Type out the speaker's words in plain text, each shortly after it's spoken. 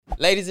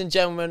Ladies and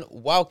gentlemen,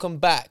 welcome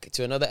back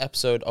to another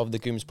episode of the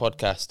Gooms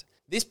Podcast.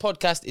 This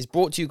podcast is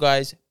brought to you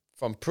guys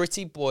from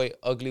Pretty Boy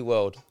Ugly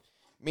World.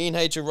 Me and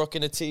H are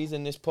rocking the tees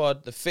in this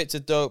pod. The fits are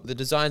dope, the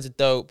designs are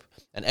dope,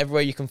 and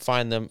everywhere you can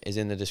find them is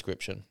in the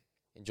description.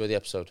 Enjoy the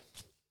episode.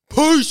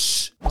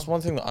 Push! That's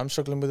one thing that I'm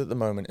struggling with at the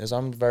moment is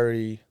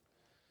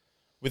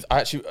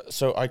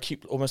so I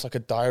keep almost like a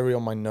diary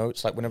on my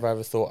notes. Like whenever I have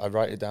a thought, I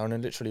write it down.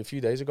 And literally a few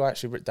days ago, I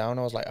actually wrote down,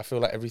 I was like, I feel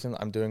like everything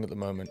that I'm doing at the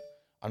moment,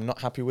 I'm not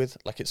happy with.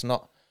 Like it's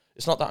not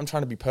that I'm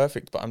trying to be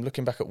perfect, but I'm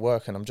looking back at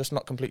work and I'm just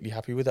not completely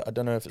happy with it. I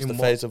don't know if it's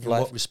phase of life.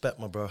 In what respect,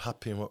 my bro?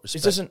 Happy in what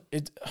respect?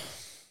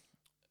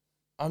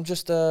 I'm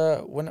just,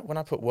 when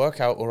I put work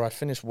out or I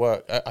finish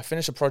work, I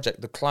finish a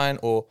project, the client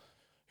or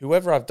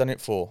whoever I've done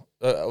it for,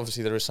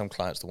 obviously there is some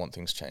clients that want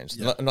things changed.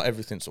 Yeah. Not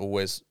everything's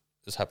always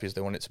as happy as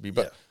they want it to be,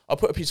 but I'll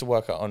put a piece of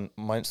work out on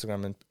my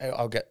Instagram and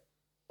I'll get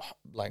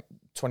like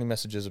 20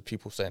 messages of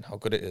people saying how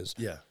good it is.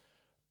 Yeah.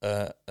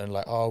 And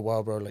like, oh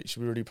wow, bro, like you should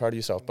be really proud of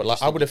yourself. But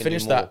like I would have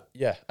finished that,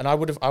 and I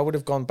would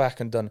have gone back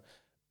and done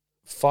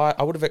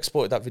I would have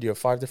exported that video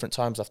 5 different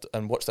times after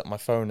and watched it on my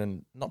phone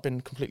and not been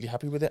completely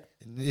happy with it.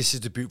 This is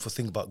the beautiful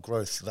thing about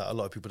growth that a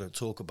lot of people don't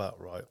talk about,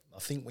 right? I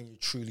think when you're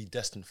truly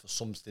destined for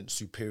something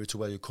superior to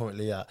where you're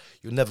currently at,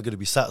 you're never going to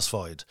be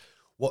satisfied.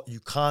 What you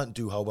can't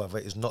do, however,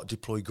 is not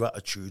deploy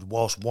gratitude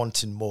whilst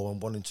wanting more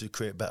and wanting to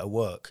create better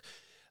work.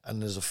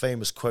 And there's a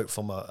famous quote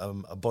from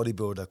a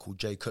bodybuilder called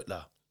Jay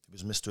Cutler. He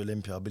was Mr.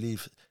 Olympia, I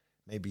believe,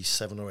 maybe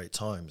 7 or 8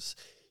 times.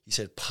 He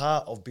said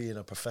part of being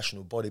a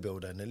professional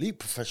bodybuilder, an elite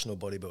professional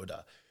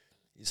bodybuilder,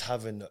 is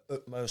having the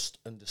utmost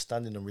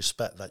understanding and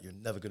respect that you're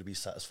never going to be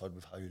satisfied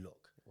with how you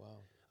look. Wow.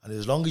 And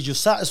as long as you're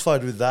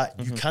satisfied with that,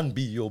 you can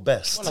be your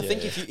best. Well, I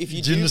think if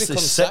you do become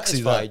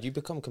satisfied, you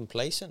become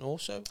complacent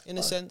also, in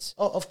a sense.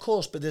 Oh, of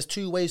course, but there's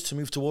 2 ways to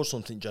move towards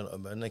something,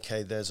 gentlemen.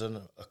 Okay, there's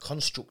a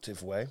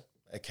constructive way,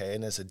 okay,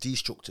 and there's a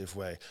destructive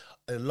way.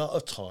 A lot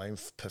of time,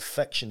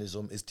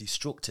 perfectionism is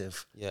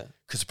destructive. Yeah.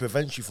 Because it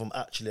prevents you from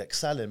actually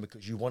excelling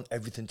because you want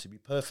everything to be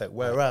perfect.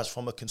 Whereas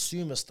from a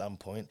consumer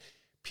standpoint,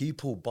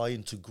 people buy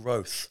into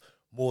growth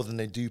more than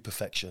they do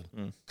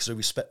perfection because they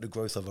respect the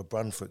growth of a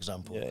brand, for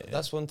example. Yeah.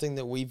 That's one thing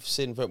that we've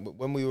seen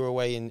when we were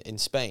away in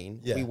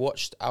Spain. We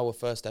watched our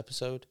first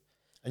episode.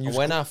 And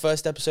when our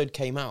first episode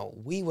came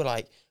out, we were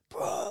like,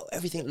 bro,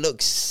 everything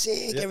looks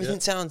sick. Everything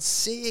sounds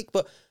sick.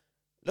 But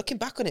looking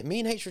back on it,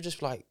 me and H were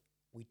just like,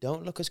 we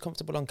don't look as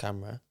comfortable on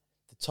camera.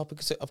 The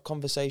topics of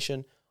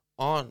conversation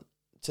aren't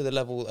to the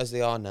level as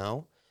they are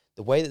now.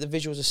 The way that the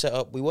visuals are set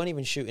up, we weren't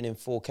even shooting in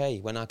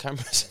 4K when our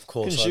cameras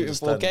can shoot in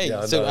 4K.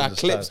 Yeah, so our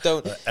clips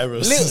don't...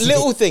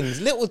 Little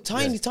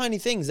things, tiny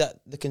things that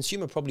the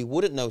consumer probably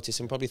wouldn't notice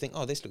and probably think,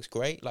 oh, this looks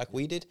great, like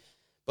we did.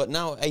 But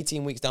now,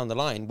 18 weeks down the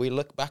line, we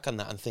look back on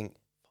that and think,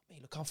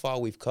 look how far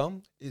we've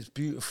come. It's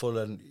beautiful,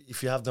 and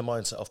if you have the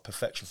mindset of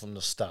perfection from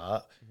the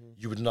start,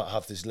 you would not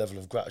have this level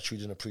of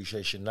gratitude and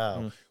appreciation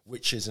now,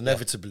 which is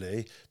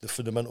inevitably the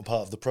fundamental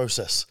part of the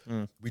process.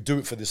 We do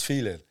it for this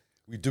feeling.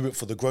 We do it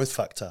for the growth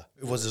factor.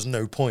 There's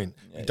no point.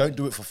 We don't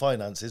do it for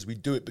finances. We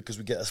do it because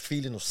we get a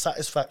feeling of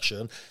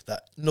satisfaction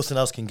that nothing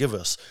else can give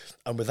us.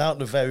 And without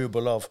the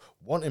variable of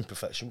wanting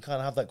perfection, we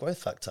can't have that growth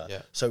factor.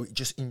 Yeah. So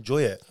just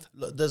enjoy it.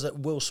 Look, there's a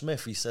Will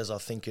Smith, he says, I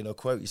think in a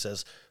quote, he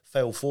says,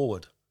 fail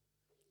forward.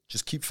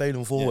 Just keep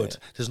failing forward.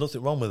 Yeah. There's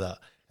nothing wrong with that.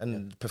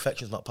 And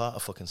perfection's not part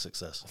of fucking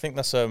success. I think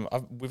that's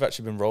we've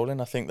actually been rolling.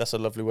 I think that's a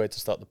lovely way to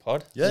start the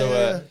pod.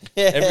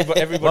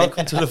 Everybody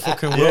welcome to the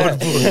fucking world,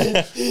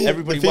 boy.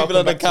 Everybody, the people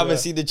on the camera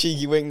see the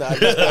cheeky wing that I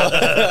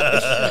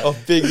got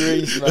of Big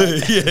Rhys,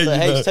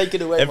 man. Take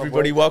it away.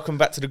 Everybody, welcome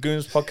back to the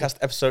Gooms Podcast,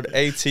 episode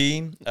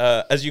 18.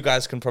 As you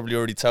guys can probably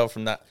already tell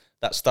from that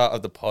start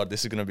of the pod,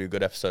 this is going to be a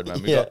good episode,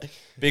 man. We got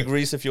Big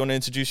Rhys. If you want to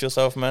introduce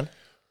yourself, man.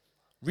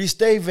 Rhys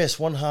Davis,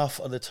 one half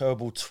of the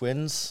Terrible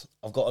Twins.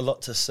 I've got a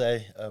lot to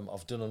say.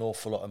 I've done an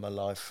awful lot in my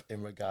life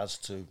in regards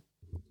to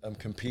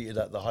competed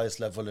at the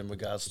highest level in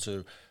regards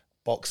to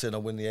boxing. I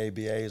win the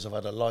ABAs. I've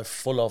had a life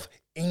full of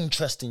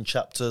interesting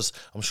chapters.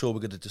 I'm sure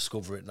we're going to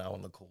discover it now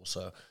on the call.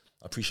 So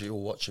I appreciate you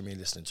all watching me,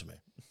 listening to me.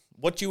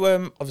 What do you,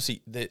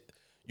 obviously,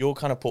 your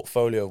kind of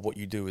portfolio of what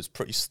you do is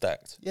pretty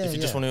stacked. Yeah, if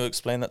you just want to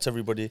explain that to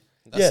everybody.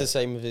 That's the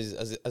same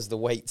as the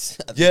weights.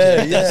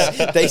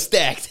 They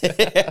stacked.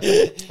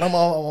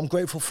 I'm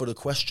grateful for the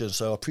question,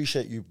 so I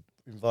appreciate you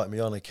inviting me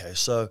on, okay?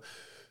 So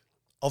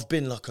I've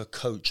been like a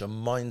coach, a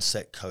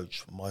mindset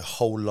coach my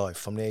whole life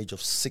from the age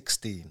of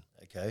 16,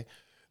 okay?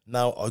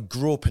 Now, I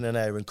grew up in an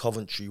area in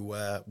Coventry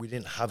where we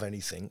didn't have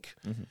anything.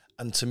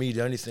 And to me,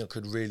 the only thing I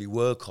could really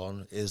work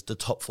on is the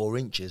top 4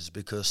 inches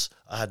because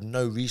I had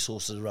no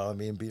resources around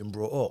me and being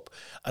brought up.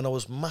 And I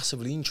was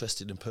massively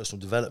interested in personal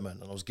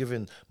development. And I was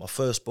given my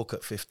first book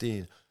at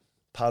 15,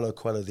 Paulo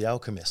Coelho, The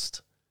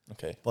Alchemist,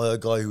 by a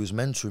guy who was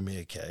mentoring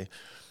me, okay?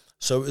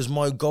 So it was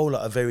my goal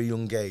at a very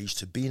young age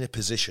to be in a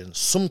position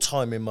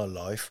sometime in my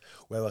life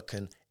where I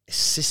can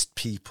assist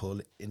people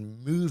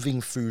in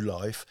moving through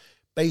life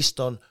based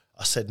on,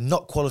 I said,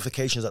 not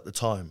qualifications at the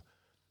time,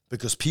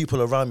 because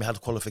people around me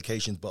had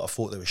qualifications, but I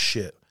thought they were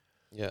shit.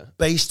 Yeah.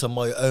 Based on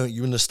my own,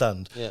 you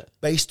understand? Yeah.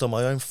 Based on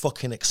my own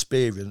fucking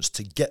experience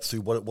to get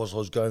through what it was I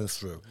was going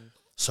through. Mm-hmm.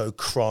 So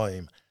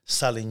crime,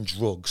 selling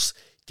drugs,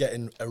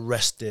 getting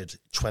arrested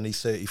 20,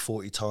 30,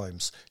 40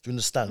 times. Do you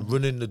understand? Mm-hmm.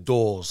 Running the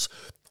doors.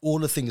 All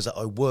the things that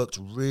I worked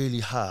really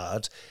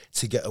hard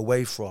to get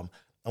away from.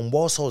 And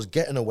whilst I was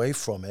getting away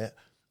from it,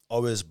 I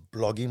was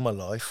blogging my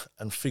life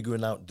and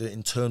figuring out the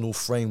internal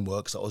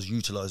frameworks that I was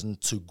utilising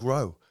to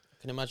grow. I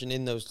can imagine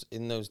in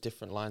those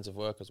different lines of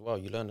work as well,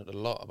 you learned a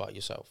lot about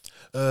yourself.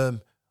 I've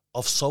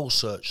soul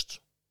searched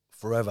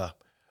forever.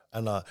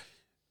 And,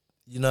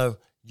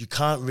 you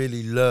can't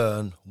really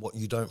learn what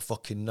you don't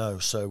fucking know.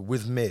 So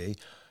with me,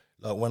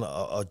 like when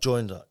I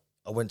joined,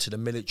 I went to the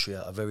military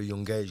at a very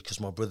young age because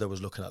my brother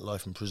was looking at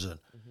life in prison.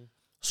 Mm-hmm.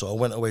 So I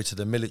went away to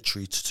the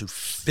military to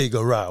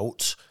figure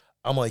out,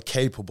 am I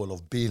capable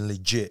of being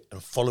legit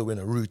and following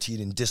a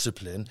routine and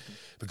discipline? Mm-hmm.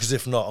 Because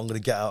if not, I'm going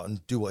to get out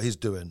and do what he's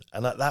doing.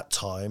 And at that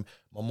time,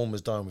 my mum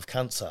was dying with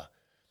cancer.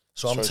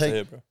 So I'm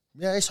taking...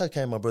 Yeah, it's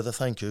okay, my brother.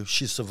 Thank you.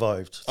 She's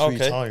survived 3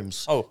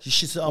 times. Oh,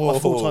 I'm a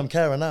full-time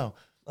carer now.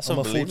 I'm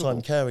a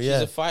full-time carer, yeah.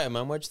 She's a fighter,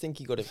 man. Where do you think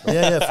you got it from?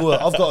 Yeah.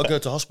 I've got to go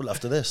to hospital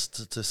after this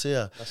to see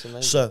her. That's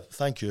amazing. So,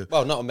 thank you.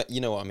 Well,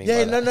 you know what I mean.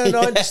 Yeah, no,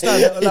 I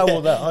understand. I know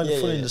all that. I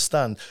fully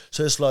understand.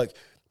 So it's like,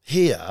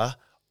 here,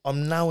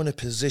 I'm now in a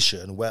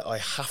position where I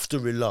have to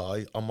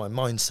rely on my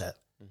mindset.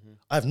 Mm-hmm.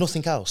 I have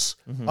nothing else.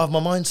 Mm-hmm. I have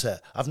my mindset.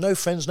 I have no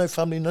friends, no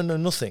family,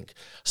 nothing.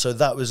 So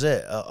that was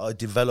it. I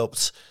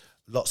developed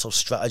lots of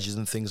strategies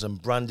and things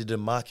and branded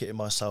and marketed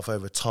myself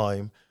over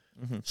time.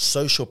 Mm-hmm.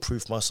 Social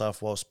proof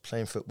myself whilst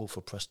playing football for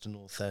Preston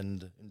North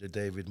End in the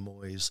David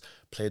Moyes,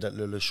 played at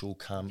Lilleshall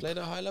Camp. Played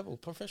at a high level,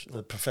 professional?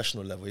 The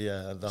professional level,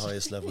 yeah, at the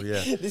highest level,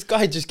 yeah. This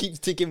guy just keeps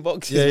ticking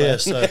boxes, man. Yeah,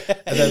 so...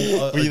 And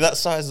then were you that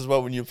size as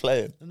well when you were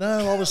playing?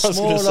 No, I was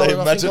small.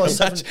 I think I was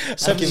 70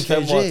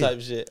 kg.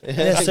 Type shit.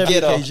 Yeah, 70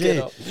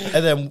 kg.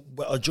 And then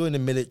I joined the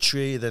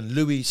military, then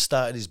Louis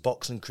started his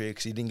boxing career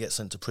because he didn't get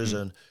sent to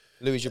prison.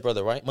 Louis, your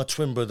brother, right? My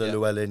twin brother,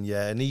 Llewellyn,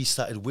 and he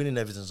started winning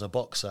everything as a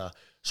boxer.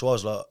 So I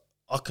was like,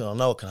 I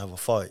know I can have a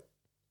fight,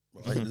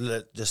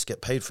 right? Just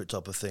get paid for it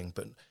type of thing.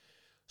 But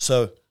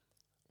so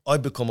I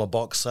become a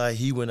boxer,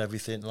 he won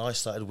everything, and I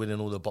started winning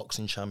all the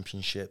boxing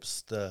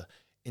championships, the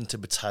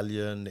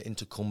inter-battalion, the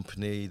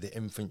inter-company, the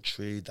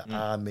infantry, the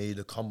army,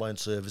 the combined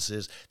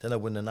services. Then I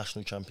win the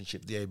national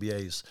championship, the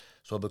ABAs.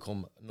 So I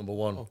become number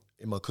 1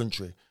 in my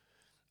country.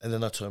 And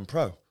then I turned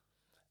pro.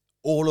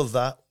 All of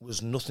that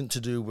was nothing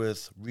to do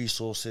with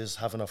resources,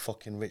 having a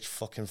fucking rich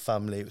fucking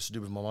family. It was to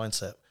do with my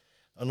mindset.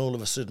 And all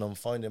of a sudden, I'm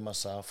finding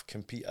myself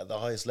compete at the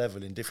highest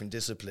level in different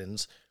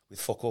disciplines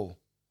with fuck all.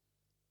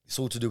 It's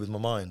all to do with my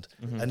mind.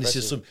 Mm-hmm. And this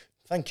is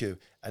thank you.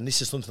 And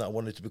this is something that I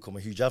wanted to become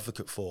a huge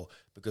advocate for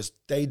because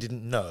they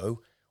didn't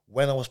know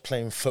when I was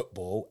playing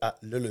football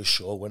at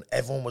Lilleshall, when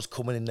everyone was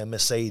coming in their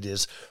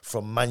Mercedes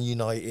from Man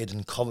United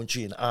and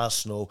Coventry and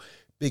Arsenal,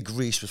 Big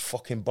Rhys was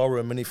fucking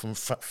borrowing money from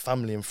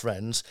family and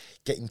friends,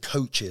 getting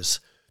coaches.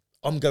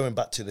 I'm going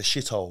back to the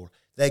shithole.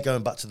 They're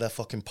going back to their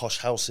fucking posh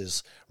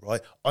houses,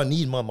 right? I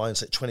need my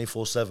mindset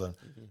 24/7.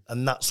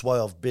 And that's why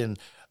I've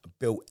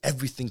built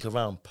everything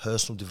around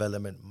personal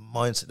development,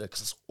 mindset,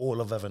 because that's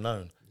all I've ever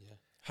known. Yeah.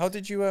 How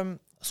did you...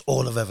 That's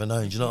all I've ever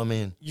known, do you know what I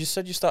mean? You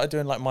said you started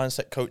doing like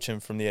mindset coaching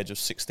from the age of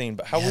 16,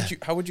 but how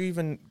would you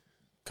even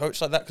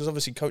coach like that? Because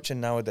obviously coaching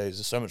nowadays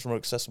is so much more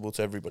accessible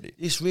to everybody.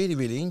 It's really,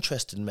 really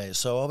interesting, mate.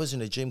 So I was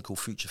in a gym called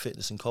Future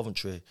Fitness in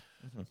Coventry,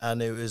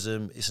 and it was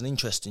it's an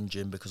interesting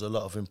gym because a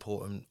lot of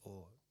important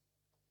or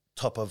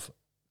top of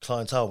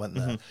clientele went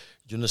there.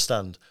 You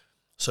understand?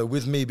 So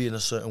with me being a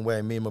certain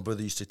way, me and my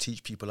brother used to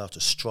teach people how to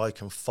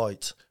strike and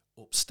fight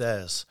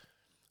upstairs.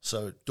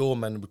 So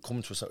doormen would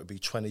come to us that would be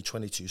 20,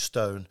 22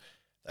 stone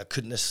that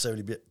couldn't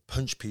necessarily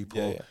punch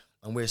people. Yeah.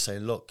 And we're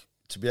saying, look,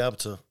 to be able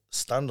to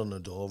stand on the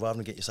door rather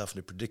than get yourself in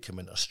a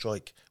predicament, a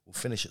strike will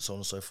finish it, so on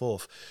and so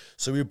forth.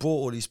 So we brought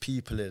all these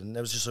people in, and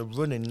there was just a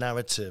running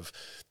narrative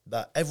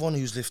that everyone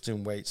who's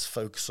lifting weights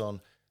focus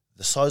on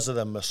the size of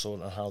their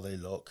muscle and how they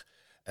look.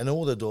 And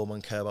all the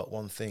doormen care about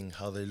one thing,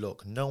 how they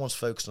look. No one's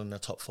focused on their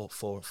top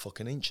four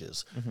fucking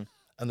inches.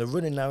 And the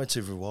running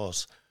narrative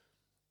was,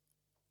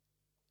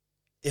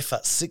 if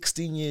at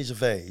 16 years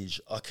of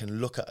age, I can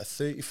look at a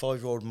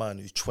 35-year-old man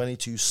who's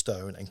 22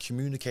 stone and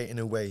communicate in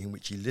a way in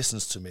which he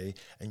listens to me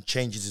and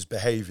changes his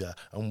behaviour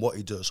and what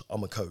he does,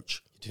 I'm a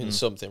coach. You're doing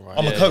something right.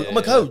 I'm a coach. I'm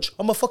a coach.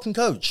 I'm a fucking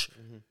coach.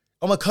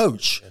 I'm a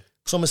coach.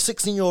 So I'm a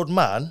 16-year-old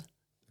man,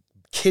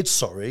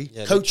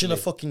 coaching a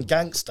fucking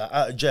gangster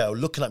out of jail,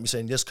 looking at me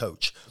saying, yes,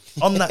 coach.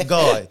 I'm that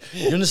guy.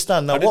 You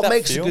understand? Now, what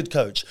makes a good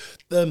coach?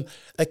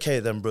 Okay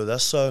then, brother.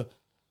 So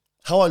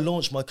how I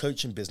launched my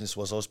coaching business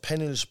was I was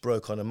penniless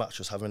broke on a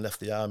mattress having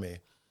left the army.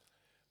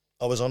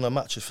 I was on a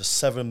mattress for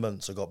 7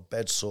 months. I got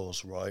bed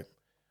sores, right?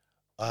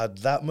 I had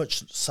that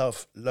much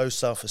low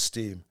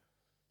self-esteem.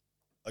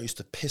 I used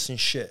to piss and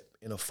shit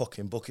in a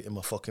fucking bucket in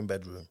my fucking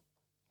bedroom.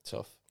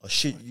 Tough. I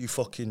shit you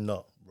fucking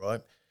not,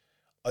 right?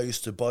 I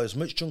used to buy as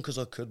much junk as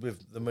I could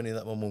with the money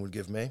that my mum would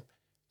give me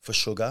for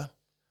sugar.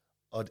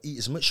 I'd eat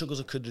as much sugar as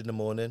I could in the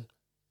morning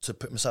to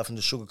put myself in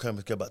the sugar coma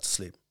to go back to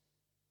sleep.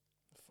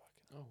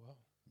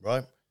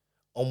 right?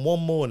 On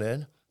one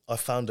morning, I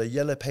found a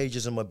Yellow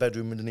Pages in my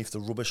bedroom underneath the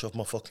rubbish of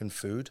my fucking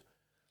food,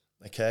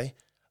 okay?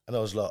 And I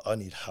was like, I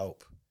need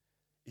help.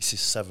 This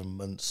is 7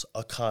 months.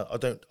 I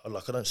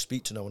don't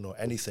speak to no one or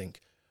anything.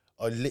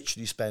 I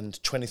literally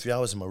spend 23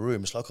 hours in my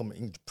room. It's like I'm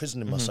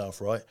imprisoning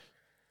myself, right?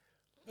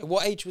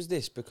 What age was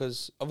this?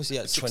 Because obviously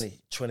at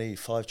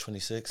 25,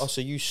 26. Oh, so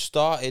you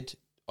started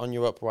on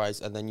your uprise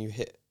and then you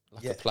hit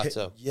like a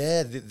plateau.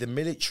 The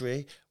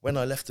military, when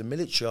I left the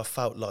military, I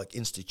felt like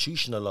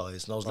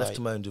institutionalized and I was left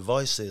to my own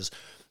devices.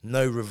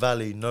 No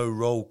reveille, no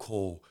roll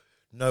call,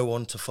 no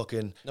one to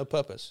fucking... No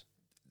purpose.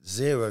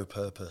 Zero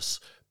purpose.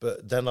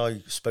 But then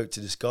I spoke to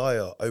this guy,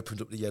 I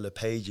opened up the Yellow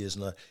Pages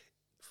and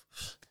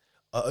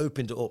I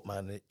opened it up,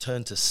 man, and it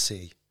turned to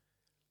C.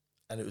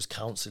 And it was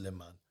counselling,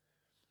 man.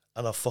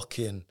 And I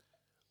fucking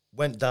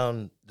went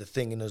down the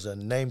thing and there's a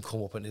name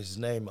come up and his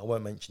name, I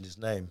won't mention his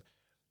name.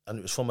 And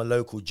it was from a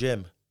local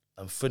gym.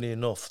 And funny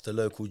enough, the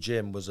local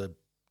gym was a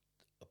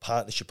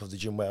partnership of the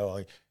gym where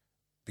I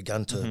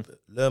began to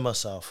learn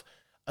myself.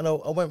 And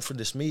I went through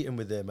this meeting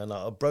with him and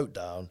I broke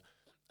down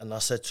and I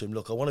said to him,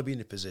 look, I want to be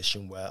in a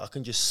position where I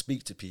can just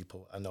speak to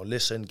people and they'll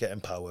listen, get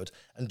empowered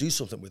and do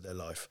something with their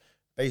life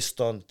based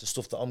on the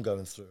stuff that I'm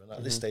going through. And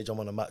at this stage, I'm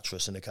on a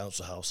mattress in a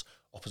council house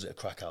opposite a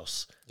crack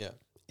house. Yeah.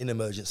 In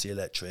emergency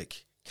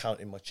electric,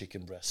 counting my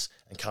chicken breasts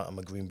and counting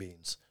my green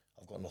beans.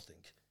 I've got nothing.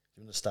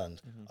 You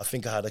understand? I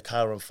think I had a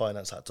car on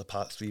finance I had to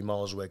park 3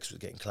 miles away because it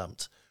was getting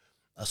clamped.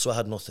 So I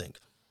had nothing.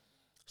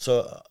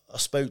 So I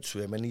spoke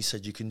to him and he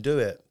said, you can do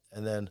it.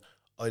 And then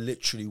I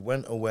literally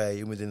went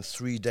away and within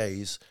 3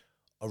 days,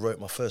 I wrote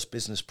my first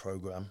business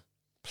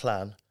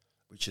plan,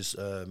 which is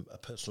a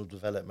personal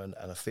development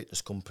and a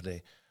fitness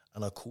company.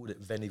 And I called it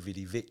Veni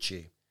Vidi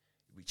Vici,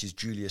 which is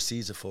Julius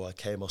Caesar for I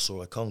came, I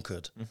saw, I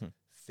conquered.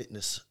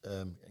 Fitness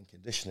and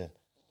conditioning.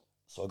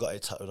 So I got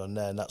it tattooed on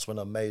there and that's when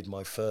I made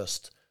my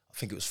first, I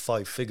think it was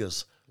 5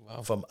 figures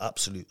from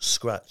absolute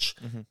scratch.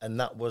 And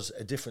that was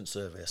a different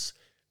service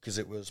because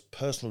it was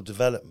personal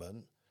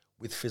development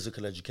with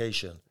physical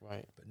education.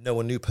 Right. But no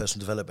one knew personal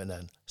development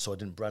then, so I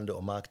didn't brand it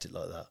or market it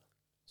like that.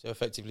 So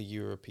effectively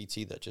you were a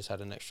PT that just had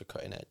an extra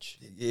cutting edge.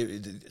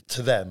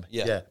 To them,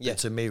 yeah. But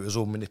to me, it was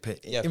all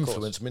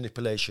influence,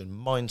 manipulation,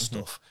 mind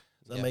stuff.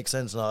 Does that make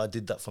sense? And I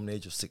did that from the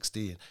age of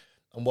 16.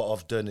 And what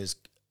I've done is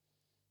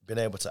been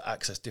able to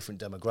access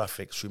different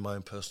demographics through my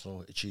own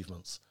personal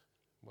achievements.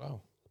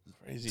 Wow.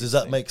 Crazy. Does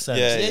that make sense?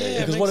 Yeah.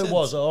 Because what it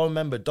was, I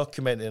remember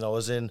documenting, I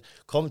was in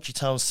Coventry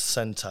Town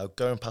Centre,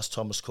 going past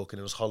Thomas Cook, and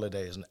it was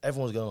holidays, and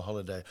everyone was going on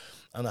holiday,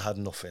 and I had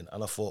nothing.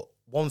 And I thought,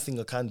 one thing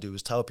I can do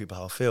is tell people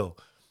how I feel.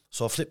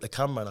 So I flipped the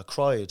camera and I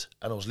cried,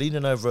 and I was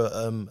leaning over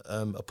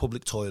a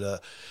public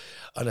toilet,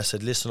 and I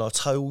said, listen, I'll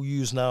tell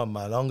you now,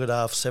 man, I'm going to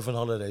have 7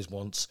 holidays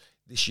once.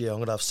 This year I'm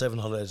going to have 7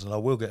 holidays, and I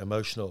will get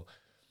emotional.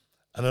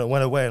 And then I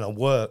went away and I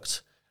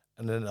worked,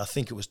 and then I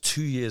think it was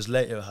 2 years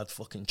later, I had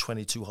fucking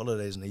 22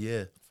 holidays in a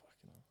year.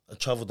 I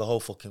travelled the whole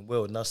fucking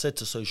world. And I said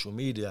to social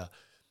media,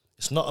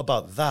 it's not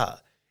about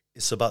that.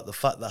 It's about the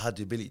fact that I had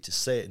the ability to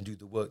say it and do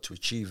the work to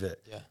achieve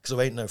it. Because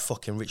there ain't no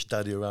fucking rich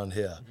daddy around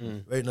here.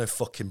 There ain't no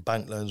fucking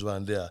bank loans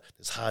around here.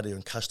 There's hard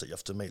earned cash that you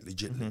have to make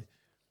legitimately.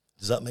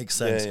 Does that make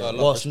sense? Yeah.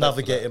 Whilst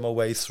navigating my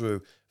way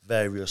through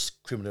various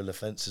criminal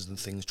offences and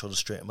things, trying to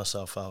straighten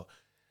myself out.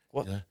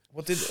 What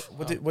did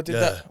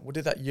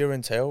that year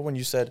entail when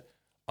you said,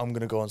 I'm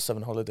going to go on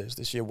 7 holidays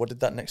this year? What did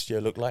that next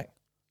year look like?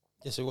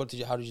 Yeah, so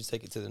how did you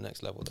take it to the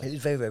next level then?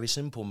 It's very, very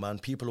simple, man.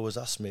 People always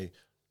ask me,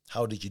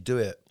 how did you do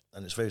it?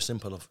 And it's very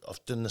simple.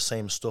 I've done the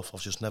same stuff.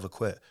 I've just never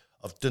quit.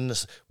 I've done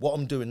this. What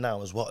I'm doing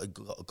now is what I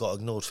got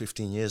ignored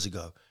 15 years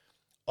ago.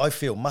 I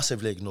feel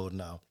massively ignored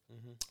now.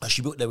 I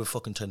should be up there with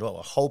fucking turned around.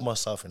 I hold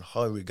myself in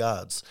high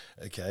regards,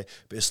 okay?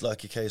 But it's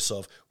like a case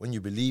of when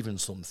you believe in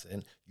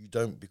something, you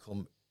don't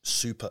become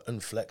super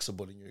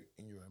inflexible in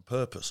your own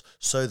purpose.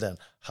 So then,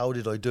 how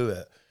did I do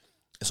it?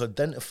 It's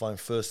identifying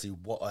firstly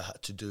what I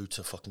had to do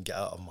to fucking get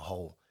out of my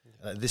hole.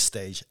 And at this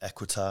stage,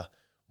 Equita,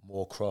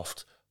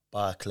 Moorcroft,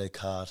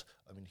 Barclaycard,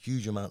 I'm in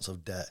huge amounts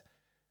of debt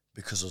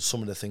because of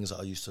some of the things that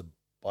I used to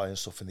buy and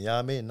stuff in the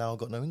army, and now I've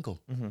got no income.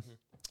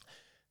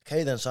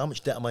 Okay, then, so how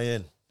much debt am I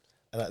in?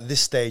 And at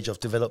this stage, I've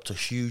developed a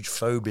huge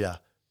phobia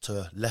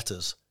to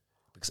letters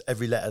because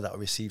every letter that I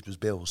received was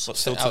bills.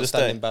 What's still to this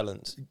day?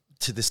 Balance?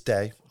 To this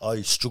day,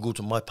 I struggled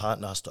with my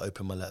partner has to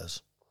open my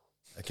letters.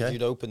 Okay,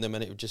 you'd open them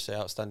and it would just say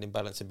outstanding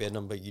balance and be a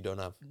number you don't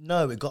have.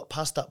 No, it got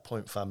past that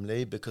point,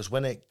 family, because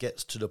when it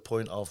gets to the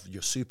point of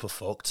you're super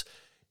fucked,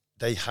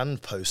 they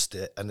hand post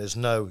it and there's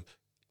no,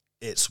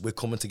 we're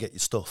coming to get your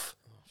stuff.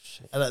 Oh,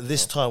 shit. And at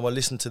this time, well,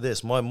 listen to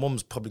this. My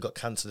mum's probably got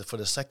cancer for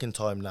the 2nd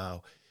time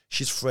now.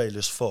 She's frail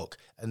as fuck,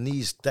 and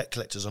these debt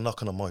collectors are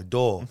knocking on my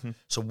door.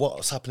 So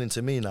what's happening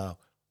to me now?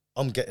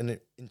 I'm getting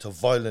into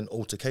violent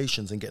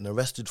altercations and getting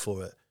arrested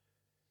for it.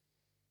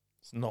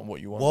 It's not what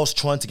you want. Whilst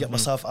trying to get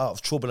myself out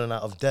of trouble and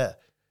out of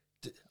debt.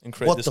 And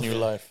create this new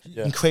life.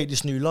 Yeah. And create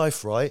this new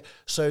life, right?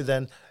 So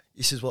then,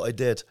 this is what I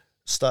did.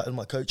 Started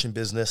my coaching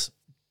business.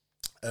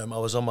 I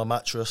was on my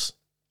mattress,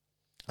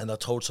 and I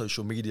told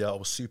social media I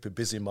was super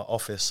busy in my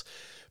office,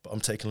 but I'm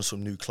taking on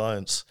some new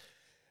clients.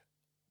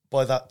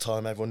 by that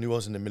time, everyone knew I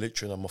was in the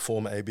military and I'm a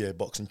former ABA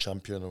boxing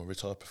champion and a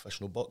retired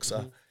professional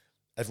boxer.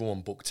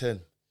 Everyone booked in.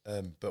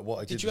 But what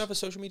I did you have a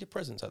social media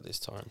presence at this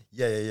time?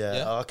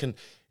 Yeah.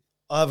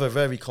 I have a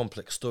very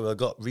complex story. I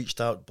got reached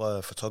out by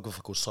a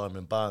photographer called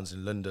Simon Barnes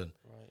in London.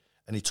 Right.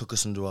 And he took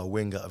us under our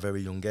wing at a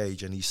very young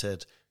age. And he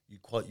said, you're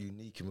quite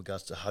unique in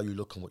regards to how you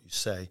look and what you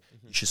say.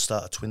 You should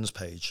start a twins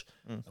page.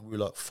 And we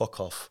were like, fuck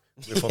off.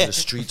 We're from the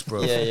streets,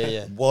 bro.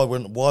 Why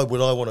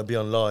would I want to be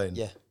online?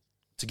 Yeah.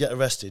 To get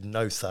arrested?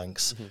 No,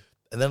 thanks.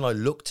 And then I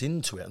looked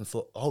into it and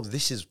thought, oh,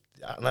 this is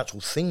an actual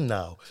thing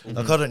now.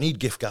 Like, I don't need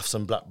gift gaffs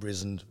and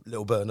Blackberries and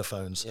little burner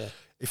phones. Yeah.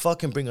 If I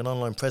can bring an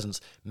online presence,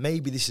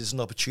 maybe this is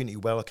an opportunity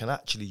where I can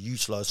actually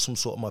utilise some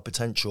sort of my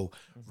potential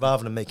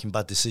rather than making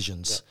bad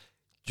decisions. Yeah.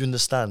 Do you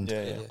understand?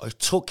 Yeah. I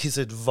took his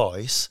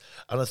advice,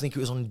 and I think it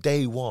was on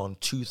day one,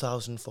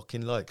 2,000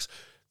 fucking likes.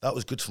 That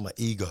was good for my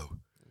ego.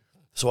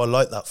 So I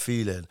like that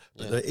feeling.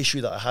 But the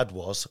issue that I had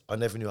was I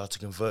never knew how to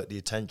convert the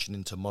attention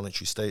into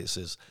monetary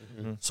statuses.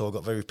 So I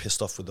got very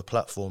pissed off with the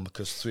platform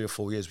because 3 or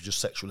 4 years was just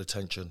sexual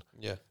attention.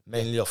 Yeah.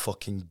 Mainly off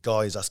fucking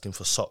guys asking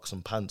for socks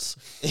and pants.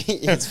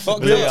 It's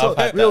fucking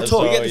real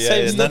talk. We get the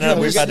same stuff.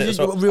 No, we've had it.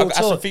 So real I got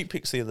some feet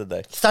pics the other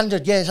day.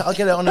 Standard, yes, I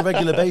get it on a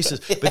regular basis.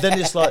 But then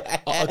it's like,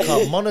 I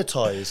can't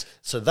monetize.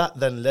 So that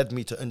then led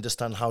me to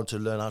understand how to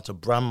learn how to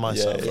brand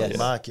myself and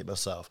market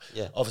myself.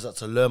 Yeah. Obviously, I had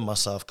to learn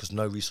myself because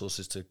no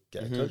resources to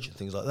get a coach and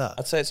things like that.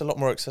 I'd say it's a lot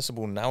more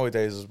accessible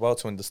nowadays as well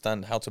to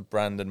understand how to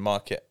brand and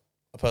market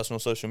a personal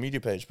social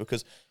media page,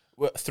 because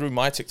through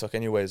my TikTok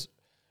anyways,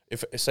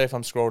 if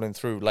I'm scrolling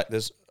through, like,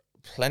 there's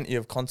plenty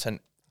of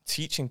content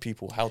teaching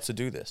people how to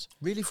do this.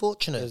 Really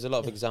fortunate. There's a lot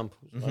of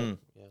examples. Right?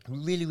 Yeah.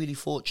 Really, really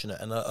fortunate.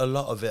 And a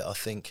lot of it, I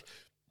think,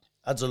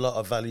 adds a lot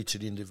of value to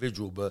the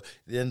individual. But at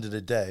the end of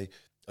the day,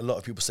 a lot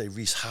of people say,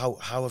 Rhys, how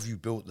have you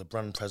built the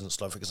brand presence?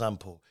 Like, for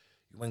example,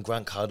 when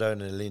Grant Cardone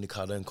and Alina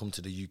Cardone come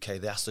to the UK,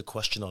 they asked a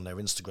question on their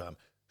Instagram,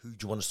 who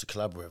do you want us to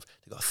collaborate with?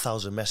 They got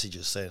 1,000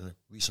 messages saying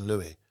Rhys and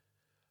Louis.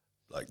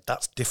 Like,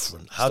 that's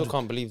different. I still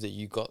can't believe that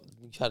you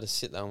had to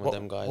sit down with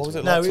them guys. What was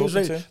it like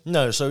talking to?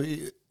 No, so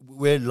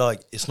we're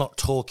like, it's not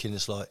talking,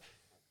 it's like,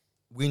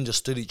 we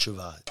understood each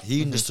other.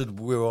 He understood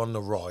we were on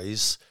the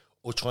rise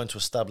or trying to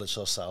establish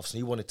ourselves, and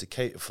he wanted to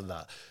cater for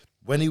that.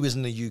 When he was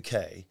in the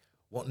UK,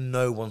 what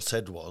no one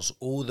said was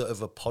all the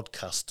other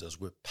podcasters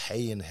were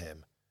paying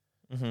him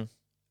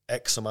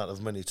X amount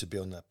of money to be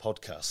on their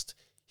podcast.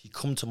 He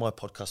come to my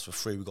podcast for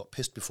free. We got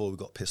pissed before, we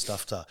got pissed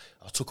after.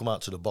 I took him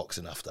out to the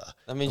boxing after.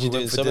 That means you're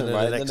doing something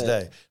right, the next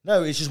day.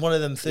 No, it's just one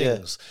of them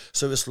things. Yeah.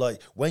 So it's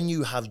like, when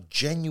you have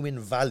genuine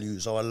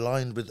values are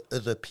aligned with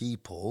other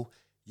people,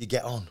 you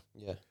get on.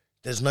 Yeah.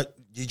 There's no,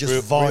 you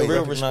just vibe.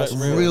 Real respect.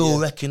 Real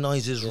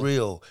recognizes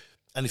real.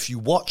 And if you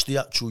watch the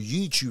actual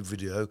YouTube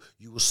video,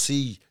 you will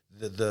see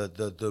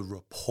the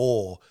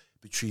rapport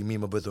between me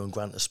and my brother and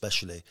Grant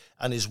especially.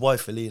 And his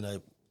wife,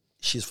 Alina,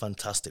 she's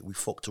fantastic. We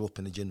fucked her up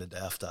in the gym the day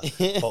after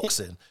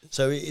boxing.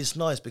 So it's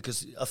nice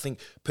because I think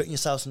putting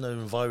yourself in those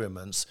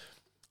environments,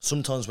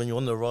 sometimes when you're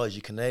on the rise,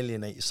 you can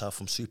alienate yourself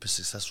from super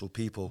successful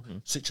people,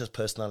 such as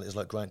personalities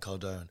like Grant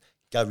Cardone,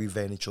 Gary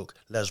Vaynerchuk,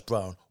 Les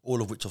Brown,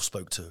 all of which I've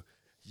spoke to.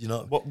 You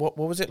know, what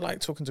was it like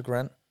talking to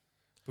Grant?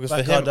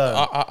 Because Grant for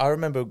him, I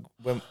remember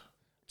when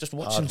just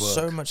watching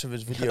so much of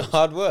his videos.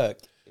 Hard work.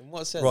 In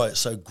what sense? Right.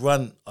 So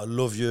Grant, I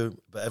love you,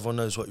 but everyone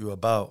knows what you're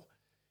about.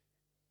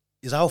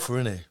 He's alpha,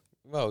 isn't he?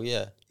 Well,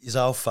 yeah. He's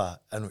alpha,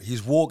 and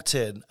he's walked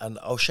in, and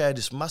I'll share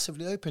this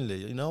massively openly.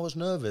 You know, I was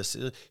nervous.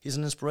 He's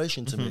an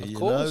inspiration to me. Of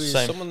course, you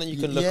know? Someone that you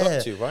can look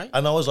up to, right?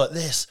 And I was like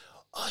this,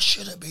 I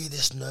shouldn't be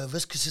this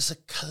nervous because it's a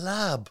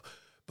collab.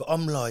 But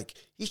I'm like,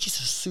 he's just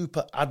a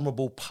super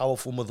admirable,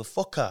 powerful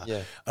motherfucker.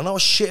 Yeah. And I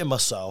was shitting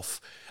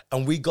myself,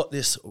 and we got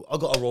this, I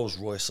got a Rolls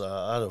Royce.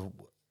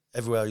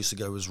 Everywhere I used to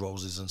go was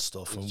Rollses and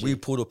stuff. And we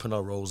pulled up in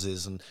our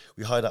Rollses, and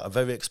we hired out a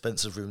very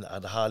expensive room that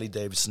had a Harley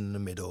Davidson in the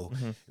middle.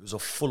 It was a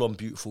full-on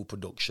beautiful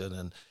production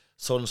and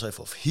so on and so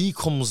forth. He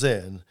comes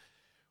in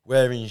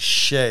wearing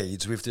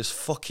shades with this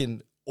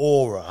fucking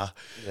aura.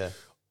 Yeah.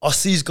 I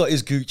see he's got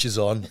his Gucci's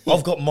on.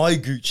 I've got my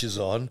Gucci's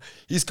on.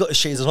 He's got his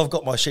shades on. I've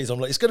got my shades on.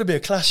 I'm like, it's going to be a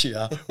clash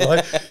here,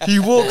 right? He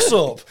walks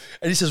up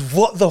and he says,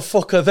 what the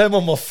fuck are them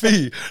on my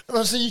feet? And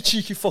I said, you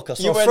cheeky fucker.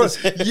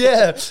 So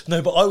yeah.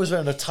 No, but I was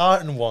wearing the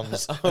tartan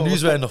ones and he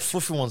was wearing the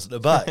fluffy ones at the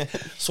back.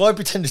 So I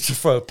pretended to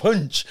throw a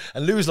punch.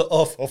 And Lou was like,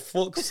 oh, for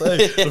fuck's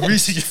sake. I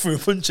recently threw a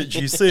punch at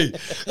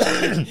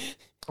GC.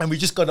 And we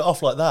just got it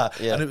off like that.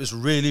 Yeah. And it was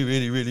really,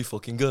 really, really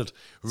fucking good.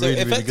 Really,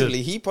 so effectively, really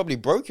good. He probably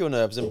broke your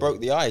nerves and broke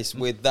the ice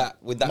with that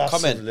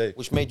comment,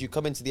 which made you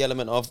come into the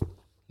element of...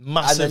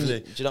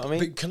 Massively. Do you know what I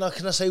mean? But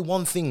can I say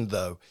one thing,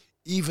 though?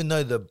 Even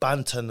though the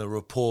banter and the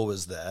rapport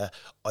was there,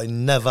 I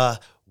never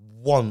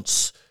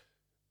once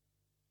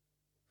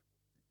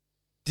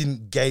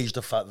didn't gauge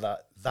the fact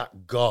that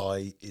that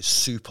guy is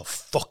super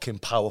fucking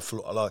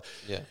powerful. Like,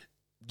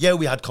 yeah,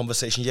 we had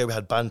conversation, yeah, we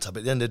had banter, but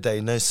at the end of the day,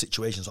 in those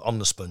situations, I'm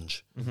the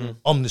sponge.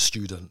 I'm the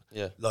student.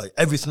 Yeah. Like,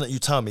 everything that you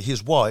tell me,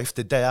 his wife,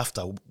 the day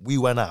after, we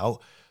went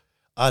out,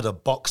 I had a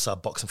boxer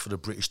boxing for the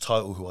British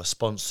title who I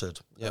sponsored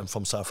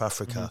from South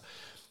Africa.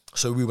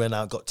 So we went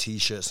out, got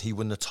T-shirts. He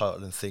won the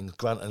title and things.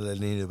 Grant and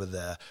Elena were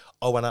there.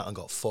 I went out and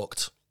got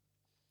fucked.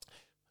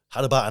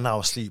 Had about an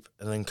hour sleep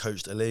and then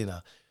coached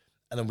Elena.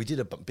 And then we did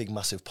a big,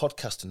 massive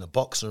podcast in the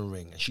boxing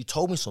ring. And she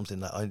told me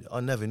something that I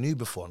never knew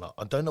before. And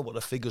I don't know what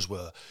the figures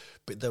were,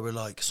 but they were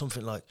like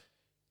something like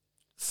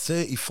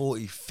 30,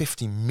 40,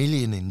 50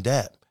 million in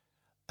debt.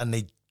 And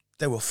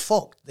they were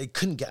fucked. They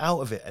couldn't get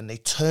out of it. And they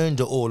turned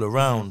it all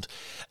around.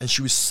 And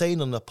she was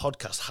saying on the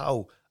podcast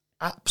how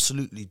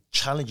absolutely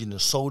challenging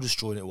and soul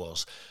destroying it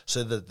was.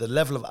 So the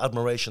level of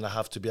admiration I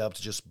have to be able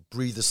to just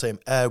breathe the same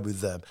air with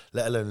them,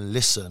 let alone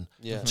listen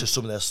to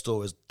some of their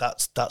stories,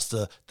 that's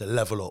the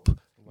level up.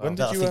 Wow.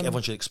 That I think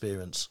everyone should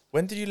experience.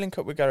 When did you link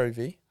up with Gary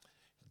V?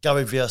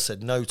 Gary V I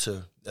said no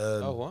to.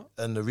 What?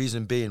 And the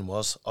reason being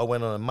was I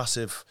went on a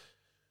massive,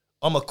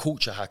 I'm a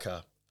culture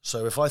hacker.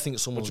 So if I think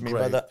someone's great,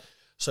 by that?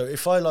 So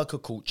if I like a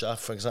culture,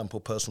 for example,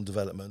 personal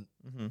development,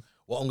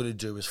 what I'm going to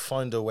do is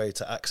find a way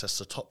to access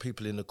the top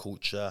people in the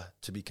culture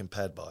to be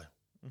compared by.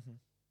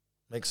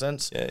 Make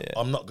sense? Yeah.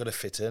 I'm not going to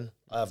fit in.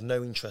 I have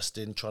no interest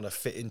in trying to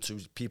fit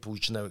into people's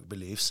generic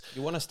beliefs.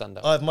 You want to stand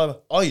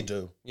out? I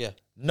do. Yeah.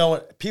 No,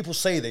 people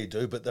say they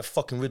do, but they're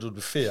fucking riddled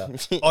with fear.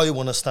 I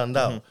want to stand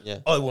out. Yeah.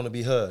 I want to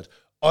be heard.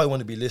 I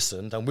want to be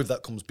listened. And with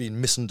that comes being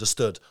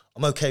misunderstood.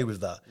 I'm okay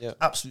with that. Yeah.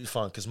 Absolutely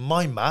fine. Because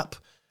my map,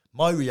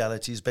 my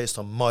reality is based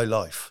on my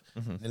life.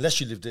 Unless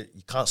you lived it,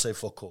 you can't say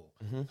fuck all.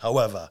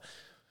 However,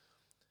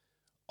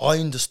 I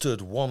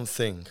understood one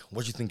thing.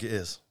 What do you think it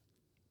is?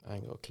 I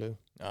ain't got a clue.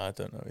 I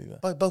don't know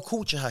either. By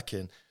culture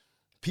hacking,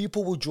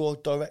 people will draw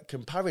direct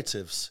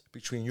comparatives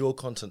between your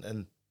content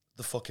and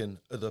the fucking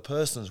other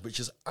person's, which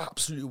is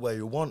absolutely where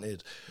you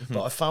wanted.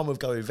 But I found with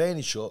Gary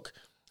Vaynerchuk,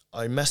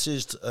 I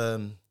messaged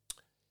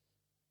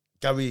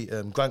Gary,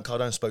 Grant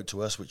Cardone spoke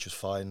to us, which was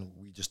fine.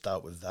 We just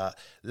dealt with that.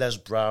 Les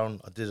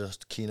Brown, I did a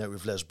keynote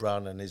with Les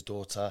Brown and his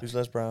daughter. Who's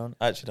Les Brown?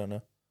 I actually don't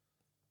know.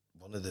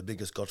 One of the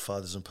biggest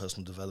godfathers in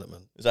personal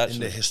development in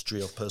the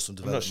history of personal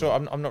development. I'm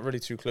not sure. I'm not really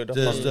too clued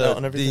up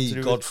on everything to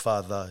do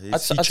godfather. He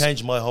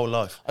changed my whole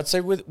life. I'd say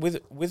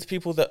with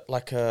people that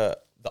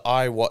that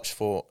I watch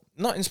for,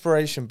 not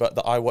inspiration, but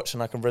that I watch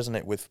and I can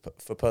resonate with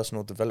for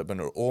personal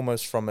development, are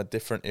almost from a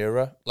different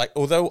era. Like,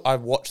 although I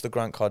watch the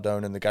Grant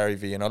Cardone and the Gary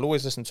V, and I'll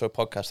always listen to a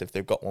podcast if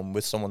they've got one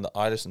with someone that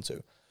I listen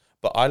to,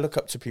 but I look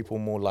up to people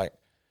more like,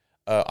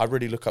 I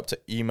really look up to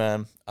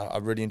E-Man. I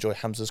really enjoy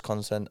Hamza's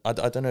content. I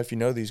don't know if you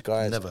know these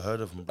guys. Never heard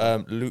of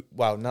them. Luke,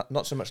 wow,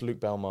 not so much Luke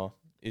Belmar.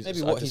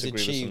 Maybe what he's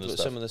achieved, but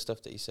some of the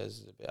stuff that he says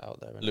is a bit out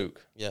there.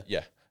 Luke.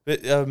 Yeah.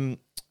 But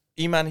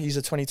E-Man, he's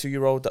a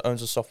 22-year-old that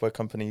owns a software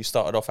company. He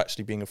started off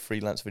actually being a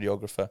freelance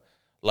videographer,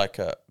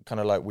 kind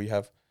of like we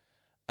have.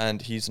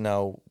 And he's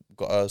now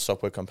got a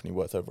software company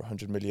worth over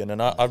 100 million.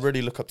 And I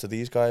really look up to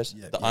these guys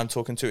I'm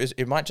talking to.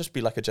 It might just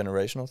be like a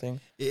generational thing.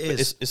 It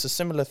is. It's a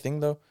similar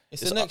thing, though.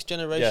 It's the next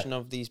generation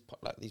of these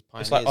pioneers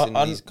in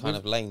these kind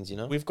of lanes, you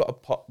know? We've got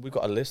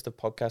a list of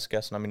podcast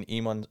guests, and I mean,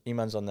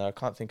 E-Man's on there. I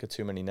can't think of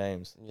too many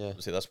names. Yeah.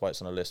 Obviously, that's why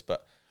it's on a list,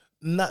 but...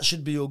 And that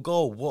should be your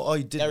goal. What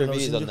I did Gary when I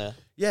was V is on there.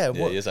 Yeah,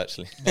 he is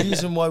actually. The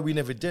reason why we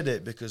never did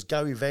it, because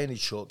Gary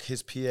Vaynerchuk,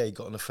 his PA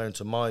got on the phone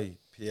to my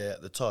PA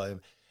at the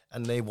time,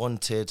 and they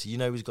wanted,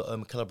 he's got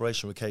a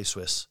collaboration with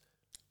K-Swiss.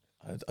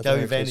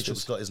 Gary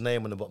Vaynerchuk's got his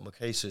name on the bottom of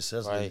K-Swiss,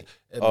 hasn't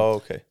he?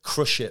 Okay.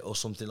 Crush It or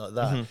something like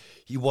that.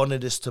 He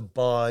wanted us to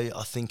buy,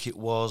 I think it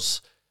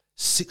was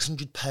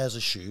 600 pairs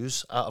of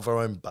shoes out of our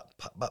own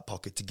back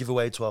pocket to give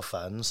away to our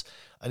fans,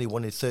 and he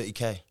wanted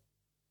 30k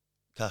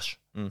cash.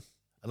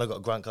 And I got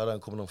a Grant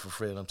Cardone coming on for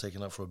free, and I'm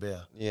taking that for a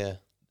beer. Yeah.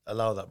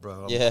 Allow that,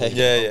 bro.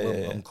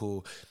 I'm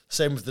cool.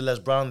 Same with the Les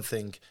Brown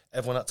thing.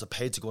 Everyone had to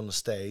pay to go on the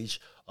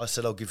stage. I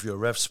said, I'll give you a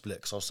rev split,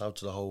 because I'll sell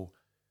to the whole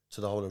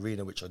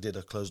arena, which I did.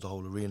 I closed the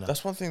whole arena.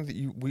 That's one thing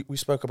that we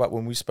spoke about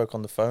when we spoke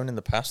on the phone in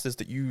the past, is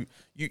that you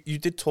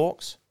did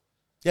talks.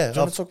 Yeah. Do you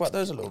want to talk about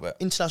those a little bit?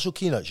 International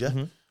keynotes,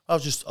 yeah?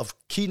 I've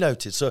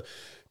keynoted. So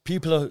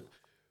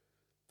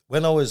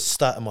when I was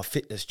starting my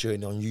fitness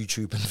journey on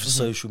YouTube and for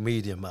social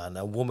media, man,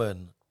 a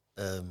woman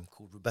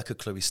called Rebecca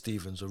Chloe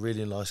Stevens, a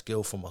really nice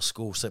girl from my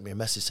school, sent me a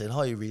message saying,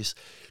 "Hi, Rhys,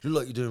 you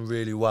look like you're doing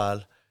really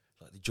well."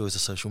 Like the joys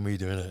of social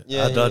media, innit?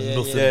 Yeah, I had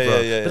nothing,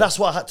 bro. But that's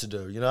what I had to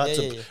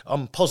do,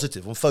 I'm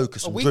positive, I'm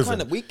focused, I'm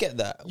driven. We get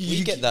that.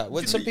 We get that.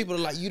 When some people are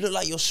like, "You look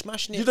like you're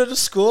smashing it." You know the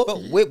score? But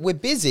we're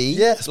busy.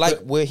 Yes,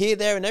 we're here,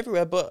 there, and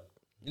everywhere, but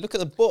you look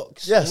at the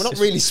books. Yes. We're not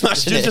really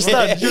smashing it. Do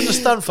you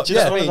understand?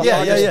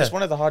 It's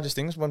one of the hardest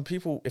things when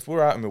people, if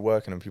we're out and we're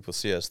working and people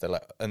see us, they're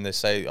like, and they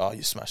say, "Oh,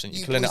 you're smashing,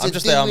 you're killing it." I'm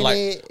just there. I'm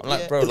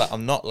like, bro, like,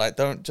 I'm not, like,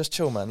 don't, just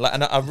chill, man. Like,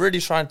 and I'm really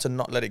trying to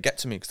not let it get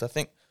to me, because I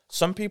think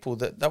some people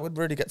that would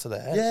really get to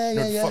their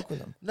head. Fuck with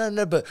them.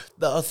 No, but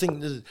I think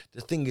the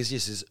thing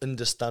is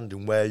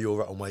understanding where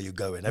you're at and where you're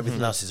going.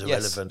 Everything else is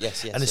irrelevant.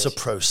 And it's a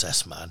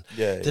process, man.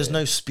 There's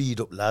no speed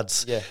up,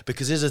 lads.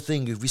 Because here's the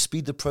thing: if we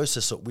speed the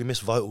process up, we miss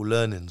vital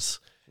learnings.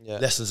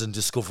 Lessons and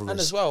discoveries. And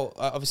as well,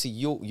 obviously,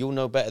 you'll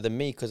know better than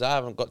me, because I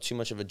haven't got too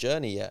much of a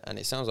journey yet, and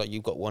it sounds like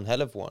you've got one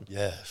hell of one.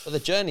 Yeah. But the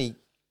journey,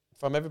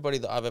 from everybody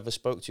that I've ever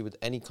spoke to with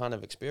any kind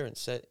of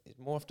experience, said is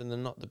more often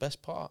than not the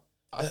best part.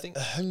 I think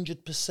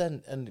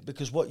 100%. And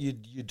because what you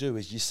do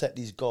is you set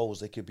these goals.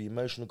 They could be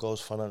emotional goals,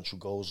 financial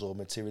goals, or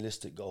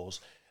materialistic goals.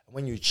 And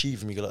when you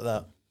achieve them, you go like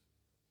that.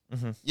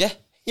 Mm-hmm.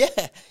 Yeah.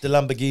 The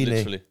Lamborghini,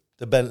 Literally.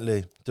 the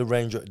Bentley, the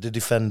Range Rover, the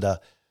Defender,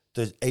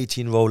 the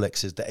 18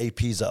 Rolexes, the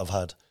APs that I've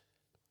had.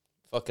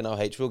 Fucking hell,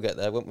 H, we'll get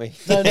there, won't we?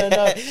 No.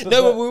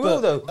 But we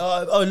will, though.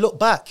 I look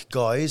back,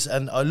 guys,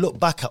 and I look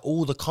back at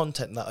all the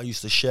content that I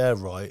used to share,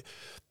 right?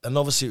 And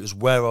obviously it was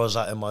where I was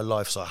at in my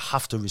life, so I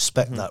have to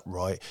respect that,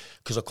 right?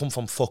 Because I come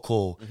from fuck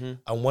all.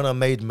 And when I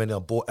made money, I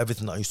bought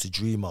everything that I used to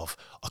dream of.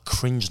 I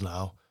cringe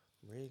now.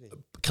 Really?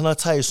 Can I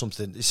tell you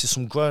something? This is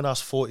some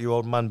grown-ass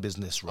 40-year-old man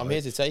business, right? I'm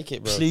here to take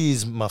it, bro.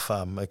 Please, my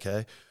fam,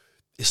 okay?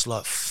 It's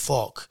like,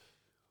 fuck,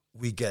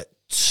 we get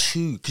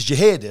too... Because you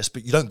hear this,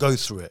 but you don't go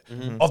through it.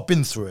 I've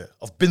been through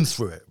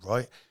it,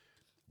 right?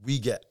 We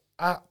get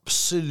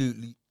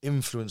absolutely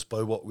influenced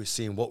by what we're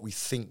seeing, what we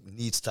think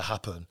needs to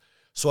happen.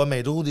 So I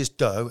made all this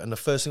dough, and the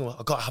first thing was,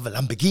 I got to have a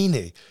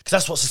Lamborghini, because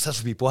that's what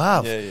successful people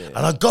have. And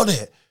I got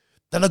it.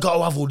 Then I got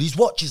to have all these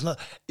watches. And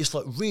it's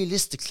like,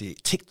 realistically,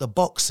 it ticked the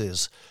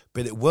boxes,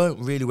 but it weren't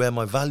really where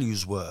my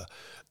values were.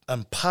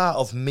 And part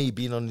of me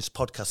being on this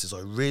podcast is I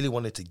really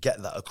wanted to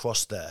get that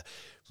across there.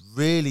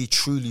 Really,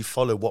 truly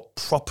follow what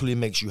properly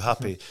makes you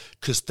happy,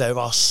 because there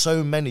are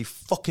so many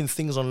fucking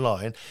things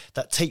online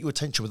that take your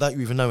attention without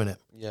you even knowing it.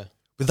 Yeah.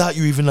 Without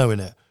you even knowing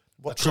it.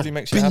 What truly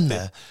makes you happy?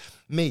 There.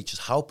 Me,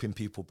 just helping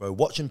people, bro.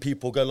 Watching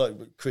people go, like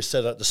Chris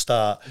said at the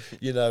start,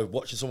 you know,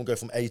 watching someone go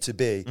from A to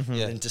B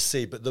and to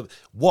C. But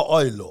what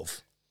I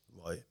love,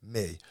 right,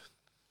 me,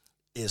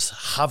 is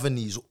having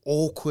these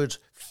awkward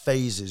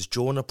phases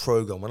during a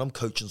program when I'm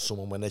coaching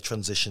someone when they're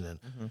transitioning.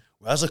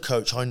 As a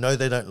coach, I know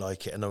they don't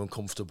like it and they're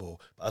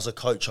uncomfortable. But as a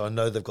coach, I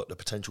know they've got the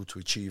potential to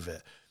achieve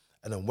it.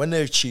 And then when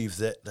they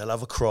achieve it, they'll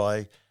have a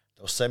cry.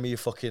 They'll send me a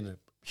fucking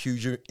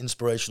huge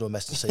inspirational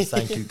message and say,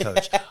 thank you,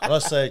 coach. And I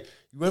say,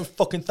 you weren't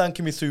fucking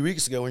thanking me 3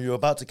 weeks ago when you were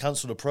about to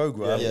cancel the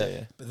program.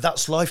 But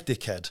that's life,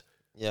 dickhead.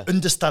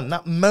 Understand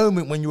that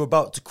moment when you're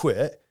about to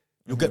quit,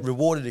 you'll get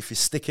rewarded if you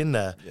stick in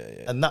there.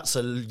 And that's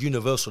a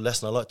universal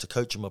lesson I like to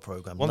coach in my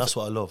program. And that's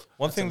what I love.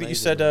 One that's thing amazing, that you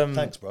said,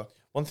 thanks, bro.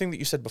 One thing that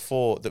you said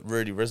before that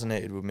really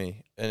resonated with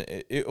me, and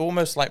it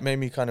almost like made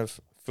me kind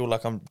of feel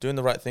like I'm doing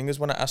the right thing, is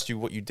when I asked you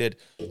what you did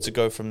to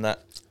go from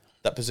that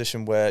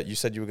position where you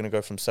said you were going to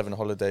go from 7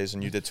 holidays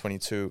and you did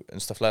 22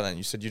 and stuff like that. And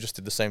you said you just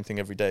did the same thing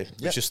every day,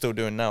 which you're still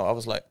doing now. I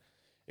was like,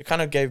 it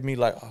kind of gave me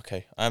like,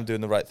 okay, I am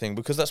doing the right thing,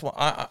 because that's what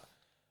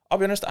I'll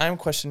be honest, I am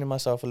questioning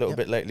myself a little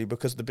bit lately,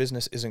 because the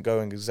business isn't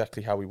going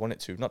exactly how we want it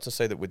to. Not to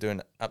say that we're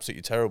doing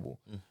absolutely terrible,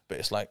 but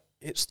it's like,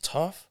 it's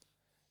tough.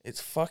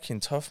 It's fucking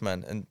tough,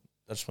 man. And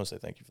I just want to say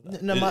thank you for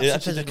that. No,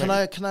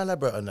 Matt, can I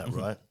elaborate on that,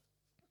 right?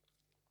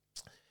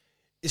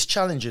 It's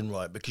challenging,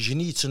 right? Because you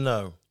need to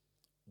know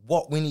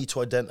what we need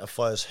to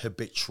identify as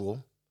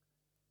habitual,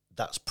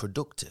 that's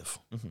productive.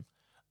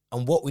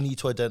 And what we need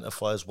to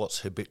identify as what's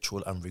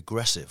habitual and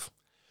regressive.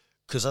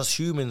 Because as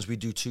humans, we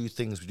do two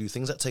things. We do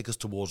things that take us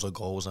towards our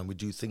goals, and we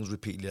do things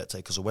repeatedly that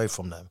take us away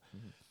from them.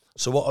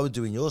 So what I would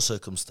do in your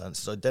circumstance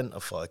is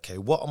identify, okay,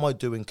 what am I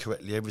doing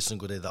correctly every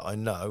single day that I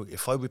know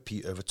if I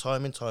repeat over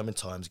time and time and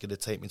time is going to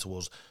take me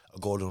towards a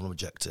goal or an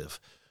objective?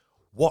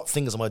 What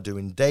things am I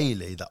doing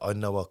daily that I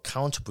know are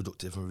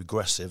counterproductive and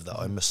regressive that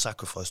I must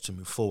sacrifice to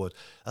move forward?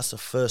 That's the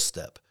first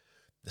step.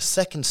 The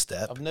second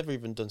step... I've never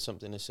even done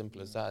something as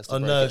simple as that. As I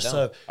know,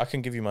 so... I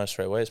can give you mine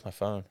straight away. It's my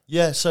phone.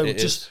 Yeah, so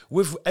just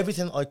with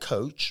everything I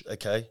coach,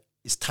 okay,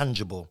 it's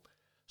tangible.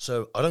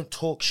 So I don't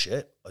talk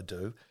shit, I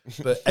do,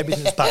 but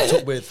everything's backed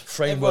up with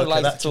framework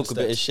and action talk steps.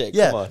 A bit of shit.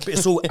 Yeah, come on. But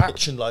it's all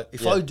action. Like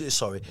if I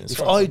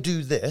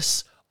do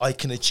this, I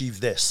can achieve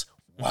this.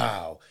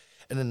 Wow.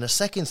 And then the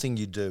second thing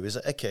you do is,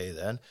 okay,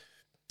 then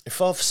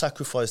if I've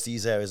sacrificed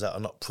these areas that are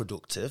not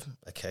productive,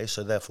 okay,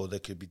 so therefore they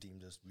could be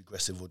deemed as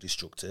regressive or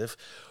destructive,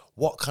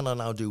 what can I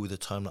now do with the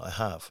time that I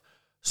have?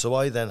 So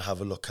I then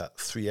have a look at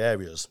 3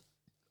 areas.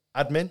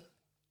 Admin.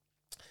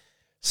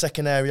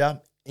 Second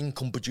area,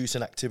 income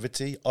producing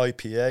activity,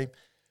 IPA.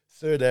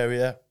 Third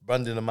area,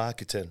 branding and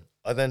marketing.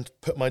 I then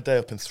put my day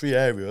up in 3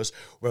 areas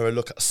where I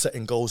look at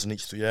setting goals in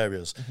each 3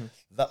 areas.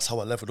 That's how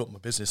I leveled up my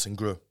business and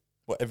grew.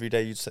 What, every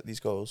day you'd set these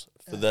goals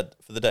for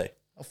the day?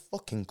 Of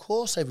fucking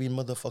course, every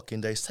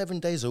motherfucking day, 7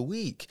 days a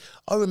week.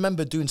 I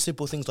remember doing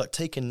simple things like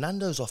taking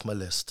Nando's off my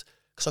list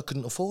because I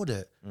couldn't afford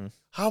it.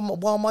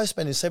 Why am I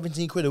spending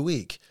 17 quid a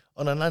week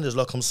on a Nando's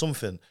like I'm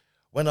something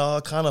when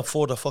I can't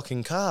afford a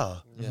fucking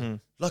car?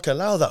 Like,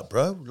 allow that,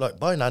 bro. Like,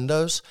 buy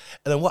Nando's.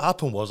 And then what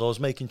happened was I was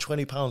making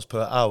 £20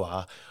 per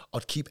hour.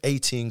 I'd keep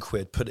 18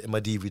 quid, put it in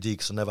my DVD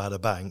because I never had a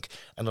bank,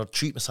 and I'd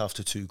treat myself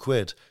to 2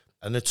 quid.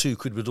 And the 2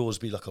 quid would always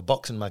be like a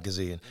boxing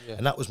magazine.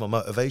 And that was my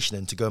motivation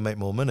then to go make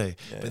more money.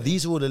 But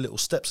these are all the little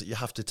steps that you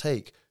have to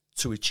take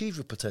to achieve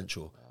your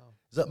potential.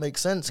 Does that make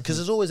sense? Because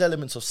there's always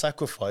elements of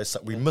sacrifice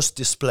that we must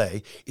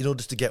display in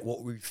order to get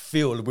what we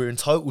feel we're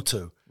entitled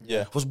to.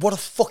 Was what the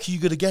fuck are you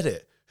going to get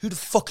it? Who the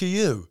fuck are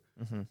you?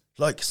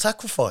 Like,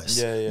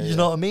 sacrifice. You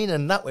know what I mean?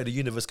 And that way the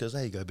universe goes,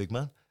 there you go, big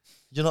man.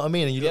 You know what I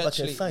mean? And you look like,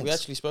 thanks. We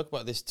actually spoke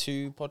about this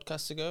 2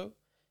 podcasts ago.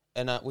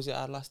 And was it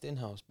our last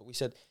in-house? But we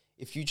said,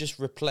 if you just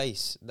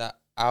replace that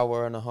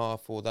hour and a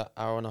half or that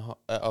hour and a half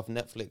of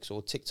Netflix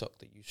or TikTok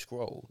that you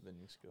scroll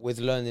with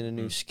learning a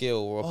new skill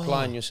or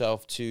applying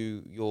yourself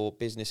to your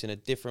business in a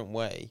different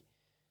way,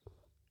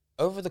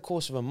 over the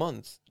course of a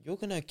month, you're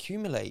going to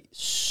accumulate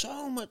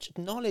so much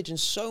knowledge and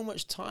so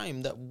much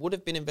time that would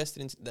have been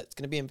invested into, that's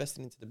going to be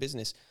invested into the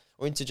business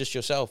or into just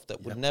yourself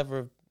that would never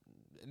have.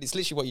 It's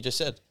literally what you just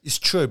said. It's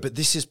true, but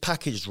this is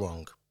packaged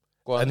wrong.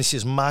 Go on. And this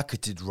is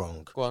marketed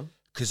wrong. Go on.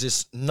 Because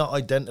it's not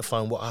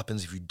identifying what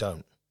happens if you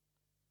don't.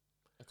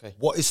 Okay.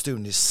 What it's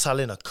doing is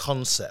selling a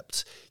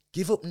concept.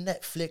 Give up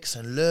Netflix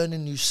and learn a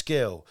new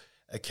skill.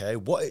 Okay.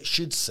 What it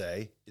should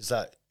say is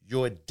that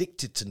you're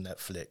addicted to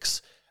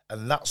Netflix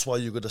and that's why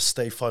you're going to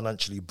stay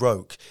financially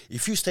broke.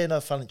 If you stay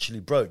now financially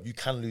broke, you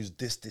can lose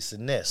this, this,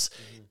 and this.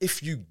 Mm-hmm.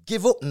 If you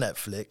give up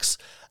Netflix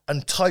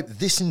and type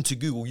this into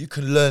Google, you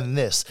can learn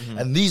this. Mm-hmm.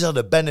 And these are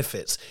the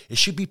benefits. It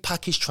should be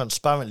packaged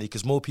transparently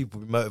because more people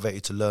will be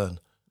motivated to learn.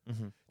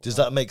 Mm-hmm. Does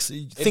that make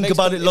sense? Think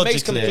about it logically. It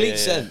makes complete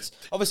sense.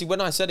 Obviously,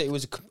 when I said it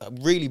was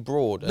really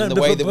broad, and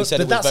the way that we said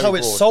it was very broad. But that's how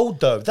it's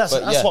sold, though. That's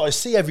what I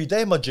see every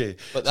day, my G.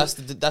 But that's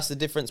the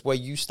difference where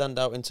you stand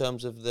out in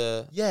terms of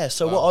the... Yeah,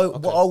 so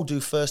what I'll do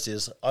first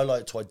is I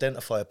like to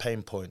identify a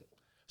pain point.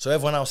 So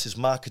everyone else is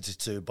marketed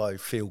to by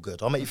feel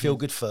good. I'll make you feel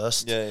good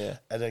first, and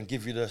then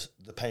give you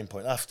the pain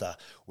point after.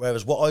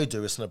 Whereas what I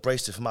do is an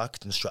abrasive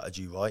marketing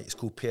strategy, right? It's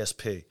called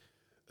PSP.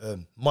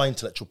 My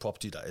intellectual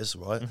property, that is,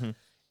 right? Mm-hmm.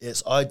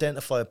 It's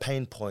identify a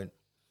pain point.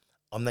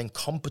 I'm then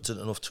competent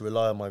enough to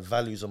rely on my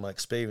values and my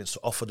experience to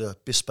offer the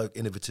bespoke,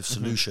 innovative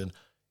solution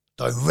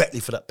directly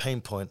for that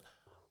pain point.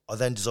 I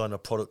then design a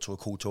product or a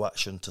call to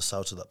action to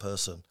sell to that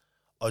person.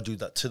 I do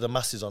that to the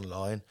masses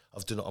online.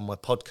 I've done it on my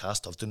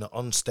podcast. I've done it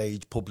on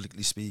stage,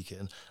 publicly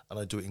speaking, and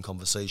I do it in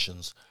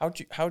conversations. How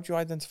do you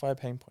identify a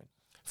pain point?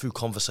 Through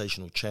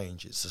conversational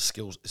change. It's a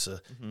skills. It's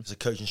a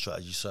coaching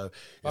strategy. So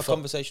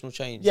conversational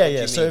change.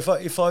 Yeah. So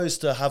if I was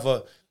to have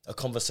a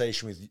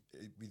conversation with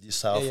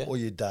yourself or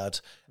your dad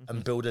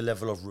and build a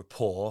level of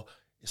rapport,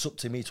 it's up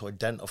to me to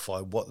identify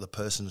what the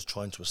person is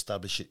trying to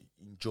establish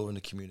during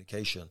the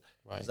communication.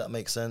 Right. Does that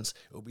make sense?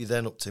 It will be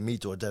then up to me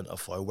to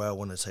identify where I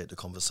want to take the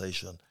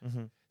conversation.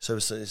 Mm-hmm. So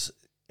it's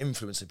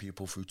influencing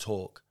people through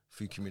talk,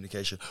 through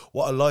communication.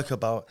 What I like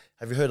about,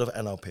 have you heard of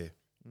NLP?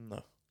 No.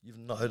 You've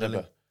not heard of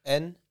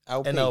it?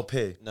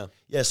 NLP? No.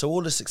 Yeah, so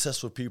all the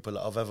successful people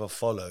that I've ever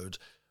followed,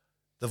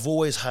 they've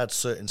always had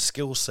certain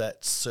skill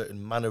sets,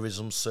 certain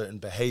mannerisms, certain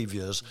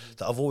behaviours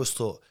that I've always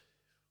thought...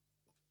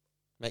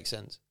 Makes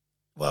sense.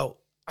 Well,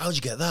 how'd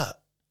you get that?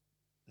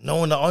 No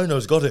one that I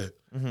know's got it.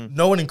 Mm-hmm.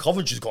 No one in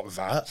Coventry's got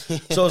that.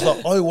 So I was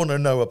like, I want to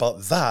know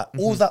about that.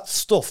 All that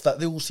stuff that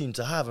they all seem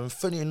to have. And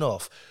funny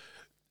enough,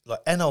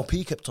 like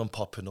NLP kept on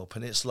popping up,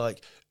 and it's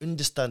like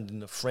understanding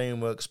the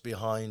frameworks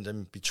behind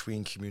and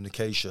between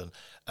communication.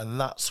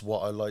 And that's what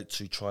I like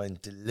to try and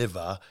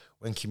deliver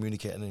when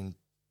communicating and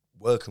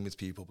working with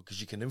people, because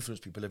you can influence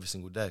people every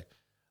single day.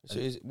 So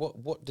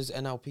what does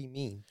NLP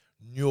mean?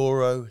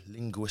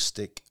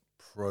 Neuro-linguistic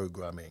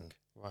programming.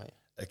 Right.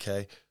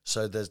 Okay,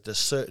 so there's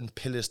certain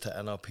pillars to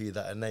NLP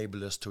that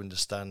enable us to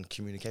understand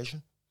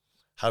communication,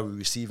 how we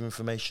receive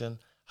information,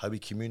 how we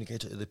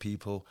communicate to other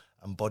people,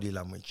 and body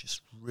language.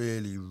 It's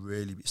really,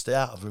 really, stay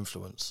out of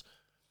influence.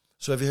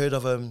 So have you heard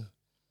of I'm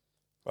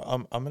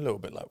a little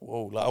bit like,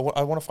 whoa, like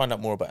I want to find out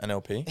more about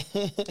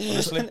NLP,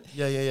 honestly.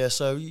 Yeah.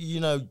 So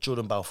you know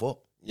Jordan Belfort?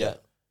 Yeah.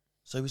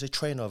 So he's a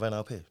trainer of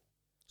NLP.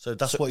 So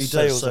that's what he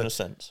does. Sales in a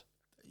sense.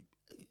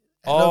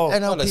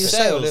 NLP is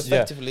sales.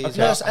 Effectively.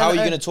 Yeah. How are you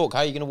going to talk? How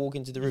are you going to walk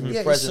into the room?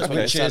 Your presence when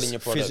you're selling your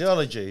product.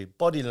 Physiology,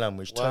 body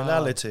language,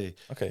 tonality.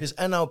 Okay. His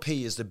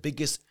NLP is the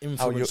biggest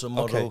influencer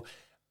model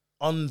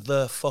on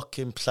the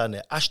fucking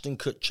planet. Ashton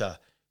Kutcher,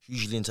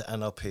 hugely into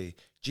NLP.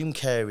 Jim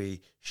Carrey,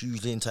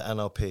 hugely into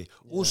NLP. Yeah.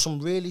 All some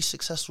really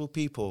successful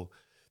people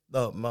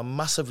that are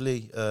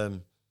massively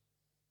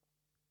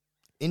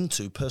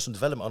into personal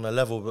development on a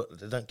level that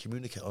they don't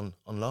communicate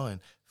online.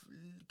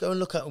 Go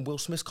and look at Will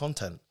Smith's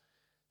content.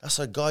 That's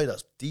a guy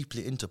that's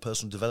deeply into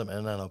personal development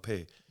and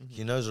NLP. Mm-hmm.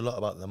 He knows a lot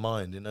about the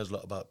mind. He knows a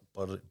lot about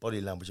body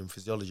language and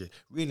physiology.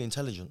 Really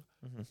intelligent.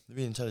 Mm-hmm.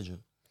 Really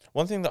intelligent.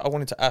 One thing that I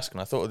wanted to ask, and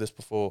I thought of this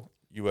before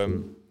you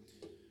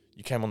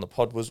came on the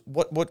pod, was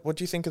what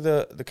do you think of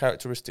the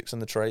characteristics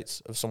and the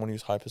traits of someone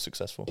who's hyper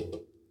successful?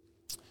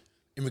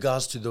 In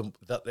regards to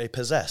that they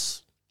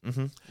possess.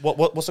 Mm-hmm.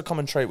 What's a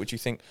common trait which you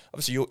think?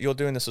 Obviously, you're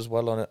doing this as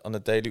well on a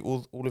daily.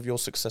 All of your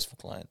successful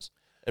clients,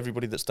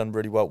 everybody that's done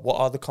really well. What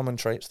are the common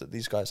traits that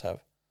these guys have?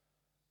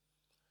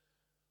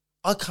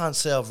 I can't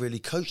say I've really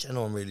coached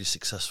anyone really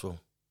successful.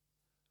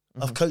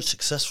 Mm-hmm. I've coached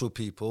successful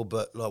people,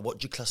 but like, what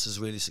do you class as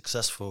really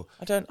successful?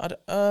 I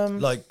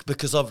don't. Like,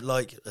 because I've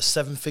like a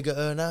 7-figure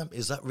earner,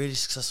 is that really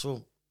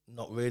successful?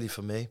 Not really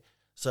for me.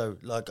 So,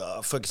 like,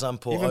 for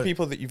example, even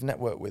people that you've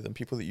networked with and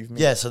people that you've met.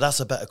 Yeah, so that's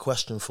a better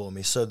question for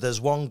me. So there's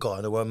one guy,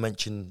 and I won't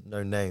mention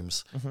no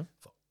names for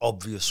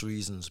obvious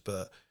reasons,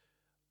 but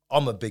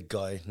I'm a big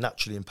guy,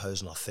 naturally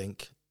imposing, I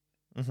think.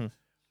 Mm-hmm.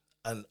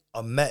 And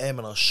I met him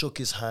and I shook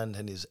his hand,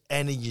 and his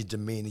energy,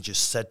 demeanor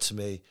just said to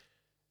me,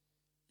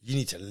 you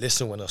need to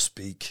listen when I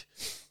speak.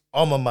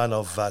 I'm a man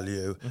of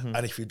value,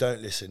 and if you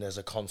don't listen, there's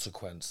a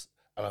consequence.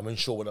 And I'm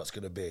unsure what that's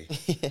going to be,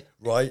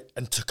 right?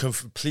 And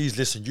please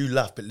listen, you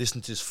laugh, but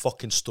listen to this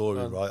fucking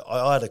story, right?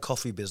 I had a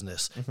coffee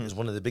business. It was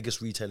one of the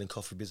biggest retailing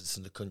coffee businesses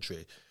in the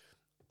country.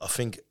 I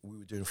think we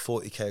were doing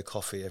 40k of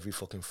coffee every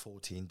fucking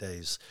 14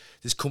 days.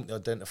 This company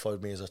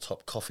identified me as a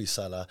top coffee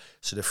seller,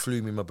 so they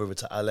flew me and my brother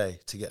to LA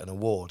to get an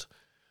award.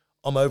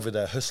 I'm over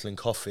there hustling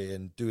coffee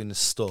and doing this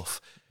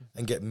stuff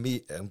and get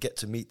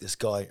to meet this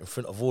guy in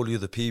front of all the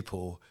other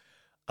people.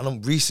 And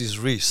I'm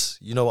Rhys,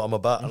 you know what I'm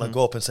about. And I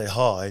go up and say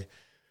hi.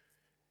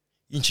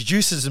 He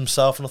introduces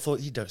himself, and I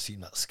thought, you don't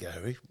seem that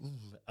scary.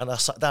 And I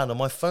sat down, and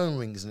my phone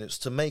rings, and it's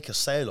to make a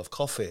sale of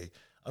coffee.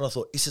 And I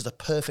thought, this is a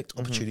perfect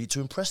opportunity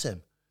to impress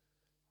him.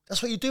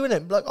 That's what you're doing,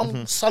 it. Like,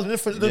 I'm selling in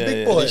front of the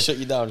big boy. He shut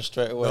you down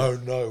straight away.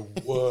 No,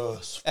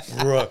 worse,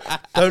 bro.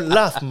 Don't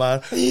laugh,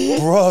 man.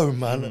 Bro,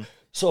 man.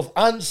 Sort of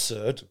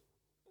answered,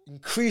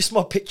 increased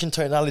my pitch and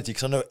tonality,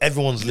 because I know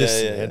everyone's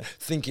listening,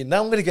 thinking,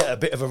 now I'm going to get a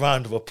bit of a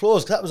round of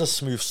applause, because that was a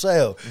smooth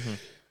sale.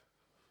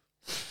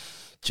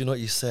 Do you know what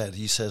he said?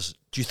 He says,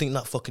 do you think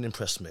that fucking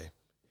impressed me?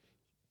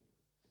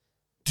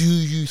 Do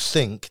you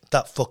think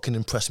that fucking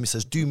impressed me? He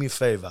says, do me a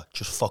favour,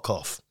 just fuck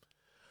off.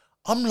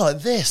 I'm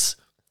like this.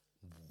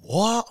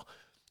 What?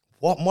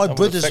 My that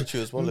brothers... would affect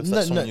you as well if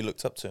that's someone you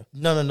looked up to.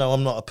 No,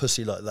 I'm not a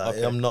pussy like that.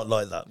 Okay. I'm not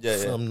like that.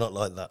 I'm not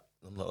like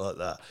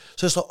that.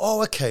 So it's like,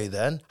 oh, okay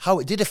then. How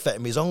it did affect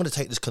me is I'm going to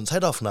take this cunt's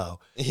head off now.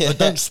 But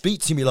don't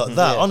speak to me like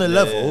that. On a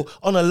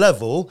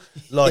level,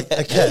 like,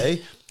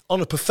 okay,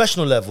 on a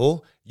professional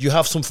level, you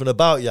have something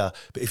about you.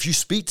 But if you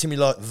speak to me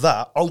like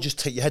that, I'll just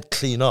take your head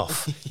clean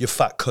off, you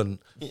fat cunt.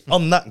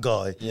 I'm that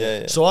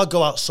guy. So I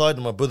go outside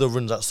and my brother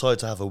runs outside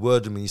to have a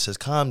word with me. He says,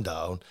 calm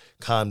down,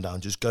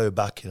 just go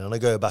back in. And I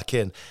go back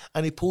in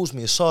and he pulls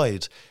me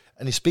aside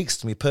and he speaks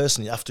to me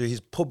personally after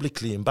he's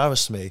publicly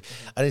embarrassed me.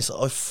 And he said,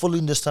 I fully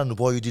understand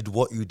why you did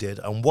what you did.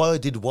 And why I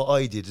did what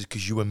I did is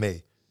because you were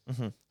me.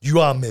 You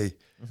are me.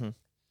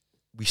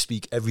 We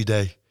speak every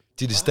day.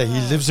 To this day, he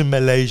lives in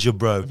Malaysia,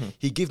 bro.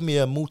 He gave me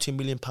a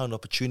multi-million-pound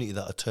opportunity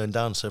that I turned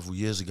down several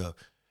years ago.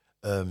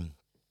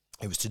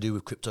 It was to do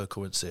with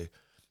cryptocurrency.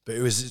 But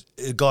it was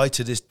a guy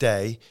to this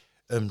day,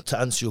 to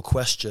answer your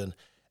question,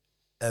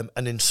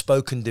 an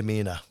inspoken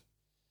demeanour.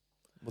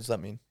 What does that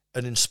mean?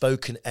 An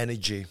inspoken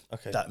energy.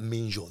 Okay. That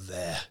means you're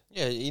there.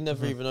 Yeah, he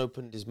never even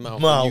opened his mouth.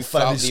 You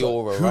felt the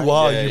aura, who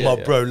are you, my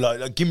bro?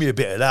 Like, give me a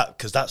bit of that,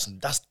 because that's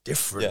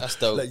different. Yeah, that's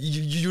dope. Like,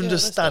 you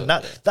understand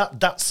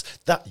that's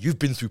you've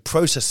been through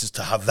processes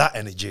to have that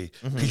energy,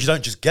 because you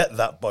don't just get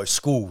that by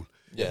school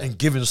and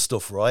giving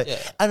stuff, right? Yeah.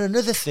 And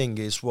another thing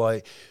is,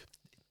 right,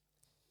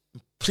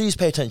 please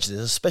pay attention to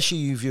this, especially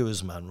you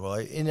viewers, man,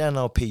 right? In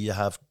NLP, you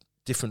have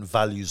different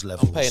values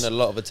levels. I'm paying a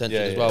lot of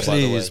attention as well,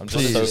 please, by the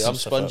way. Please. I'm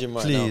sponging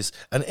right now.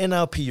 And in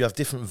NLP, you have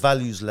different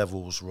values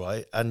levels,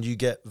 right? And you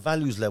get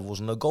values levels,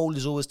 and the goal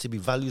is always to be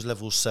values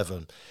level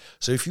 7.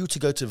 So if you were to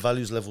go to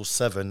values level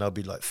 7, there'll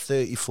be like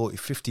 30, 40,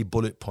 50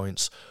 bullet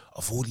points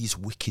of all these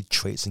wicked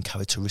traits and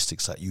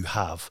characteristics that you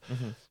have.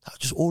 That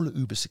just all the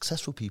uber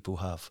successful people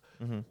have.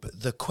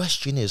 But the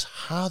question is,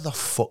 how the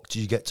fuck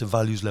do you get to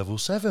values level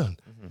 7?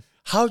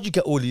 How do you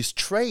get all these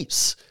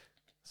traits?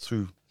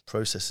 Through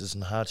processes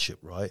and hardship,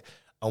 right?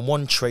 And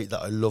one trait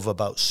that I love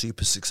about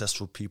super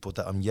successful people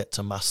that I'm yet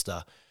to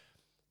master,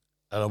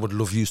 and I would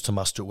love you to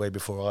master it way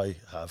before I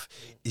have,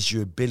 is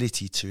your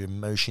ability to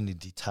emotionally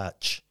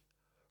detach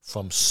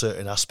from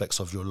certain aspects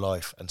of your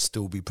life and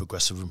still be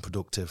progressive and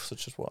productive.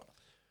 Such as what?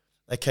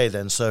 Okay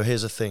then, so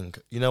here's the thing.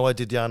 You know, I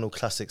did the Arnold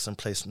Classics and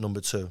placed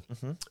number 2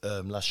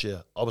 last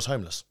year. I was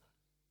homeless.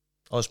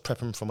 I was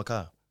prepping from a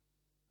car.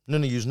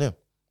 None of you knew.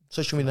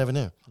 Social media never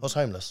knew. I was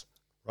homeless,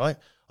 right?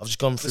 I've just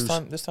gone through...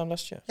 This time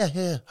last year?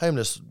 Yeah.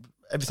 Homeless.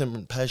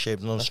 Everything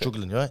pear-shaped and I was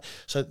struggling, right?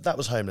 So that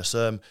was homeless.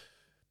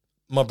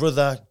 My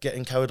brother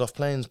getting carried off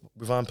planes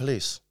with armed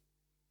police.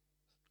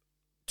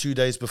 2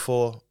 days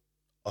before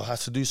I had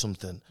to do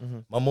something.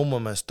 My mum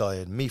almost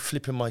died. Me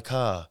flipping my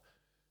car.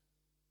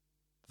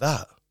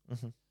 That.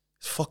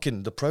 It's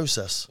fucking the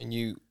process. And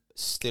you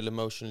still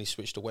emotionally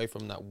switched away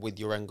from that with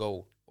your end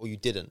goal? Or you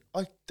didn't?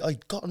 I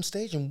got on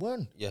stage and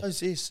won. Yeah.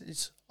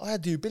 I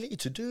had the ability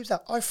to do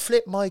that. I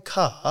flipped my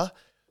car,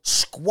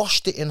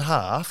 squashed it in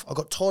half. I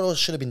got told I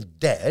should have been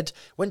dead.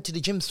 Went to the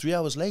gym 3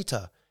 hours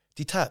later,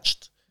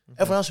 detached.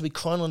 Everyone else would be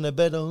crying on their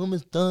bed. I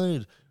almost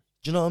died.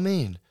 Do you know what I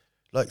mean?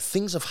 Like,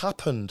 things have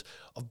happened.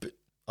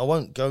 I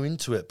won't go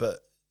into it, but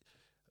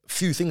a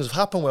few things have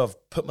happened where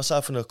I've put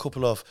myself in a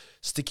couple of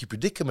sticky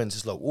predicaments.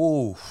 It's like,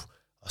 oh,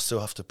 I still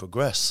have to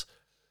progress.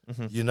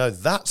 You know,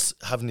 that's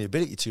having the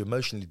ability to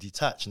emotionally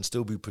detach and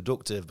still be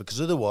productive, because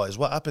otherwise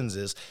what happens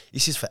is,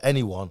 this is for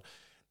anyone,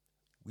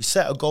 we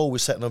set a goal, we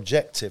set an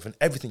objective, and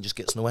everything just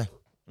gets in the way.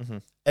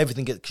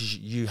 Everything gets, because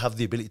you have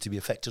the ability to be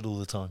affected all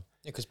the time.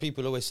 Yeah, because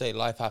people always say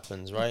life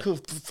happens, right?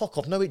 Fuck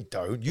off. No, it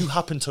don't. You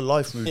happen to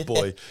life, rude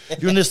boy.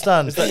 You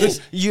understand?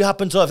 You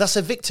happen to life. That's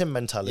a victim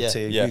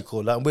mentality, we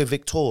call that. And we're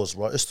victors,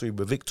 right? Us three,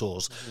 we're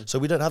victors. So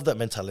we don't have that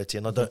mentality,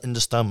 and I don't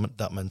understand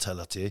that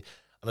mentality.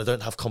 and I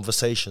don't have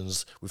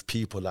conversations with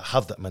people that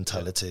have that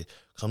mentality,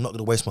 because I'm not going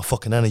to waste my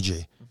fucking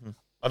energy.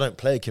 I don't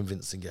play a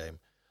convincing game.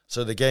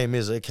 So the game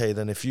is, okay,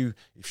 then if you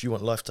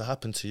want life to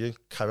happen to you,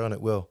 carry on,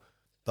 it will.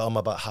 But I'm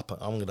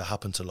going to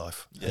happen to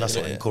life. And that's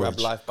what I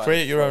encourage.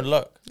 Create your own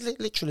luck.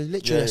 Literally.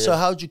 Yeah. So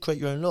how do you create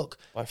your own luck?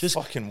 By just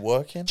fucking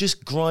working.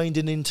 Just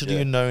grinding into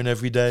the unknown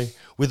every day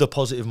with a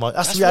positive mind.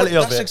 That's the reality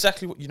of it. That's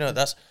exactly what,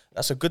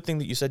 that's a good thing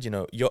that you said,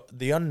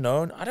 the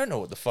unknown. I don't know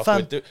what the fuck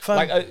we're doing.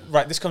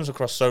 Right, this comes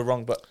across so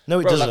wrong, but no,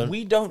 it doesn't. Like,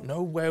 we don't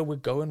know where we're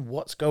going,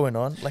 what's going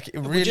on. Like, it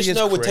really is We just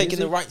know crazy. we're taking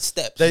the right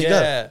steps. There you go.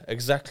 Yeah,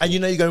 exactly. And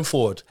you're going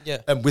forward. Yeah.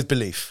 And with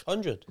belief.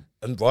 100.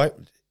 And right,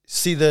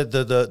 see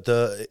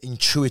the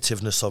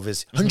intuitiveness of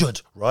it.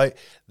 100, right?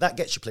 That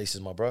gets you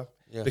places, my bro.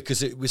 Yeah.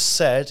 Because it was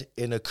said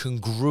in a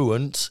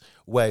congruent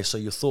way. So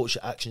your thoughts,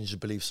 your actions, your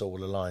beliefs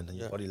all align, and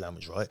your body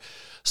language, right?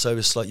 So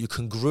it's like your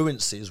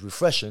congruency is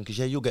refreshing, because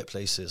you'll get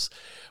places.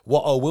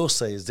 What I will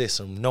say is this,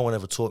 and no one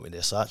ever taught me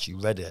this. I actually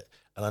read it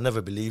and I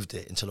never believed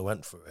it until I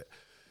went through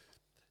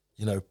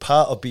it.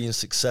 Part of being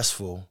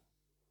successful,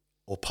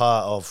 or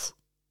part of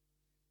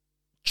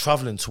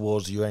traveling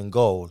towards your end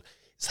goal,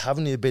 is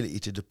having the ability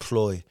to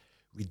deploy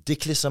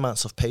ridiculous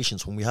amounts of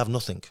patience when we have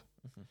nothing.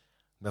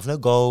 We have no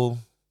goal.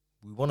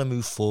 We want to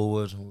move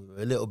forward.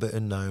 We're a little bit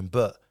unknown,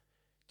 but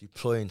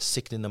deploying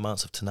sickening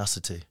amounts of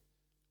tenacity.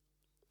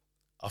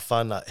 I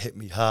find that hit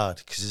me hard,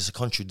 because it's a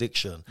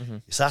contradiction.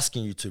 It's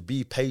asking you to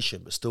be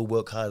patient but still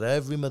work hard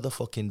every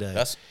motherfucking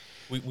day.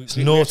 It's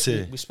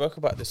naughty. We spoke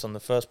about this on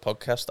the first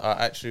podcast. I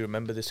actually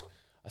remember this.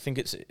 I think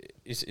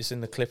it's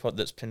in the clip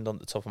that's pinned on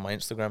the top of my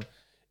Instagram.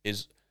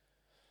 Is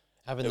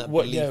having that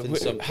belief in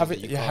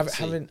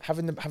something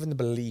having the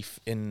belief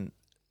in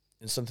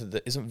something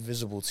that isn't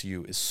visible to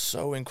you is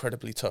so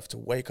incredibly tough. To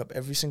wake up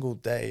every single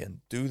day and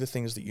do the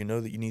things that you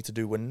know that you need to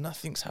do when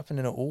nothing's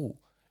happening at all.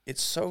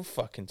 It's so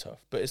fucking tough.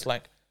 But it's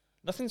like,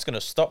 nothing's going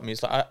to stop me.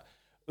 It's like,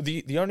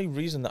 the only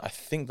reason that I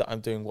think that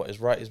I'm doing what is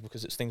right is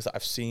because it's things that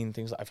I've seen,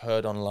 things that I've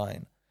heard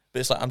online.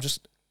 But it's like,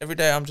 every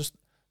day I'm just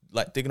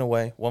like digging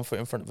away, one foot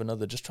in front of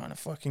another, just trying to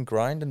fucking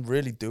grind and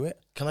really do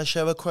it. Can I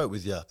share a quote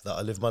with you that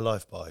I live my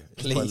life by?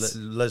 It's Please. by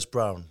Les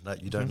Brown,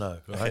 that you don't know,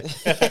 right?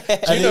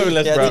 Do you know who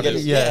Les Brown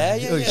is? Yeah.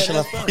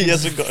 He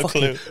hasn't got a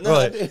clue.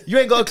 Right. You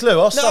ain't got a clue.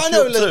 I'll stop I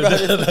know you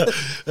Les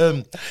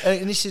Brown.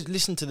 And this is,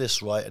 listen to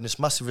this, right? And it's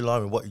massively in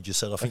line with what you just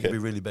said. I think it'd be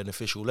really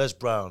beneficial. Les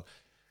Brown,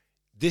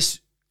 this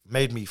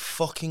made me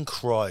fucking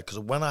cry, because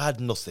when I had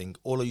nothing,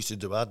 all I used to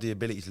do, I had the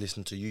ability to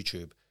listen to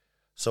YouTube.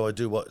 So I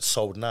do what's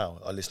sold now.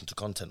 I listen to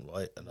content,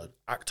 right? And I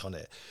act on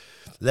it.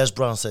 Les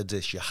Brown said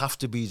this: you have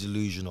to be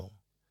delusional,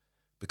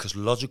 because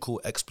logical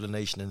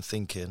explanation and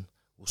thinking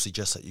will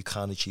suggest that you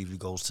can't achieve your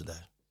goals today.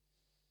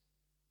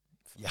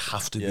 You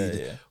have to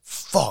be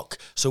fuck.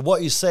 So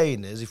what he's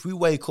saying is, if we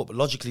wake up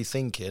logically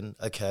thinking,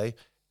 okay,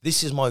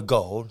 this is my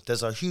goal,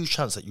 there's a huge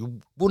chance that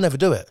you will never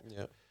do it.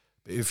 Yeah.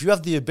 But if you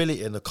have the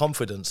ability and the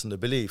confidence and the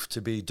belief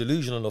to be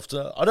delusional enough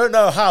to, I don't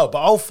know how,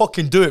 but I'll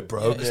fucking do it,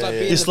 bro. It's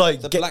like being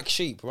the black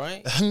sheep,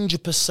 right?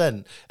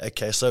 100%.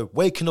 Okay, so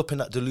waking up in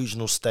that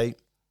delusional state,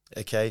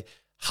 okay,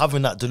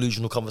 having that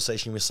delusional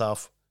conversation with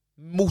yourself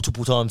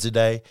multiple times a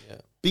day,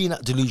 being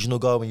that delusional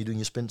guy when you're doing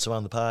your sprints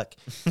around the park,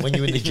 when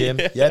you're in the gym,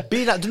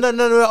 being that,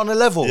 no, on a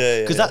level,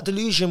 because that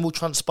delusion will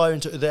transpire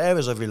into other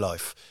areas of your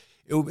life.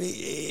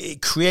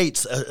 It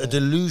creates a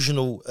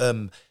delusional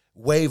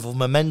wave of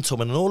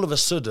momentum, and all of a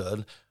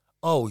sudden,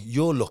 oh,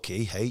 you're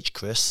lucky,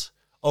 Chris.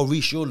 Oh,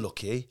 Rhys, you're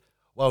lucky.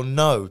 Well,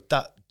 no,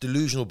 that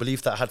delusional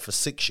belief that I had for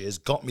 6 years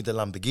got me the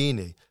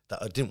Lamborghini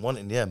that I didn't want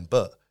in the end,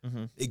 but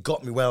it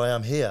got me where I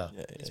am here.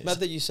 It's mad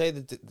that you say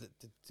the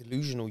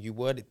delusional, you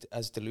word it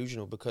as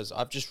delusional, because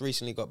I've just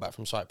recently got back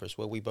from Cyprus,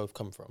 where we both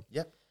come from.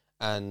 Yep.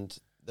 And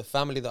the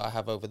family that I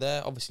have over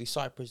there, obviously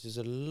Cyprus is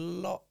a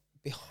lot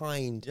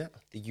behind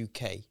the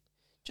UK.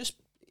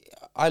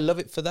 I love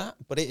it for that,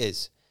 but it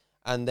is.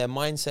 And their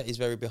mindset is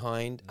very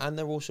behind, and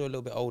they're also a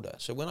little bit older.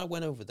 So when I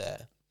went over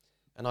there,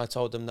 and I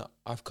told them that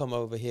I've come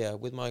over here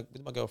with my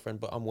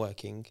girlfriend, but I'm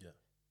working. Yeah.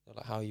 They're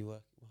like, how are you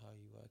working?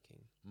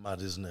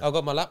 Mad, isn't it? I've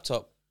got my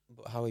laptop,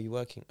 but how are you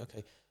working?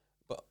 Okay,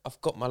 but I've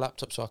got my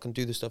laptop so I can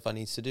do the stuff I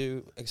need to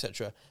do,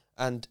 etc.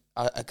 And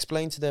I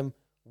explain to them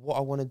what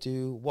I want to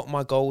do, what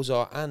my goals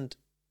are, and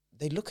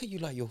they look at you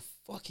like you're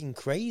fucking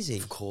crazy.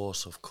 Of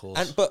course.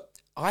 But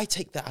I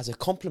take that as a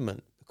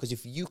compliment. Because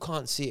if you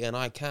can't see it and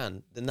I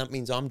can, then that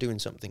means I'm doing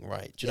something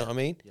right. Do you know what I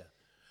mean?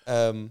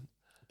 Yeah.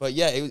 But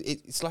yeah,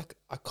 it's like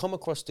I come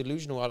across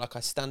delusional. Like I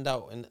stand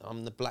out and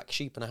I'm the black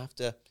sheep, and I have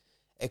to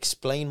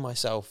explain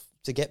myself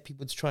to get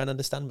people to try and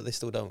understand, but they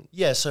still don't.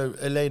 Yeah, so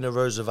Elena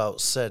Roosevelt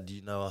said,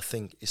 I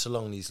think it's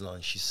along these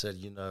lines. She said,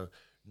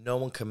 no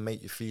one can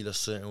make you feel a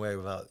certain way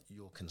without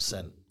your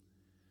consent.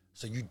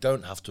 So you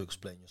don't have to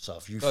explain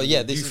yourself. You feel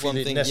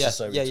it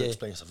necessary to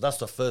explain yourself. That's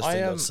the first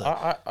thing I'd say.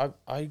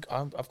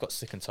 I've got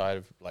sick and tired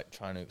of like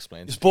trying to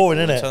explain. It's boring,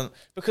 isn't it?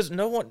 Because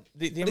no one.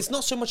 But it's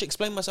not so much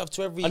explain myself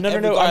to every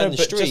guy on the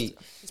street.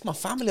 It's my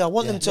family. I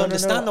want them to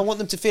understand. I want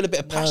them to feel a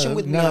bit of passion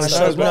with me.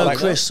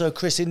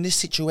 Chris, in this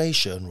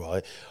situation,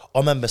 right? I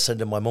remember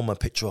sending my mum a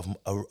picture of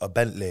a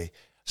Bentley,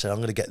 said, I'm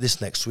going to get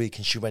this next week.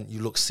 And she went,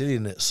 you look silly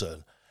in it,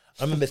 son.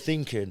 I remember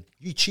thinking,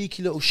 you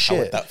cheeky little shit.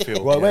 How would that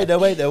feel? Right,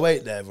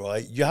 wait there,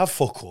 right? You have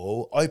fuck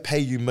all. I pay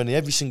you money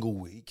every single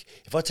week.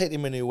 If I take the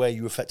money away,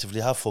 you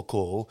effectively have fuck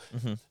all.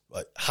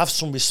 Right? Have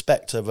some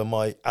respect over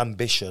my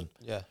ambition.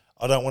 Yeah.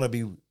 I don't want to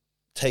be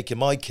taking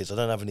my kids. I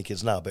don't have any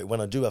kids now, but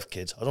when I do have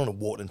kids, I don't want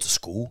to walk into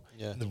school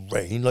in the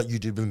rain like you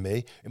did with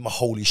me in my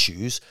holy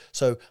shoes.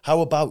 So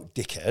how about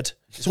dickhead?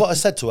 It's what I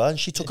said to her, and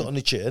she took it on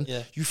the chin.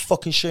 Yeah. You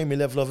fucking show me a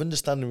level of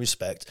understanding,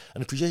 respect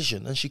and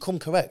appreciation. And she come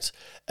correct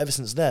ever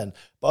since then.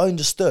 But I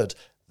understood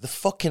the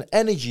fucking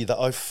energy that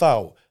I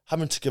felt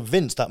having to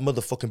convince that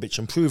motherfucking bitch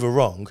and prove her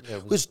wrong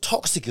was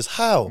toxic as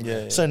hell.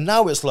 Yeah. So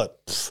now it's like,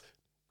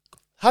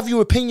 have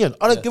your opinion.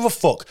 I don't give a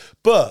fuck.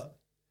 But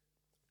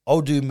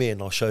I'll do me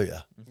and I'll show you.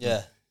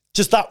 Yeah.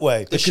 Just that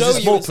way. The show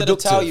you instead of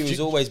tell you is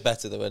always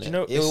better though, isn't it? you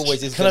know, It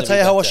always is. Can I tell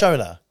you how I shown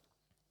her?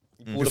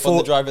 All up on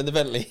the driver in the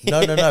Bentley.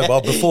 No.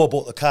 Well, before I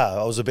bought the car,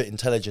 I was a bit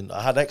intelligent.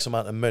 I had X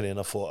amount of money and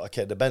I thought,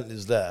 okay, the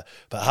Bentley's there,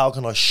 but how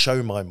can I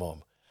show my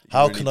mum?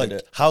 How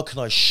can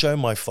I show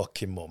my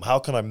fucking mum? How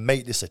can I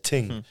make this a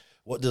thing?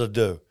 What did I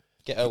do?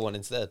 Get her one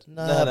instead.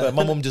 No, but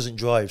my mum doesn't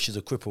drive. She's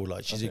a cripple.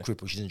 Like, she's a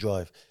cripple. She doesn't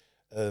drive.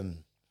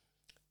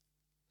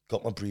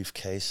 Got my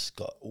briefcase,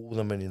 got all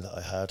the money that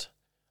I had.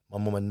 My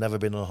mum had never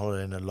been on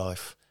holiday in her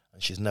life,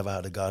 and she's never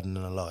had a garden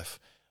in her life.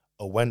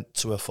 I went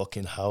to her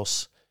fucking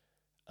house.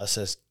 I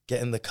says,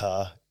 get in the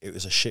car. It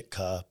was a shit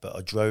car, but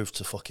I drove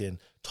to fucking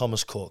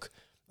Thomas Cook.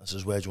 I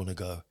says, where do you want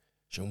to go?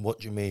 She went, what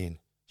do you mean?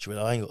 She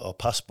went, I ain't got a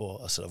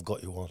passport. I said, I've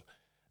got you one.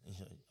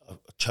 I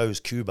chose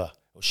Cuba,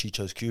 or she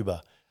chose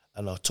Cuba,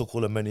 and I took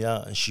all her money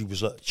out, and she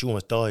was like, she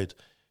almost died.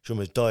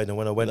 And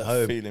when I went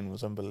home, feeling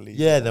was unbelievable.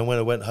 Yeah, then when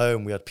I went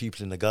home, we had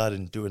people in the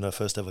garden doing her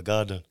first ever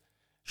garden.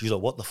 She was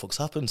like, what the fuck's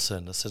happened,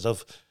 son? I said, I'm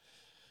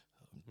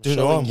doing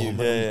all right, Mum.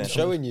 I'm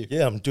showing you.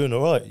 Yeah, I'm doing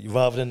all right.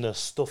 Rather than the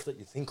stuff that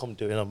you think I'm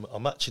doing,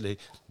 I'm actually,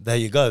 there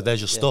you go,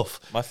 there's your stuff.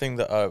 My thing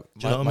that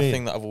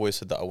thing that I've always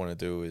said that I want to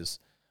do is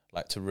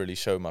like to really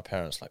show my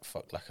parents like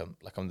fuck,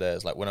 like I'm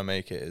theirs. Like when I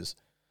make it is,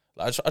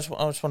 like, I just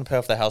want to pay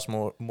off their house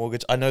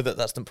mortgage. I know that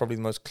that's probably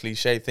the most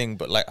cliche thing,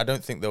 but like I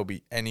don't think there'll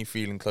be any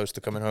feeling close to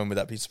coming home with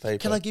that piece of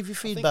paper. Can I give you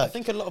feedback? I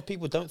think a lot of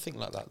people don't think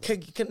like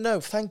that. No,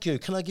 thank you.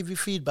 Can I give you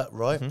feedback,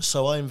 right?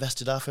 So I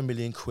invested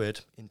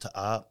 £500,000 into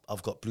art.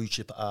 I've got blue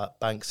chip art,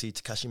 Banksy,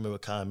 Takashi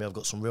Murakami. I've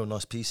got some real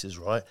nice pieces,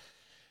 right?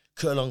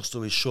 Cut a long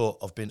story short,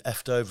 I've been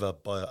effed over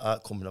by an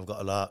art company. I've got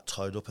a lot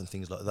tied up and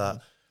things like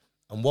that.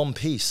 And one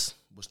piece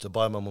was to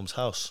buy my mum's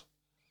house.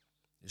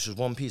 It's just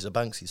one piece of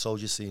Banksy,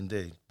 Soldier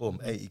C&D.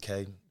 Boom,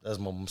 80k. There's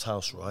my mum's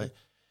house, right?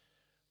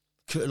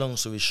 Cut a long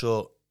story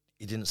short,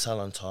 he didn't sell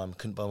on time.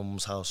 Couldn't buy my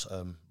mum's house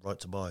right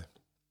to buy.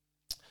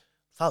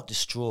 Felt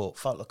distraught.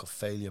 Felt like a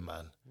failure,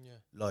 man. Yeah.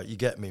 Like, you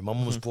get me? My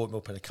mum was brought me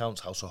up in a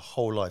council house her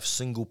whole life,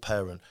 single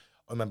parent.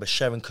 I remember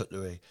sharing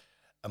cutlery.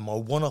 And my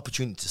one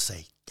opportunity to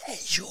say,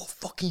 there's your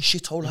fucking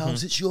shithole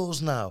house. It's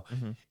yours now.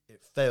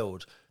 It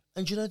failed.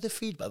 And you know the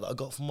feedback that I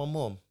got from my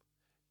mum?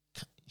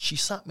 She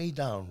sat me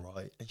down,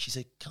 right, and she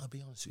said, can I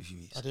be honest with you,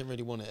 Rhys? I didn't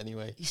really want it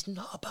anyway. It's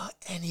not about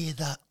any of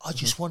that. I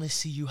just want to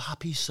see you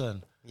happy,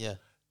 son. Yeah.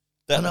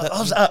 I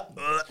was like,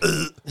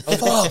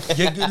 fuck.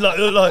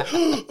 Like,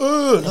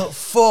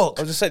 fuck.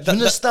 I was just saying, you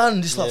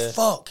understand? It's like,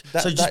 fuck.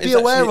 So just be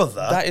aware of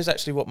that. That is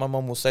actually what my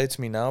mum will say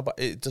to me now, but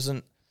it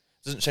doesn't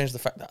change the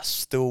fact that I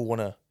still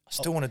want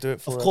to do it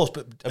for her. Of course,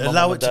 but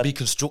allow it to be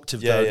constructive,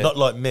 though, not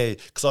like me,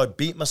 because I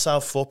beat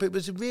myself up. It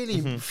was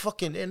really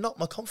fucking, it knocked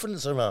my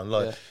confidence around.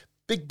 Like,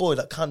 big boy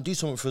that can't do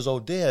something for his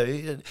old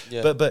dear.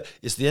 But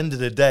it's the end of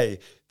the day,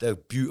 they're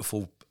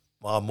beautiful.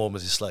 My mum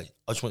was just like,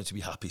 I just want you to be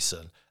happy,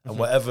 son. And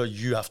whatever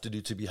you have to do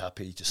to be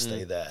happy, just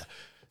stay there.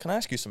 Can I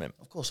ask you something?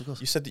 Of course.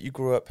 You said that you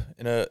grew up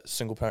in a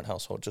single parent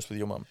household just with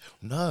your mum.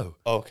 No.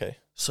 Oh, okay.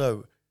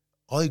 So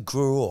I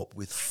grew up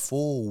with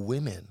 4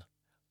 women.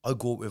 I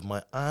grew up with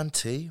my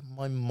auntie,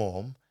 my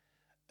mum,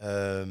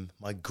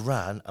 my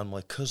gran, and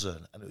my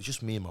cousin. And it was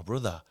just me and my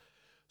brother.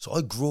 So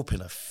I grew up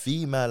in a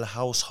female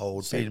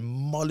household, being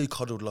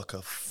mollycoddled like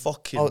a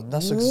fucking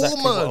that's woman.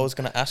 Exactly what I was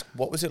going to ask.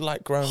 What was it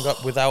like growing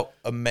up without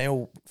a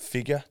male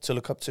figure to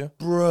look up to?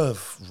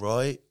 Bruv,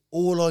 right?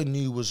 All I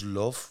knew was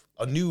love.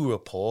 I knew we were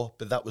poor,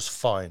 but that was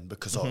fine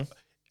because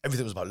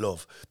everything was about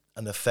love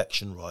and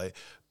affection, right?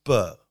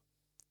 But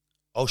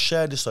I'll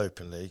share this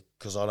openly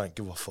because I don't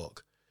give a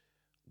fuck.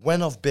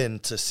 When I've been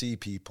to see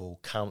people,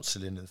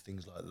 counselling and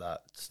things like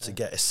that, to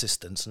get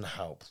assistance and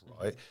help,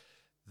 right?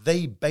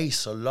 They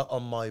base a lot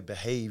on my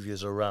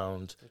behaviours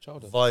around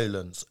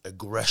violence,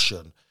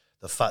 aggression,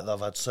 the fact that I've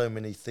had so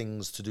many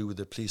things to do with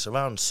the police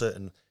around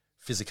certain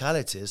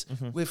physicalities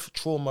with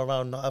trauma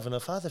around not having a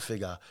father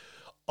figure.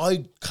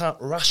 I can't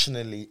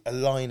rationally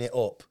align it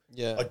up.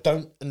 Yeah, I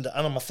don't, and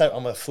I'm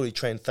a fully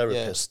trained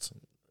therapist,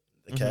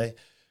 okay?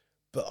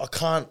 But I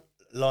can't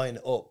line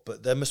it up,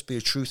 but there must be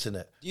a truth in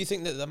it. Do you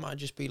think that might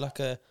just be like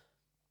that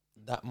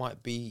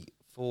might be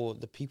for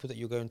the people that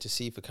you're going to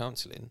see for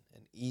counselling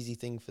an easy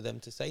thing for them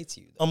to say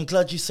to you? I'm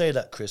glad you say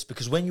that, Chris,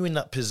 because when you're in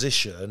that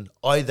position,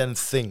 I then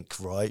think,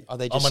 right? Are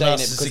they just saying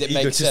it because it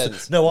makes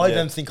sense? No, I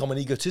then think I'm an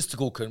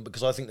egotistical cunt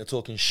because I think they're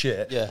talking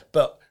shit. Yeah.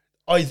 But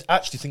I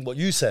actually think what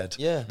you said.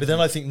 Yeah. But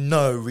then I think,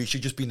 no, Rhys, you're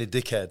just being a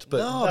dickhead. But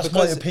that's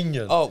my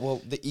opinion. Oh,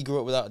 well, he grew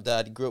up without a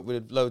dad. He grew up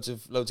with loads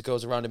of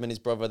girls around him and his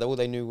brother. All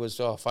they knew was,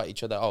 fight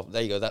each other. Oh,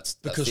 there you go. That's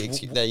the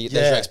excuse. There's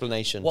your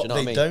explanation. What Do you know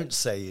what I mean? don't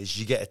say is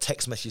you get a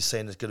text message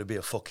saying there's going to be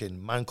a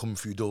fucking man coming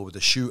through your door with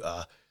a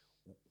shooter.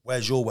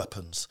 Where's your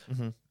weapons?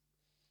 Mm-hmm.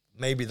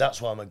 Maybe that's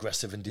why I'm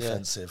aggressive and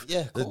defensive. Yeah,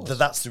 of course.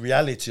 That's the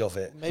reality of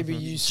it. Maybe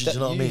you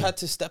had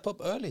to step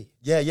up early.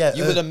 Yeah.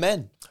 You were the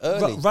men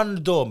early. Ran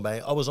the door,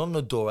 mate. I was on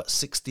the door at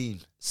 16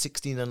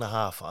 and a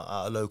half at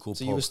a local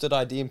So pub. you were stood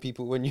IDing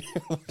people when you...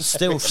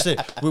 Still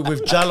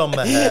with gel on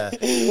my hair,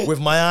 with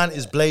my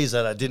auntie's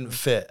blazer that didn't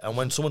fit. And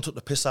when someone took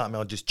the piss out of me,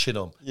 I'd just chin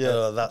them.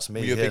 Yeah. That's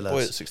me. Were you a big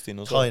boy at 16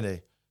 or so?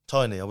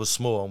 Tiny. I was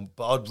small,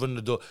 but I'd run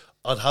the door.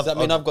 Does that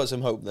mean I've got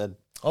some hope then?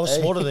 I was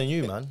smaller than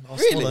you, man.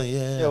 Really?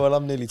 Yeah, well,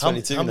 I'm nearly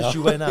 22 How much do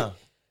you weigh now?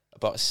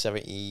 About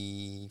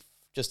 70,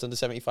 just under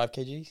 75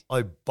 kgs.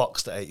 I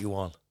boxed at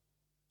 81.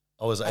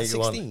 I was at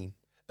 81.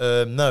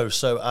 16? No,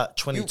 so at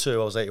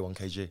 22, I was 81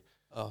 kg.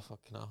 Oh,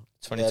 fucking hell.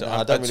 22.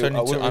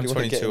 I'm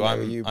 22.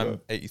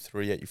 I'm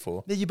 83,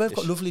 84. Yeah, you both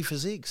got lovely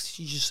physiques.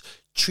 You just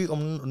treat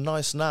them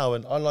nice now,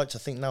 and I like to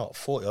think now at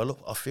 40,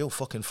 I feel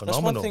fucking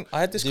phenomenal. That's one thing.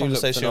 I had this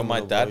conversation with my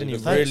dad, and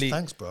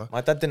thanks, bro.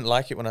 My dad didn't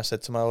like it when I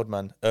said to my old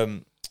man,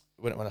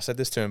 when I said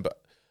this to him, but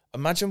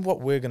imagine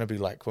what we're going to be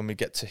like when we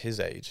get to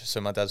his age.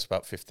 So my dad's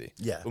about 50.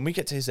 Yeah. When we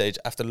get to his age,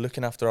 after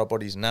looking after our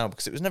bodies now,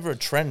 because it was never a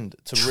trend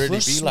to really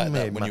be like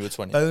that when you were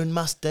 20. Bone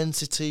mass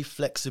density,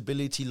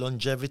 flexibility,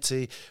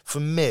 longevity.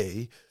 For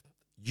me,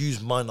 you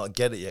might not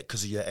get it yet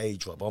because of your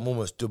age, right? But I'm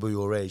almost double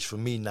your age. For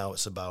me now,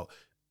 it's about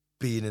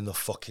being in the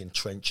fucking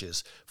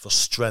trenches for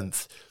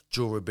strength,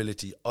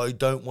 durability. I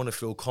don't want to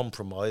feel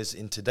compromised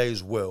in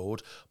today's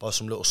world by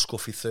some little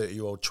scuffy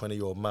 30-year-old,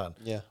 20-year-old man.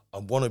 Yeah. I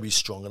want to be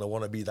strong, and I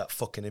want to be that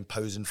fucking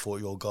imposing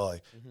 40-year-old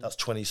guy. That's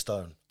 20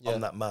 stone. Yeah.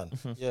 I'm that man.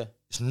 Yeah.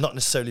 It's not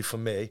necessarily for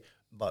me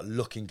about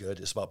looking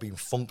good. It's about being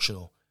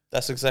functional.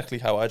 That's exactly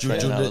how I train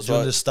now. Do you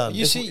understand?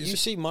 You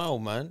see my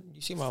old man.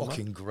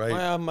 Fucking great.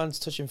 My old man's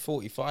touching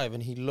 45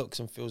 and he looks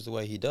and feels the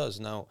way he does.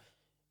 Now,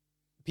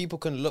 people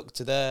can look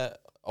to their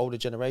older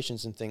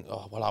generations and think,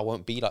 oh, well, I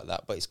won't be like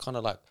that. But it's kind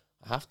of like,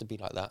 I have to be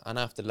like that and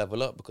I have to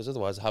level up because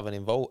otherwise I haven't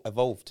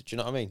evolved. Do you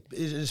know what I mean?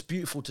 It's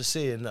beautiful to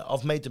see, and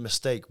I've made the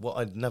mistake. What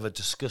I never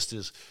discussed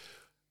is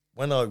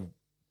when I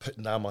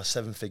put down my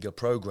 7-figure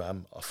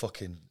program, I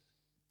fucking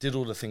did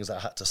all the things that I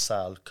had to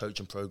sell,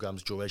 coaching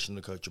programs, duration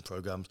of the coaching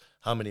programs,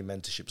 how many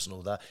mentorships and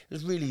all that. It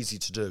was really easy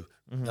to do.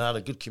 And I had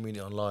a good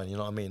community online, you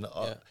know what I mean?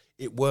 Yeah.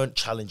 It weren't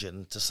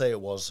challenging. To say it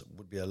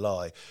would be a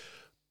lie.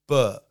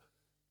 But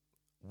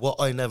what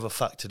I never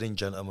factored in,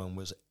 gentlemen,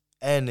 was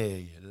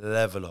any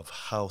level of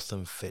health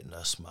and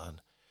fitness,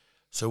 man.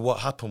 So what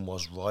happened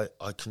was, right,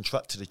 I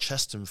contracted a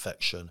chest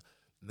infection.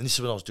 And this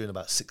is when I was doing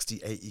about 60,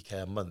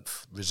 80K a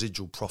month,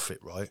 residual profit,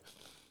 right?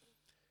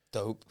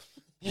 Dope.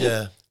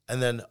 Yeah.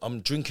 And then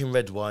I'm drinking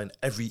red wine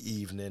every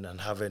evening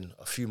and having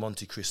a few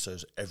Monte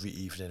Cristos every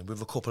evening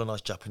with a couple of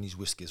nice Japanese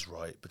whiskies,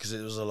 right? Because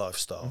it was a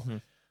lifestyle.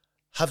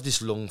 Have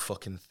this lung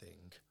fucking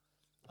thing.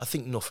 I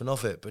think nothing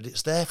of it, but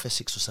it's there for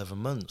 6 or 7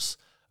 months.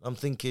 I'm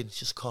thinking, it's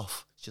just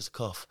cough.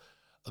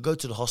 I go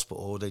to the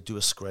hospital, they do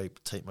a scrape,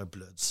 take my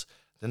bloods.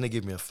 Then they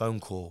give me a phone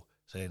call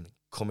saying,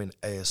 come in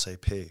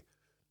ASAP.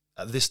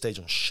 At this stage,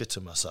 I'm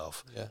shitting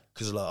myself. Yeah.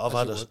 Because like, I've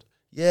had a...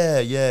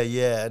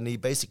 Yeah. And he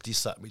basically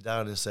sat me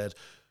down and said,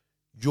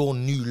 your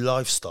new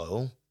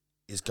lifestyle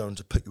is going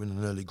to put you in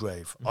an early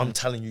grave. I'm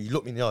telling you, he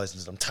looked me in the eyes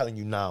and said, I'm telling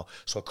you now.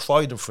 So I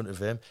cried in front of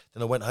him.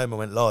 Then I went home and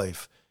went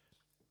live.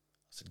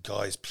 I said,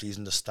 guys, please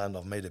understand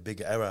I've made a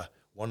big error.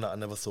 One that I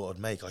never thought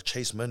I'd make. I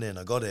chased money and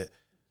I got it.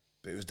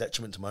 But it was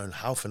detriment to my own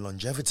health and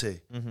longevity.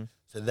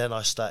 So then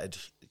I started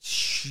a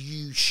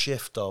huge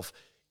shift of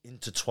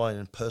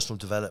intertwining personal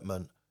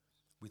development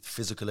with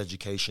physical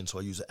education. So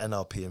I use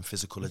NLP and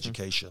physical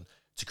education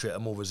to create a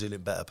more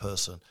resilient, better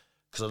person.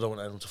 Because I don't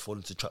want anyone to fall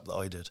into the trap that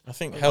I did. I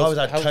think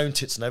I had cone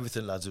tits and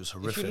everything, lads. It was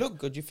horrific. If you look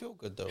good, you feel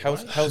good, though.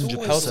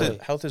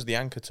 Health is the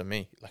anchor to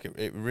me. Like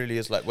it really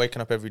is. Like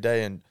waking up every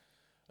day and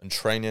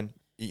training,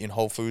 eating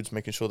whole foods,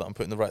 making sure that I'm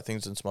putting the right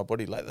things into my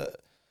body. Like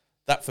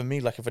that for me.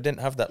 Like if I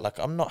didn't have that, like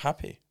I'm not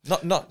happy.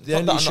 Not that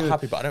I'm not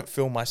happy, but I don't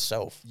feel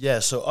myself. Yeah.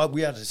 So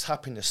we had this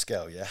happiness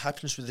scale. Yeah,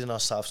 happiness within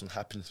ourselves and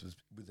happiness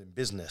within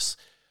business.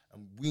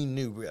 And we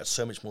knew we had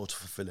so much more to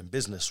fulfill in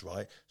business,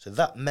 right? So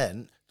that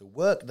meant the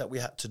work that we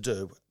had to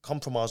do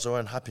compromised our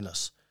own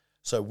happiness.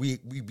 So we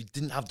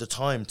didn't have the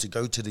time to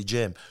go to the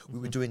gym. We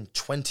were doing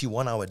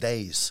 21-hour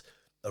days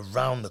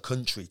around the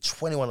country,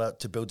 21 hours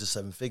to build to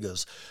 7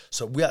 figures.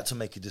 So we had to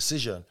make a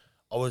decision.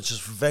 I was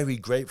just very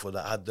grateful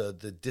that I had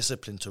the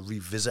discipline to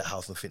revisit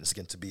health and fitness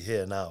again, to be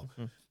here now.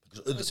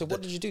 So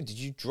what did you do? Did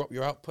you drop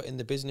your output in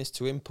the business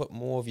to input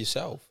more of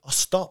yourself? I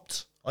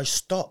stopped. I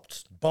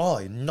stopped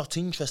by, not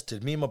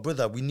interested. Me and my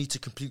brother, we need to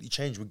completely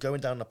change. We're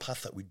going down a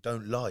path that we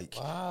don't like.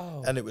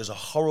 Wow. And it was a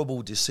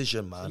horrible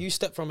decision, man. So you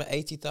stepped from an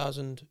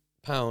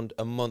 £80,000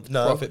 a month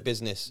profit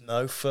business.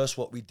 No, first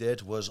what we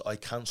did was I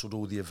cancelled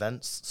all the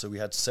events. So we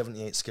had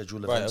 78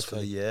 scheduled events for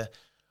the year.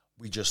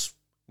 We just...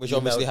 Which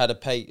obviously had a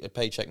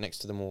paycheck next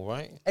to them all,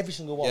 right? Every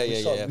single one.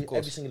 Every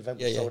single event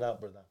was sold out,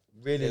 brother.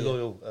 Really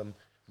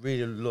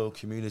loyal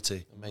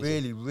community. Amazing.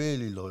 Really,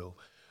 really loyal.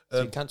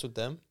 So you cancelled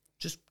them?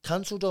 Just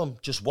cancelled them.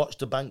 Just watched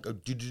the bank go,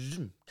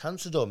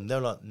 cancelled them.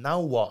 They're like,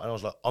 now what? And I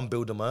was like, I'm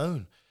building my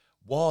own.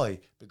 Why?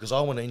 Because I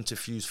want to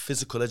interfuse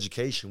physical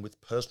education with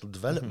personal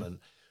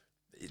development.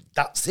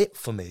 That's it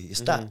for me.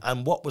 It's that.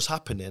 And what was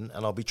happening,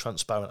 and I'll be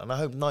transparent, and I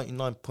hope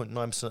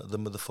 99.9% of the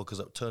motherfuckers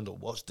that turned up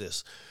watch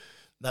this,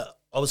 that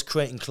I was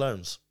creating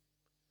clones.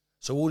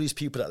 So all these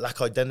people that lack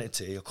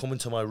identity are coming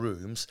to my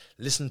rooms,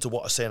 listening to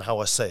what I say and how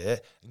I say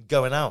it, and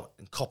going out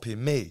and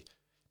copying me.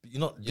 But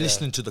you're not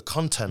listening to the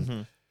content.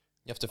 You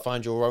have to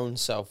find your own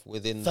self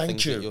within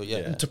things that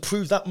you're... And to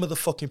prove that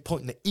motherfucking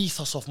point, the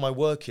ethos of my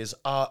work is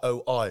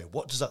ROI.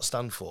 What does that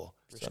stand for?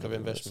 Risk of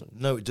investment.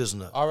 No, it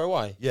doesn't.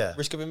 ROI? Yeah.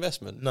 Risk of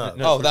investment?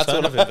 No. That's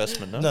all of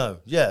investment, no? No,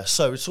 yeah.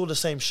 So it's all the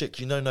same shit.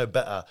 You know no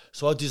better.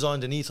 So I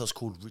designed an ethos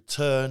called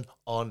return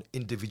on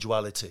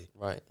individuality.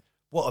 Right.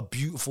 What a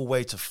beautiful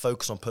way to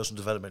focus on personal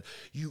development.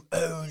 You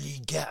only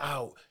get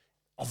out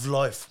of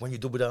life when you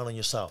double down on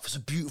yourself. It's a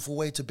beautiful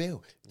way to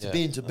build. That's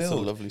a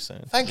lovely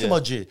saying. Thank you, my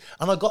G.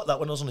 And I got that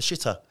when I was on the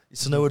shitter.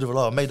 It's no word of a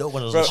lie. I made it up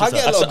when I was on the shitter. I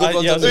get a lot of good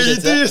ones on the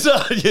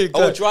shitter.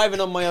 I was driving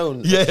on my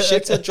own. Yeah.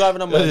 Shitter,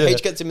 driving on my own.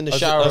 H gets him in the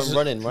shower and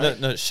running, right?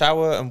 No,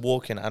 shower and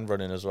walking and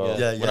running as well.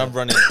 Yeah. When I'm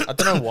running, I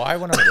don't know why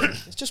when I'm running.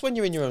 It's just when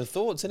you're in your own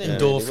thoughts, isn't it?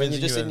 Endorphins, when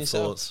you're just in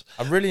yourself. thoughts.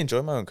 I really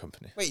enjoy my own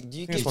company. Wait, do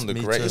you it's one of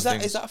the greatest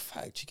things. Is that a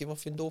fact? You give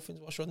off endorphins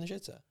whilst you're on the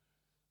shitter?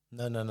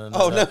 No.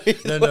 Oh,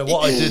 no.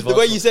 What I did was... The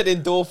way you said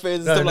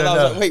endorphins, stuff like that,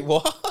 I was like, wait,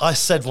 what? I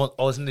said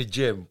I was in the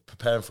gym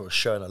preparing for a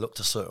show and I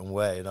looked a certain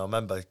way and I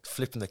remember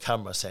flipping the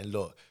camera saying,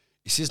 look,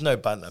 this is no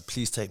banter,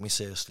 please take me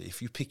seriously.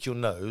 If you pick your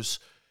nose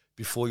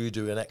before you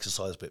do an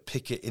exercise, but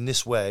pick it in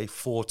this way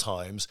 4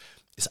 times,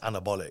 it's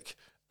anabolic.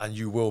 And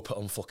you will put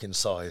on fucking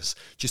size.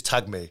 Just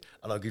tag me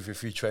and I'll give you a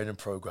free training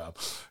program.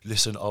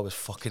 Listen, I was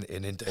fucking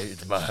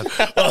inundated, man.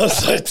 I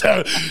was like,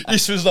 damn,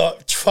 this was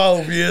like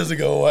 12 years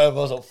ago or whatever.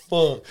 I was like,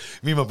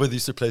 fuck. Me and my brother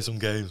used to play some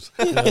games.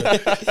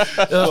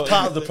 That was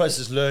part of the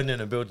process,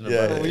 learning and building a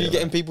brand. Were you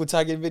getting people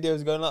tagging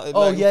videos going like?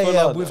 Oh,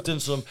 yeah. We've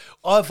done some.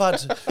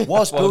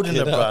 Whilst building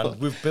the brand,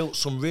 we've built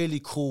some really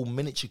cool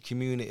miniature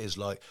communities,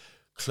 like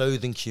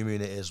clothing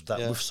communities that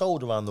we've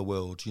sold around the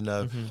world, you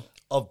know.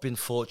 I've been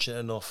fortunate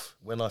enough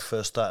when I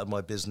first started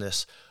my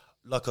business,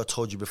 like I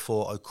told you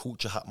before, I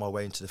culture hacked my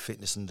way into the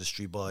fitness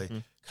industry by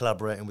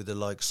collaborating with the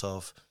likes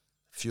of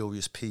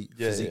Furious Pete,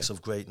 Physiques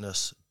of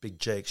Greatness, Big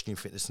J, Extreme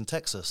Fitness in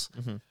Texas.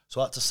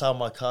 So I had to sell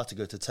my car to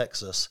go to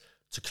Texas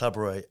to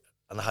collaborate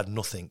and I had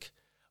nothing.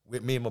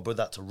 With me and my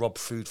brother had to rob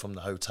food from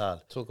the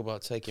hotel. Talk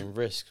about taking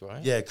risks,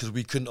 right? Yeah, because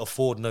we couldn't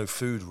afford no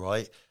food,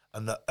 right?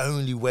 And the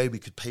only way we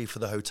could pay for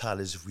the hotel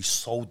is if we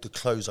sold the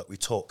clothes that we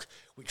took,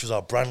 which was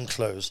our brand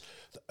clothes.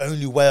 The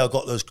only way I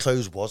got those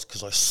clothes was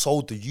because I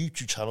sold the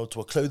YouTube channel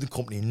to a clothing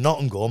company in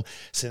Nottingham,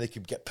 saying they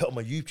could get put on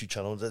my YouTube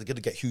channel, they're going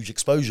to get huge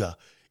exposure.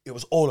 It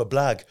was all a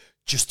blag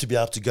just to be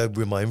able to go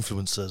with my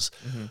influencers.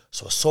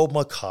 So I sold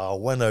my car,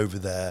 went over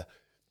there,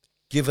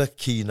 give a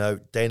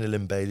keynote. Dana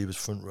Lynn Bailey was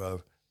front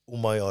row, all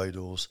my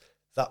idols.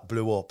 That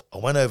blew up. I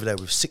went over there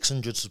with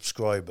 600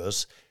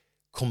 subscribers,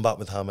 come back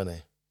with how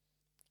many?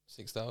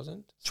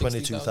 6,000?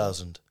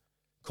 22,000.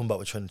 Come back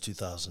with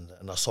 22,000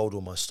 and I sold all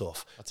my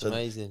stuff. That's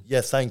amazing.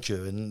 Yeah, thank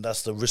you. And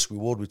that's the risk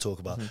reward we talk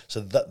about. So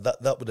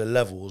that were the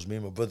levels me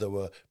and my brother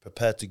were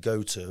prepared to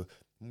go to.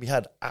 We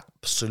had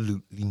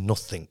absolutely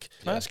nothing.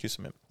 Can I ask you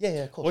something?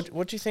 Yeah, of course.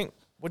 What do you think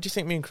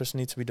me and Chris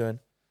need to be doing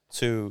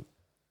to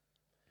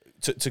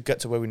get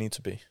to where we need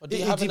to be? Or do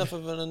you have enough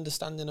of an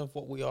understanding of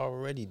what we are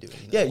already doing?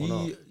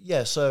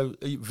 So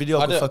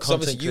videographer,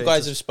 content you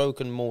guys have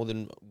spoken more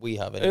than we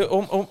have.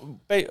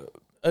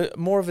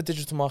 More of a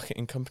digital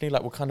marketing company,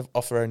 like we'll kind of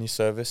offer any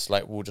service,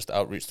 like we'll just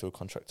outreach to a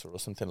contractor or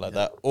something like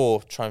that,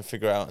 or try and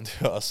figure out and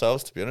do it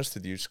ourselves, to be honest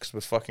with you, just because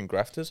we're fucking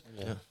grafters.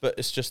 But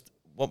it's just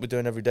what we're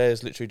doing every day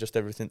is literally just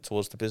everything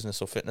towards the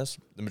business or fitness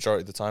the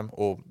majority of the time,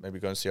 or maybe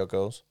go and see our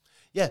girls.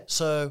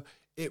 So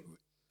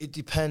it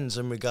depends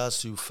in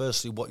regards to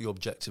firstly what your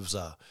objectives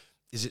are.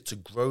 Is it to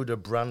grow the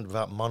brand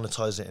without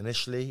monetizing it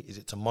initially? Is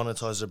it to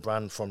monetize the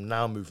brand from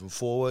now moving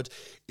forward?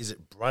 Is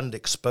it brand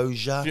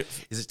exposure?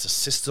 Is it to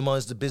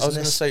systemize the business? I was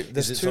going to say,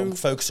 is it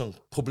focus on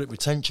public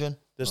retention?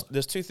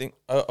 There's two things.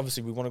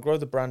 Obviously, we want to grow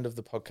the brand of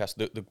the podcast,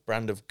 the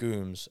brand of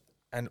Gooms,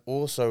 and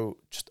also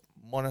just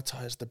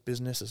monetize the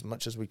business as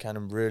much as we can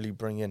and really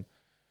bring in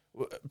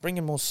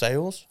more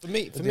sales. For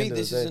me,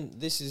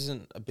 this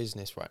isn't a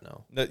business right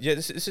now. No,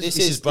 this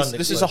is brand.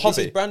 This is a hobby.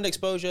 This is brand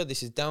exposure.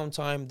 This is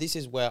downtime. This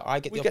is where I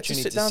get the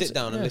opportunity to sit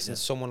down and listen to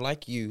someone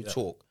like you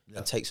talk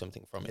and take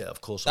something from it. Yeah,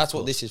 of course. That's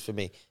what this is for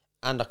me.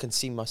 and I can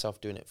see myself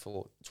doing it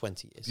for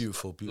 20 years.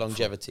 Beautiful.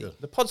 Longevity. Yeah.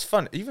 The pod's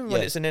fun. Even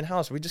when it's an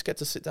in-house, we just get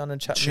to sit down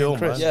and chat. Chill,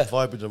 Chris. man. Yeah.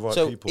 Vibe with the right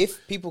so people.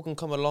 if people can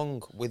come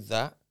along with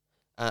that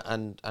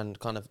and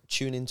kind of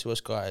tune into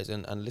us guys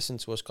and listen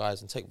to us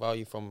guys and take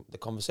value from the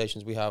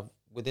conversations we have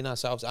within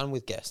ourselves and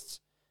with guests,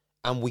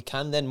 and we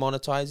can then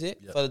monetize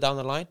it further down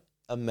the line,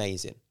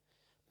 amazing.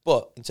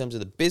 But in terms of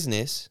the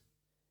business,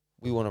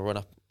 we want to run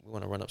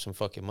up some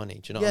fucking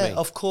money. Do you know what I mean? Yeah,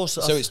 of course.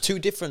 So it's two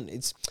different.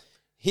 It's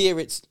here.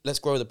 It's let's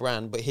grow the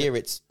brand, but here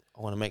it's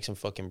I want to make some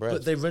fucking bread.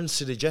 But they run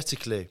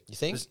synergetically. You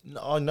think?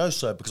 I know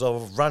so because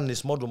I've ran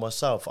this model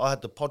myself. I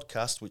had the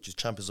podcast, which is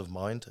Champions of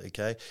Mind.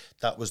 Okay,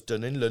 that was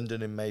done in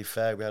London in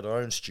Mayfair. We had our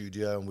own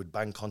studio and we'd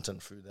bang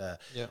content through there.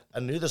 Yeah.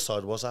 And the other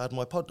side was I had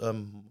my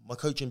my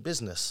coaching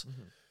business.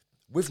 Mm-hmm.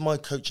 With my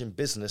coaching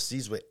business,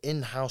 these were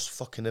in-house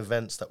fucking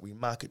events that we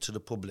market to the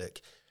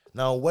public.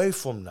 Now, away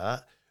from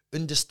that,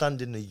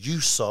 understanding the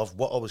use of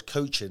what I was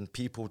coaching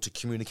people to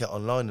communicate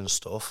online and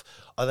stuff,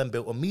 I then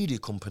built a media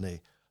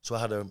company. So I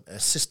had a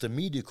sister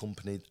media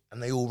company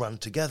and they all ran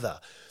together.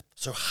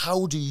 So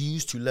how do you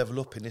use to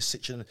level up in this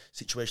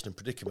situation and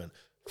predicament?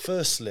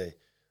 Firstly,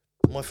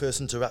 my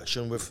first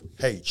interaction with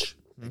H,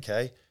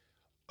 okay,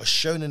 I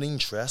shown an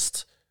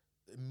interest.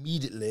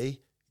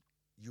 Immediately,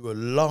 you were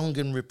long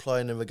in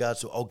replying in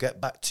regards to, I'll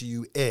get back to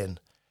you in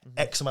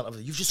X amount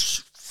of, you've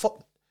just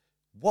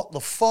what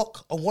the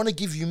fuck? I want to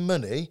give you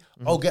money.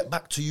 I'll get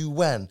back to you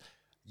when.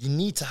 You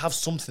need to have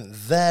something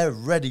there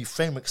ready,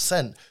 framework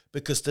sent,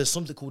 because there's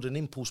something called an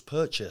impulse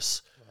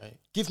purchase. Right.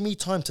 Give me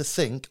time to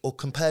think or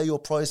compare your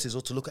prices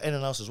or to look at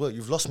anyone else's work.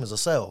 You've lost me as a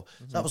sale.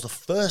 That was the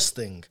first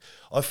thing.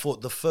 I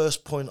thought the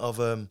first point of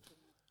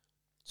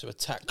so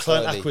attack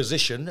client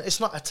acquisition. It's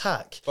not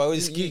attack. But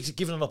it's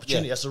giving an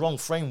opportunity. That's the wrong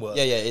framework.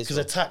 Yeah, it is. Because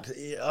attack,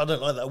 I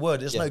don't like that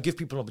word. It's no give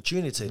people an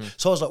opportunity.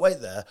 So I was like,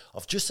 wait there.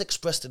 I've just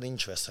expressed an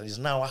interest and he's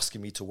now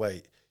asking me to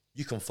wait.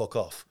 You can fuck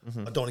off. I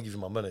don't want to give you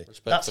my money.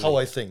 That's how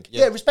I think.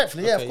 Yeah,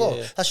 respectfully. Yeah, of course.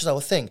 Yeah. That's just how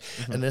I think.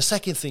 And the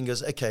second thing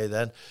is, okay,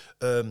 then,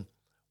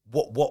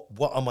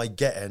 what am I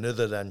getting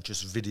other than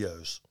just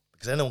videos?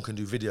 Because anyone can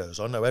do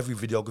videos. I know every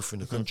videographer in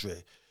the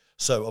country.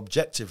 So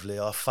objectively,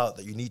 I felt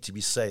that you need to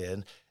be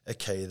saying,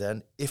 okay,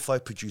 then, if I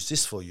produce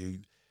this for you,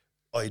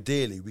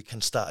 ideally, we can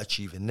start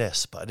achieving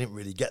this. But I didn't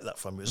really get that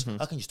from you.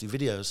 I can just do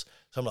videos.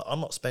 So I'm like, I'm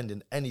not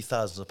spending any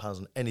thousands of pounds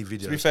on any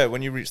videos. To be fair,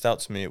 when you reached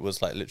out to me, it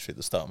was like literally at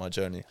the start of my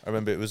journey. I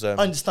remember it was... I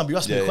understand, but you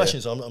asked me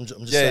questions, so I'm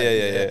just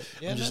saying.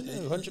 Yeah,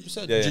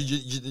 100%. Yeah.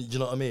 You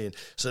know what I mean?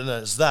 So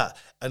then it's that.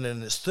 And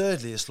then it's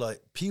thirdly, it's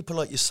like, people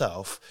like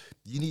yourself,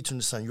 you need to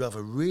understand you have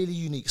a really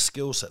unique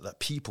skill set that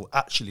people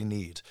actually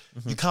need.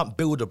 You can't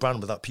build a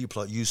brand without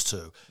people like used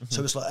to.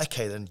 So it's like,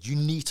 okay, then you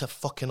need to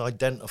fucking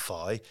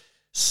identify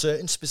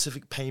certain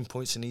specific pain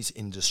points in each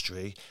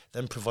industry,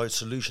 then provide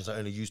solutions that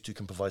only you two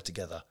can provide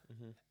together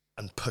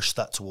and push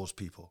that towards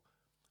people.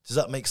 Does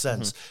that make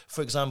sense?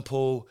 For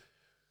example,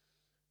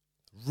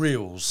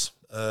 reels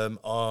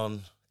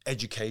on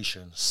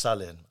education,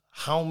 selling.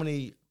 How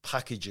many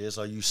packages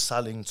are you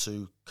selling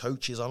to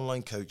coaches,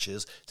 online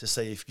coaches, to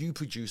say if you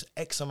produce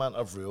X amount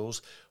of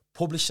reels,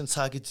 published and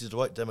targeted to the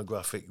right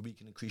demographic, we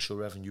can increase your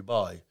revenue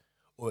by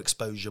or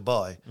exposure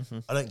by.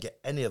 I don't get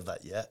any of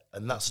that yet,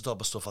 and that's the type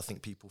of stuff I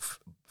think people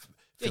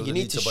feel you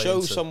need to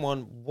show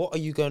someone what are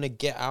you going to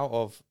get out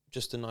of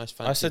just a nice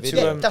fancy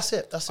video. That's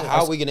it.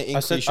 How are we going to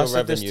increase your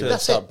revenue and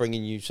start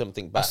bringing you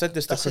something back? I said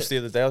this to Chris the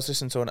other day. I was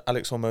listening to an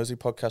Alex Hormozy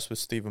podcast with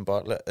Stephen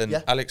Bartlett,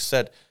 and Alex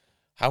said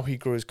how he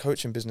grew his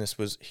coaching business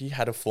was he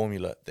had a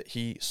formula that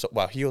he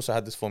also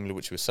had this formula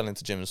which he was selling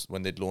to gyms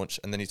when they'd launch,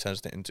 and then he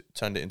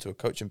turned it into a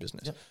coaching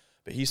business. Yep.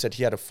 But he said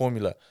he had a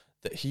formula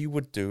that he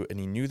would do, and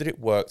he knew that it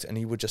worked, and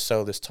he would just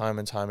sell this time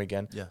and time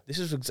again. Yeah, this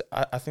is.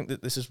 I think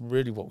that this is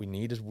really what we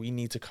need. Is we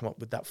need to come up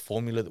with that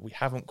formula that we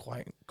haven't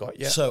quite got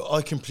yet. So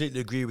I completely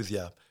agree with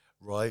you.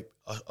 Right,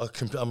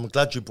 I'm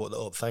glad you brought that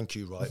up. Thank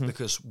you. Right,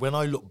 because when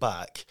I look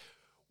back,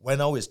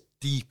 when I was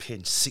deep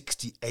in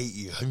 60,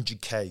 80,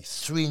 100k,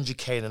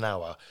 300k in an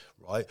hour.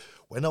 Right,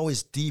 when I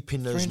was deep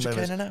in those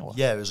 300k in an hour.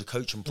 Yeah, it was a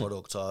coaching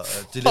product. I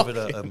delivered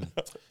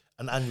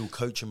an annual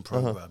coaching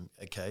program,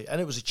 okay,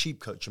 and it was a cheap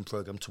coaching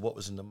program to what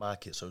was in the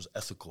market, so it was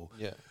ethical.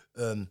 Yeah.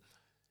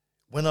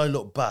 When I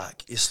look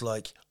back, it's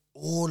like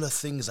all the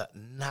things that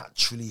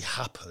naturally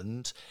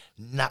happened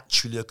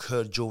naturally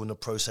occurred during the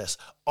process.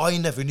 I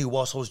never knew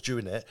whilst I was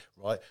doing it.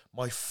 Right,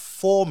 my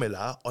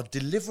formula: I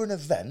deliver an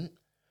event,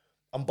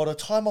 and by the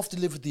time I've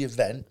delivered the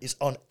event, it's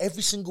on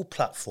every single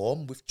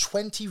platform with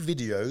 20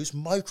 videos,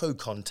 micro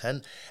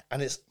content,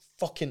 and it's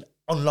fucking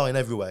online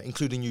everywhere,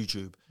 including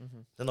YouTube.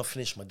 Then I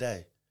finished my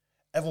day.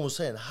 Everyone was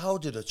saying, how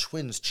did the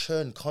twins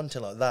churn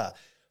content like that?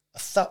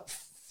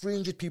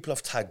 300 people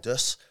have tagged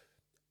us.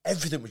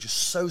 Everything was just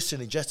so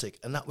synergetic.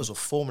 And that was a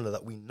formula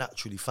that we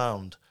naturally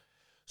found.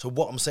 So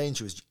what I'm saying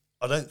to you is,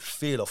 I don't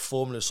feel a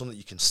formula is something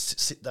you can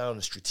sit down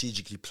and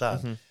strategically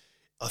plan.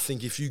 I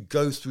think if you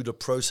go through the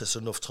process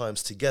enough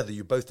times together,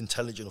 you're both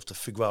intelligent enough to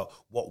figure out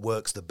what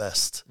works the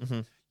best.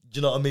 Do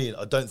you know what I mean?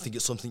 I don't think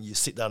it's something you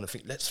sit down and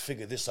think, let's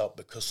figure this out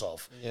because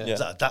of.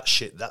 That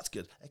shit, that's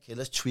good. Okay,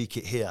 let's tweak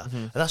it here.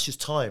 And that's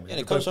just time. Yeah,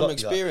 and it comes from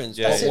experience.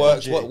 What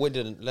works, what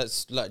wouldn't.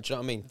 Let's, do you know what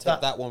I mean?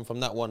 Take that one from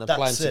that one,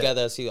 apply them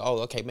together, see,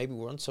 okay, maybe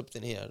we're on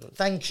something here.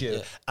 Thank you.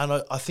 Yeah.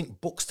 And I think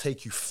books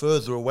take you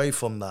further away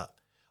from that.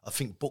 I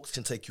think books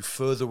can take you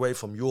further away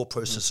from your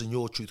process and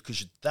your truth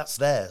because that's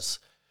theirs.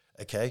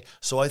 Okay,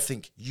 so I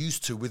think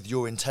used to with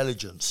your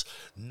intelligence,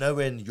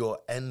 knowing your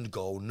end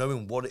goal,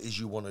 knowing what it is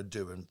you want to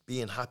do and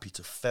being happy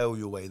to fail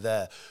your way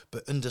there,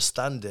 but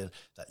understanding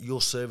that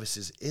your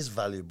services is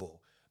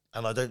valuable.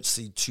 And I don't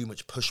see too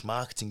much push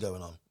marketing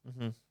going on.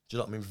 Do you know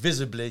what I mean?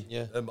 Visibly,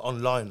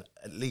 online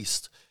at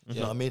least. You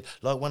know what I mean?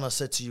 Like when I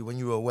said to you when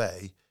you were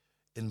away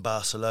in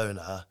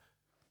Barcelona,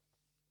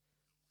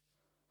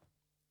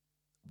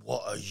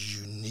 what a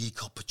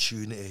unique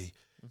opportunity.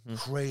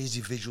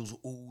 Crazy visuals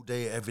all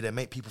day, every day.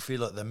 Make people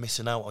feel like they're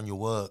missing out on your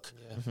work.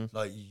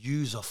 Like,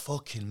 yous are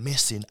fucking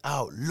missing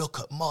out. Look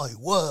at my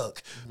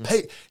work.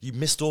 You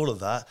missed all of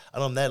that,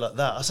 and I'm there like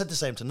that. I said the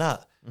same to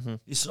Nat.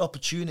 It's an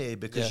opportunity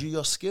because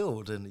you're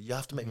skilled, and you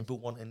have to make people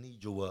want and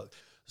need your work.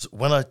 So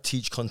when I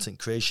teach content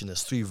creation,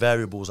 there's 3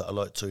 variables that I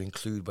like to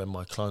include when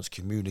my clients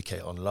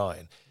communicate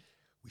online.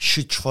 We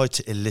should try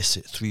to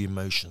elicit 3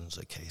 emotions,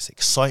 okay? It's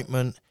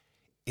excitement,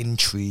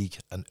 intrigue,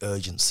 and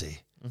urgency.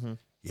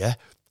 Yeah?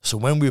 So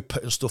when we're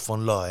putting stuff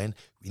online,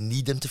 we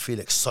need them to feel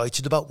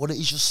excited about what it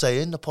is you're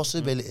saying, the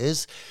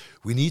possibilities.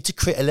 We need to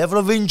create a level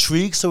of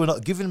intrigue so we're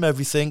not giving them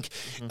everything.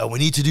 And we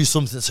need to do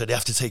something so they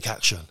have to take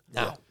action.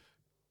 Now.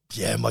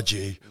 Yeah, my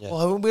G.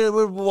 Well,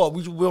 we're what?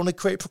 We want to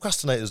create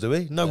procrastinators, do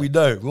we? No, we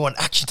don't. We want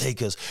action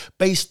takers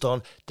based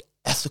on the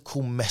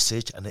ethical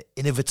message and the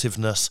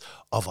innovativeness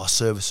of our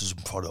services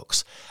and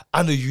products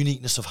and the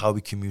uniqueness of how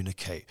we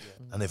communicate.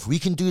 And if we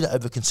can do that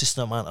over a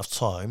consistent amount of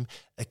time,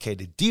 okay,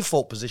 the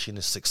default position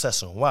is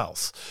success and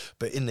wealth.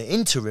 But in the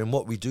interim,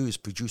 what we do is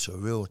produce a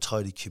real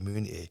tidy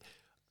community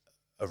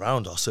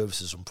around our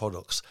services and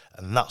products.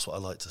 And that's what I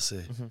like to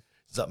see.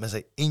 Does that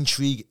mean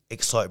intrigue,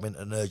 excitement,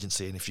 and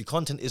urgency? And if your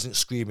content isn't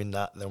screaming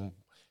that, then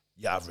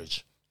you're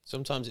average.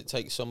 Sometimes it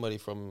takes somebody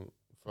from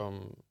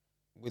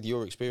with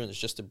your experience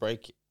just to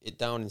break it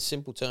down in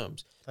simple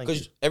terms.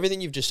 Because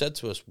everything you've just said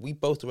to us, we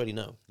both already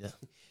know. Yeah.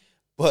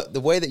 But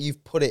the way that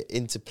you've put it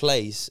into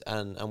place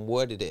and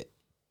worded it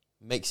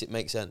makes it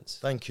make sense.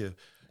 Thank you.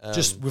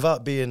 Just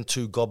without being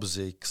too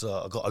gobsy, because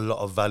I got a lot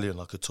of value and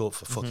I could talk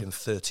for fucking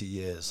 30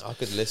 years. I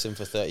could listen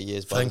for 30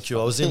 years. Thank you.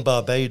 I was in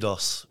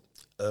Barbados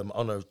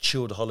on a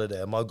chilled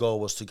holiday, and my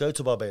goal was to go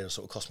to Barbados.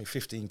 It would cost me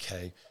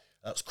 15K.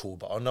 That's cool,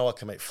 but I know I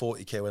can make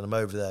 40K when I'm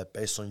over there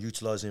based on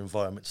utilising the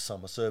environment to sell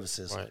my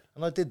services. Right.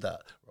 And I did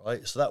that,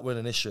 right? So that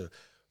wasn't an issue.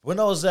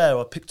 When I was there,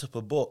 I picked up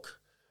a book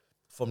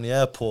from the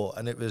airport,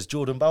 and it was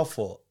Jordan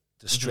Belfort,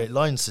 The Straight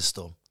Line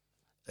System,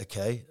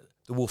 okay?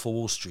 The Wolf of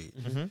Wall Street.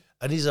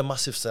 And he's a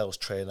massive sales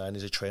trainer, and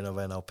he's a trainer of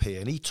NLP,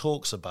 and he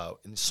talks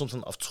about, and it's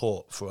something I've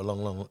taught for a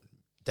long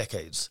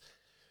decades,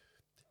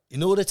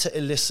 in order to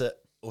elicit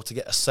or to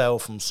get a sale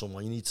from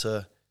someone, you need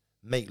to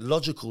make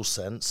logical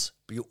sense,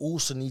 but you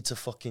also need to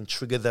fucking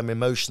trigger them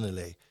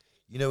emotionally,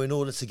 you know, in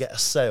order to get a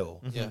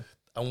sale.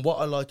 And what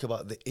I like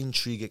about the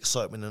intrigue,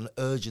 excitement, and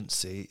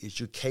urgency is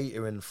you're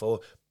catering for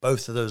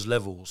both of those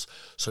levels.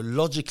 So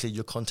logically,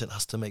 your content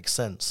has to make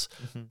sense,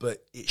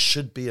 but it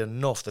should be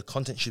enough. The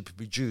content should be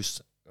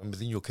produced and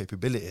within your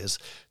capabilities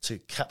to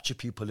capture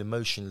people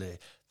emotionally.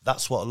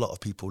 That's what a lot of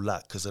people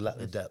lack because they lack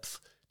the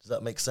depth. Does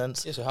that make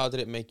sense? Yeah. So how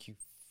did it make you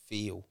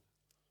feel?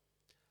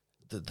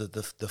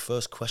 The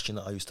first question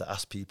that I used to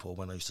ask people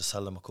when I used to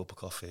sell them a cup of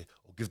coffee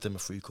or give them a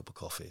free cup of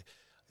coffee,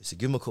 I used to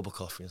give them a cup of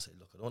coffee and say,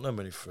 look, I don't know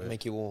many for it.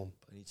 Make you warm.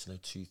 But I need to know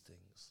 2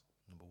 things.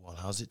 Number 1,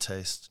 how does it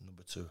taste?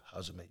 Number 2, how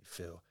does it make you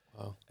feel?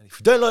 Wow. And if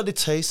you don't like the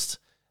taste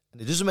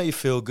and it doesn't make you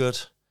feel good,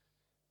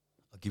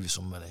 I'll give you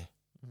some money.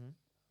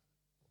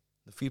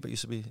 The feedback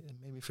used to be, it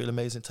made me feel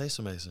amazing, tastes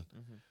amazing.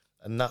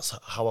 And that's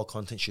how our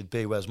content should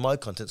be. Whereas my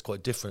content's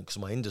quite different because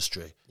of my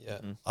industry.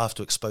 I have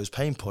to expose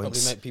pain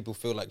points. Probably make people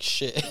feel like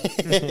shit.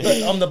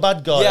 I'm the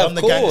bad guy. I'm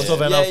the gangster of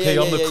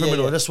NLP. I'm the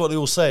criminal. That's what they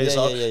all say.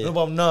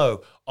 Well,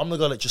 no, I'm the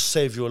guy that just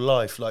saved your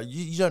life. Like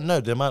you don't know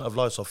the amount of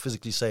lives I've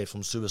physically saved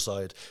from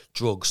suicide,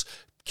 drugs,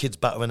 kids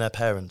battering their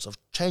parents. I've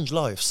changed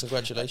lives.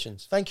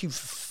 Congratulations. Thank you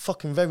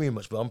fucking very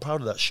much, but I'm proud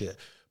of that shit.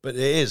 But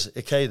it is,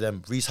 okay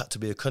then, Rhys had to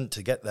be a cunt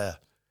to get there.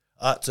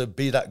 I had to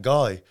be that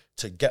guy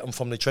to get them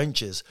from the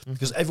trenches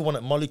because everyone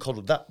at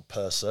mollycoddled that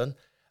person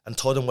and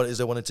told them what it is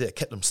they wanted to do. It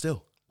kept them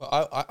still.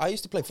 Well, I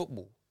used to play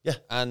football. Yeah.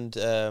 And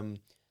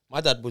my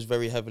dad was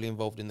very heavily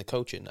involved in the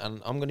coaching.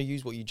 And I'm going to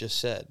use what you just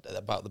said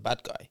about the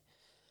bad guy.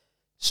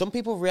 Some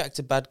people react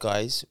to bad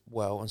guys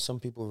well and some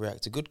people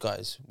react to good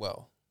guys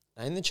well.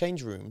 Now, in the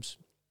change rooms,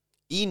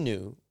 he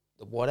knew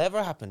that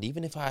whatever happened,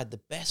 even if I had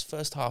the best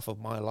first half of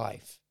my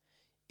life,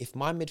 if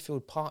my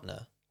midfield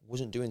partner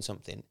wasn't doing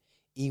something,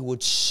 he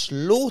would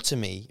slaughter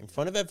me in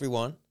front of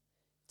everyone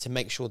to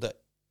make sure that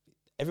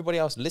everybody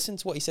else listened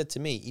to what he said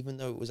to me, even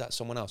though it was at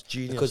someone else.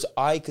 Genius. Because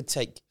I could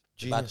take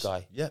the bad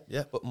guy. Yeah.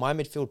 But my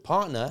midfield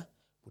partner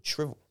would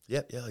shrivel.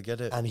 Yeah, I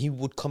get it. And he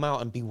would come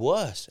out and be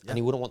worse. And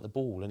he wouldn't want the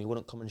ball, and he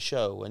wouldn't come and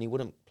show, and he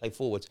wouldn't play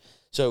forwards.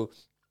 So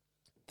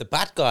the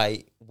bad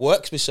guy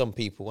works with some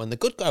people, and the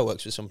good guy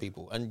works with some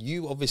people. And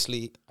you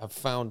obviously have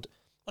found,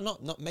 well,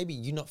 not maybe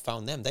you not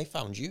found them, they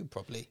found you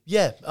probably.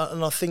 Yeah,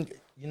 and I think,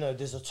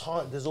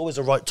 there's always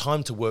a right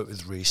time to work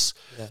with Rhys.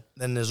 Yeah.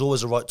 And there's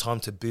always a right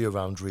time to be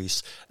around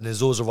Rhys. And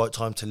there's always a right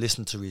time to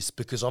listen to Rhys,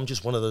 because I'm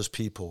just one of those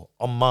people.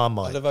 On my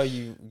mind. I love how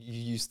you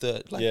use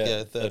third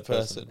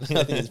person. I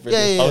think it's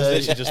brilliant. I was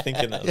literally just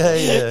thinking that.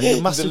 Yeah.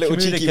 Massive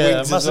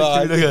communicator.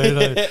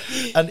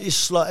 And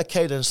it's like,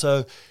 okay then,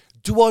 so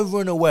do I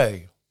run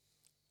away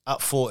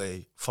at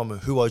 40 from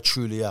who I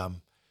truly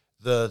am?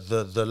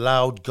 The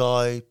loud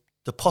guy,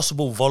 the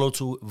possible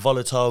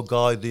volatile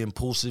guy, the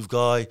impulsive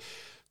guy,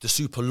 the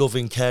super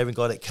loving, caring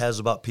guy that cares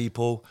about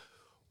people.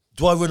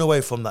 Do I run away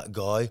from that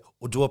guy,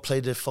 or do I play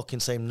the fucking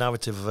same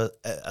narrative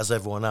as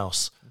everyone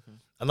else? Mm-hmm.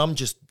 And I'm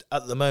just,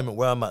 at the moment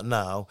where I'm at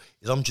now,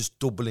 is I'm just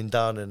doubling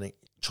down and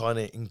trying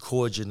to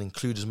encourage and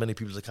include as many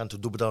people as I can to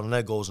double down on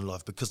their goals in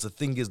life. Because the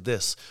thing is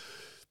this,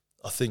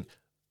 I think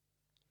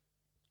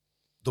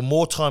the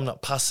more time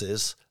that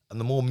passes and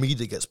the more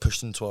media gets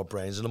pushed into our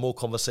brains and the more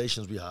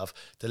conversations we have,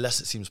 the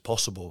less it seems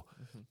possible.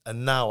 Mm-hmm.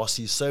 And now I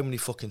see so many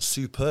fucking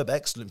superb,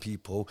 excellent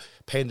people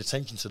paying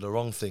attention to the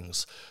wrong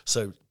things.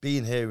 So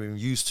being here and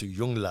used to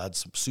young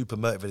lads, super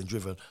motivated and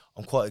driven,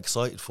 I'm quite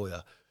excited for you.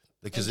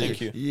 Because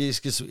it's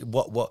just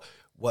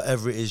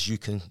whatever it is you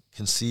can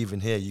conceive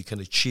in here, you can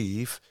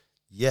achieve.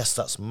 Yes,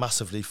 that's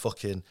massively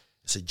fucking,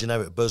 it's a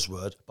generic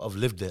buzzword, but I've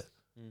lived it.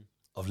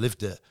 I've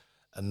lived it.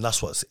 And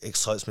that's what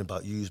excites me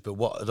about you. But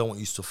what I don't want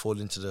you to fall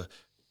into the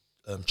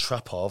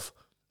trap of,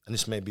 and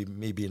this may be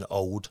me being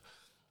old,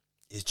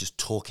 is just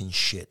talking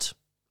shit.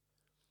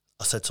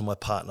 I said to my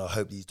partner, I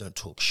hope these don't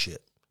talk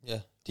shit. Yeah.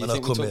 Do you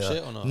think we talk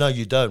shit or not? No,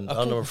 you don't. Okay.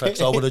 I know reflects.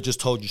 I would have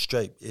just told you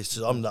straight. It's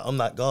just, I'm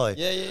that guy.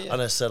 Yeah.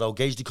 And I said, I'll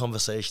gauge the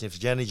conversation. If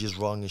the energy's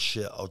wrong and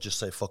shit, I'll just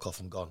say, fuck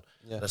off, I'm gone.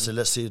 Yeah. And I said,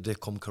 let's see if they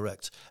come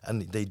correct.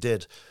 And they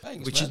did.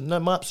 Thanks, which man.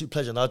 Is my absolute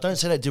pleasure. Now, I don't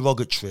say that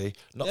derogatory.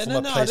 Not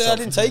from my place. I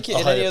didn't take it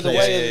in any other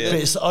way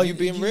than you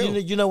being real.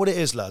 You know what it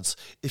is, lads?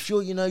 If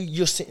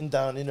you're sitting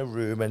down in a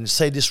room, and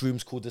say this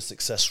room's called the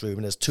Success Room,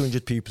 and there's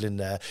 200 people in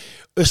there.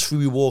 Us three,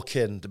 we walk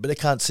in, but they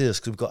can't see us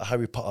because we've got a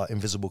Harry Potter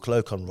invisible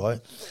cloak on,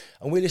 right?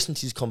 And we listen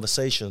to these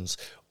conversations.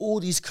 All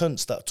these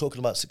cunts that are talking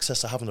about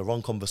success are having the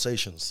wrong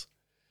conversations.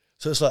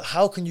 So it's like,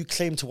 how can you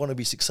claim to want to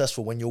be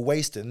successful when you're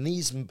wasting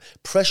these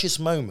precious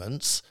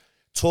moments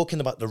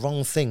talking about the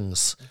wrong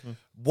things? Mm-hmm.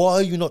 Why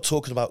are you not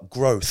talking about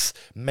growth,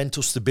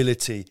 mental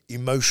stability,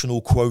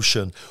 emotional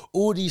quotient,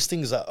 all these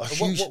things that are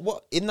huge?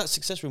 What in that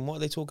Success Room, what are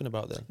they talking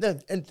about then? No,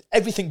 and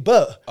everything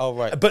but. Oh,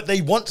 right. But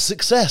they want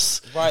success.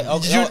 Right.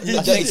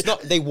 It's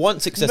not, they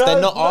want success. No,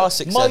 they're not our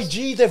success. My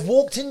G, they've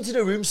walked into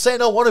the room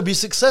saying, I want to be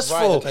successful.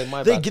 Right, okay,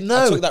 my bad.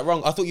 I took that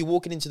wrong. I thought you were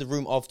walking into the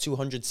room of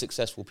 200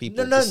 successful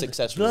people.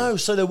 No,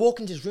 so they're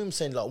walking into this room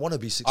saying, like, I want to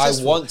be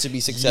successful. I want to be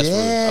successful.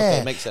 Yeah.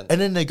 Okay, makes sense.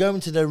 And then they go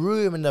into their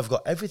room and they've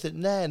got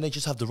everything there and they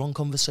just have the wrong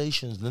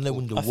conversations. And then they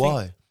wonder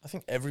why. I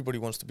think everybody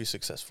wants to be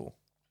successful,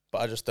 but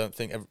I just don't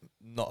think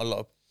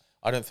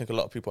I don't think a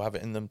lot of people have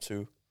it in them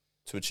to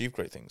achieve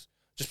great things.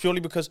 Just purely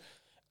because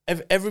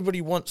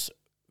everybody wants.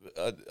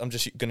 I'm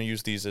just going to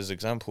use these as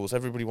examples.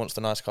 Everybody wants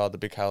the nice car, the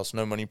big house,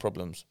 no money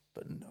problems,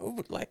 but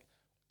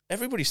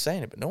everybody's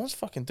saying it, but no one's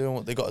fucking doing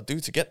what they got to do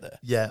to get there.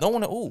 Yeah, no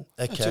one at all.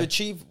 Okay. To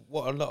achieve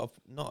what not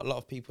a lot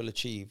of people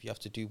achieve, you have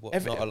to do what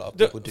not a lot of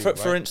people do.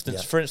 For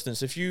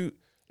instance, if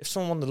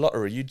someone won the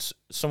lottery,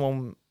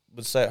 someone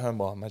would say at home,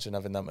 well, imagine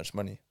having that much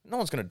money. No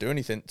one's going to do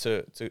anything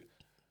to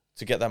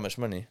get that much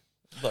money.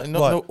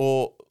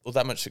 Or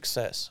that much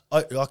success.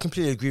 I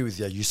completely agree with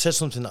you. You said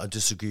something that I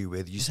disagree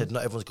with. You said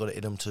not everyone's got it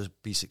in them to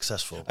be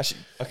successful.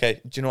 Actually,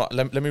 okay, do you know what?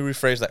 Let me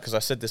rephrase that, because I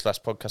said this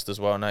last podcast as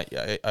well, and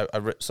I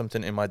wrote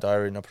something in my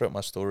diary and I put it in my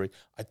story.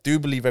 I do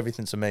believe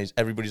everything's amazing.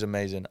 Everybody's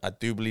amazing. I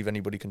do believe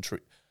anybody can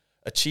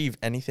achieve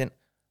anything.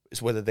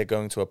 It's whether they're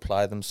going to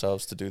apply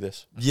themselves to do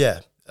this.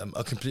 Yeah.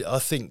 I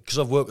think, because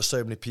I've worked with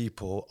so many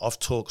people, I've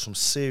talked some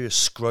serious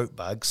scrote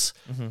bags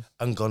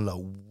and gone like,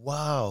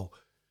 wow,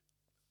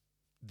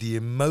 the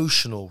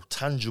emotional,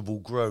 tangible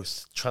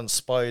growth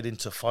transpired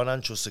into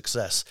financial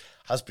success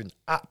has been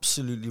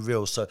absolutely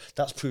real. So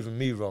that's proven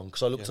me wrong,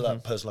 because I looked at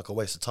that person like a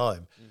waste of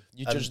time.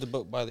 You judge the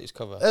book by its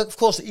cover. Of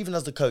course, even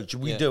as the coach,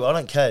 we do. I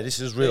don't care. This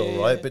is real,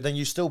 right? Yeah. But then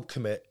you still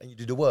commit and you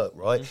do the work,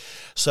 right?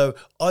 So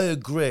I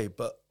agree,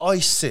 but I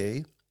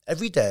see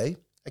every day,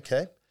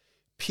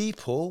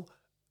 people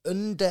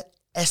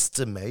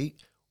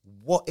underestimate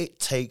what it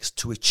takes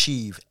to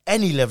achieve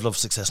any level of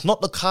success,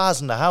 not the cars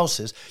and the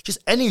houses, just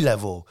any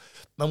level.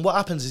 And what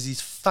happens is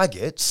these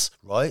faggots,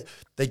 right,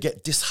 they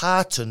get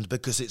disheartened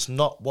because it's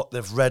not what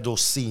they've read or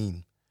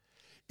seen.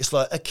 It's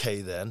like,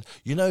 okay then,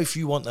 if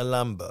you want a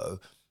Lambo,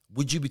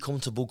 would you be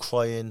comfortable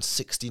crying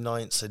 60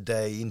 nights a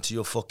day into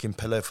your fucking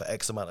pillow for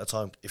X amount of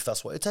time if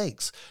that's what it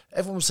takes?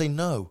 Everyone would say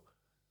no.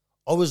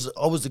 I was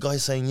the guy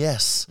saying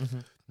yes.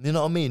 You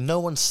know what I mean?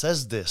 No one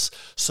says this.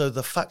 So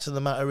the fact of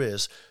the matter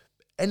is,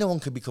 anyone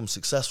can become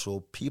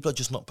successful. People are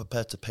just not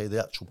prepared to pay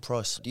the actual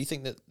price. Do you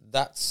think that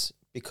that's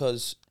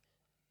because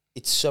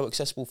it's so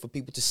accessible for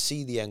people to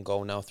see the end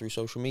goal now through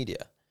social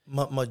media?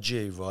 My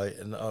G, right?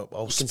 And I'll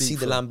you can see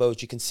the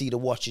Lambos, you can see the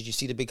watches, you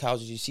see the big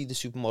houses, you see the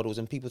supermodels,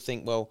 and people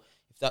think, well,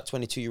 if that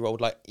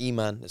 22-year-old like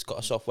E-Man that's got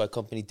a software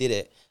company did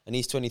it, and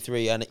he's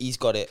 23 and he's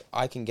got it,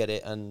 I can get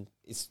it, and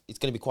it's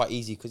going to be quite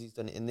easy because he's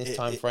done it in this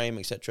time frame,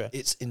 etc.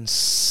 It's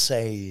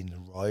insane,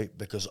 right?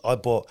 Because I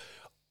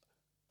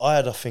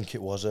had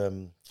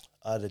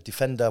a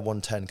Defender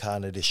 110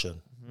 Can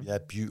edition. Yeah,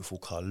 beautiful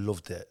car,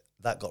 loved it.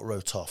 That got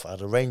wrote off. I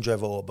had a Range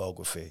Rover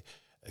Autobiography,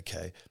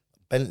 okay,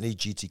 Bentley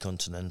GT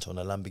Continental and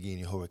a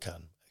Lamborghini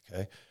Huracan,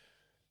 okay.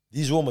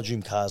 These are all my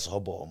dream cars. I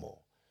bought them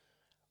all.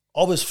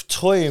 I was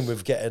toying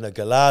with getting a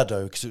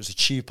Gallardo because it was a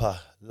cheaper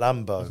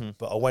Lambo,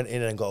 but I went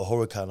in and got a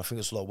Huracan. I think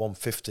it's like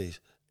 150.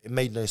 It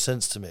made no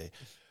sense to me.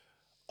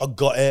 I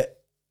got it,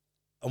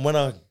 and when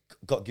I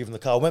got given the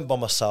car, I went by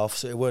myself,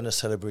 so it weren't a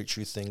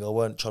celebratory thing. I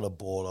weren't trying to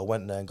ball. I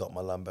went there and got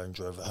my Lambo and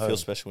drove it home. Feel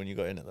special when you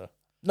got in it, though?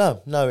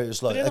 No, it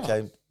was like,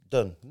 okay,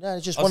 done. No,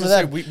 it's just one of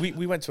them.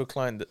 We went to a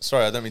client that,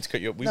 sorry, I don't mean to cut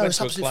you up. We went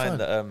to a client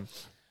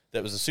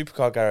that was a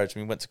supercar garage,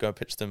 and we went to go and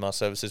pitch them our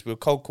services. We were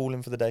cold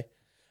calling for the day.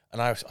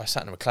 And I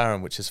sat in a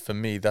McLaren, which is, for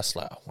me, that's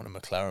like, I want a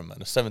McLaren,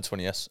 man. A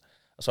 720S.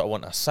 That's what I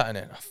want. I sat in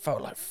it, and I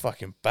felt like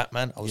fucking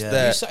Batman. I was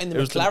there. You sat in the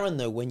McLaren,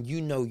 though, when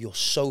you know you're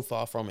so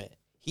far from it.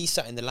 He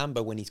sat in the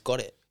Lambo when he's got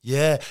it.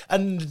 Yeah,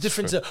 and the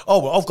difference...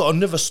 I've got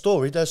another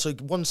story there, so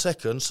 1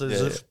 second.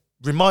 So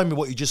remind me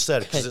what you just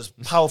said, because it's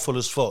powerful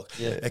as fuck.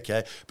 Yeah.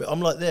 Okay, but I'm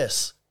like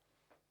this.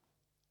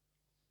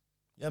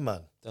 Yeah,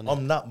 man.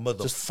 I'm that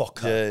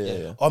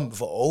motherfucker. Yeah. I'm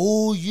for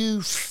all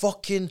you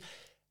fucking...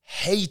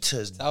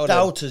 haters,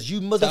 doubters,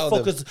 you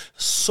motherfuckers,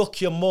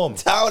 suck your mum.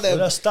 Tell them.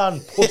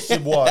 Understand, pussy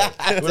wide.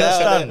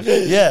 Understand?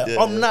 Yeah,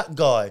 I'm that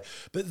guy.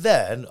 But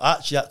then I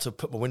actually had to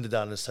put my window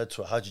down and said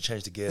to her, "How'd you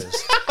change the gears?"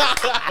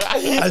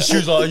 And she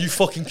was like, "Are you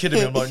fucking kidding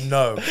me?" I'm like,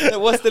 "No."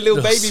 What's the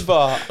little baby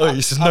bar? Oh,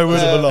 he says no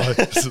words of a lie.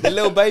 The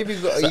little baby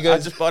bar. I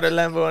just bought a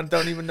Lambo and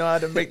don't even know how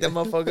to make that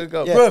motherfucker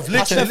go. Yeah. Bro,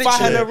 literally.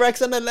 500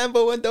 Rex on a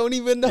Lambo and don't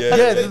even know.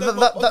 Yeah,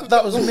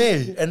 that was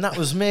me. And that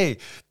was me.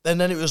 And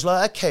then it was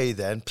like, okay,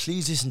 then,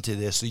 please listen to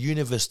this. The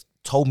universe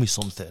told me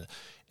something.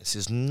 It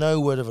says, no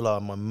word of a lie,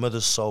 my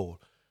mother's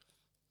soul.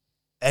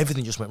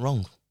 Everything just went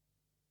wrong.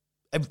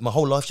 My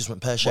whole life just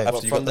went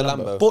pear-shaped. From the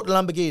Lambo? Bought the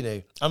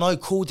Lamborghini. And I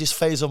called this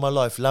phase of my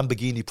life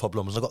Lamborghini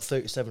problems. I got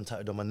 37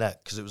 tattooed on my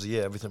neck because it was a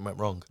year everything went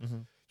wrong. Do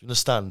you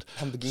understand?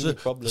 Lamborghini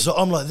problems. So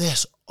I'm like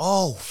this.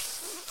 Oh,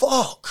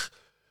 fuck.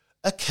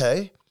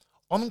 Okay.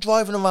 I'm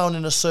driving around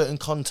in a certain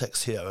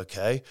context here,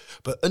 okay?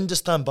 But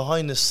understand,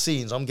 behind the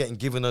scenes, I'm getting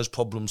given those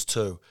problems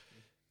too.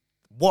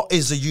 What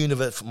is the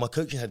universe? My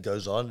coaching head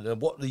goes on, and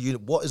what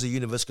is the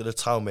universe going to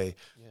tell me?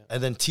 Yeah.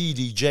 And then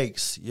TD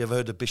Jakes, you ever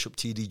heard of Bishop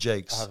TD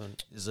Jakes? I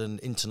haven't. He's an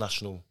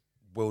international,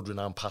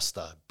 world-renowned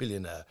pastor,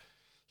 billionaire.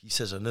 He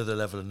says, another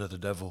level, another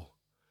devil.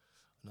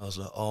 And I was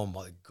like, oh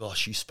my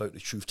gosh, you spoke the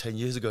truth 10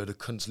 years ago. The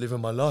cunt's living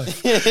my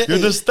life. You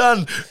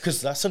understand?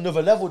 Because that's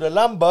another level, the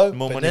Lambo.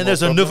 More but money, then there's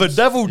problems. Another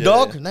devil,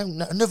 dog. No,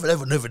 another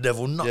level, another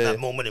devil. Not that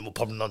more money, more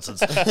problem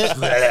nonsense.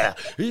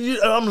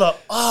 I'm like,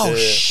 oh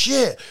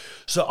shit.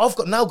 So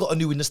I've now got a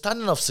new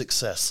understanding of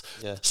success.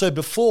 Yeah. So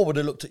before, would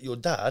have looked at your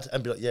dad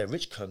and be like, yeah,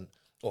 rich cunt.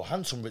 Or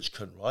handsome rich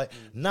cunt, right?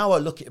 Now I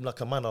look at him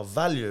like a man of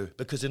value,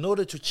 because in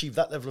order to achieve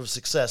that level of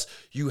success,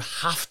 you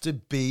have to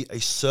be a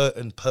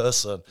certain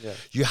person. Yeah.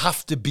 You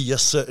have to be a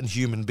certain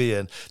human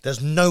being.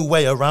 There's no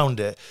way around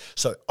it.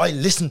 So I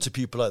listened to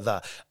people like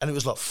that, and it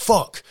was like,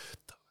 fuck,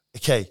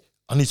 okay,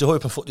 I need to hurry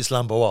up and fuck this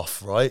Lambo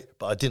off, right?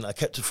 But I didn't. I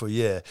kept it for a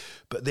year.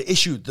 But the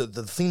issue, the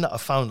thing that I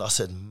found, I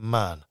said,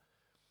 man,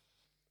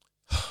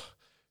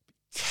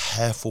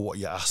 careful what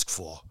you ask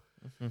for,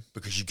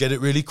 because you get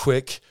it really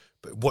quick.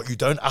 But what you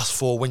don't ask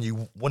for when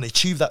you want to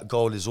achieve that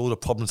goal is all the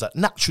problems that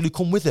naturally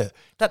come with it.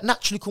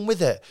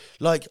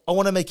 Like, I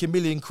want to make £1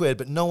 million,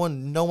 but no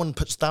one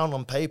puts down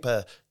on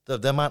paper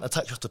the amount of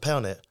tax you have to pay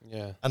on it.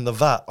 Yeah. And the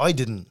VAT, I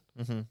didn't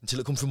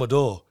until it come through my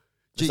door.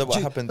 Is that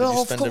what happened? Did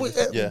you spend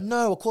everything?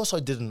 No, of course I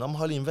didn't. I'm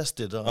highly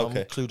invested. I'm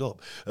clued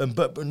up.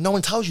 But no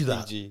one tells you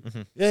that.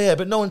 Yeah,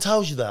 but no one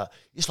tells you that.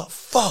 It's like,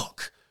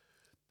 fuck.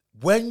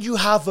 When you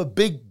have a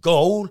big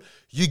goal,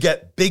 you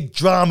get big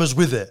dramas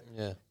with it.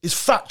 Yeah. It's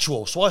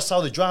factual. So I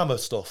sell the drama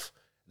stuff.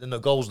 Then the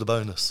goal's the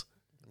bonus.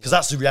 Because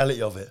that's the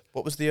reality of it.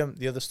 What was the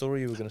other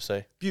story you were going to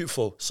say?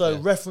 Beautiful. So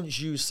reference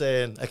you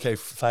saying, okay,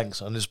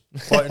 thanks, on this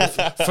right in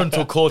the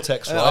frontal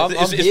cortex, right?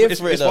 I'm here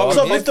for it, though.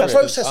 I've lived the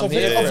process. I've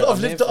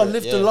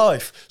lived a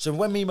life. So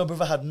when me and my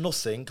brother had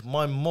nothing,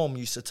 my mum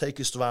used to take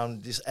us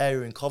around this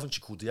area in Coventry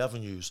called the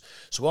Avenues.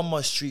 So on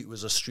my street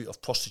was a street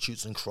of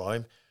prostitutes and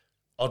crime.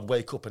 I'd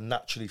wake up and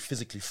naturally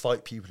physically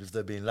fight people if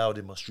they're being loud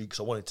in my street because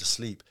I wanted to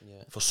sleep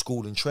for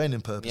school and training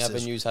purposes. The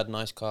Avenues had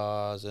nice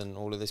cars and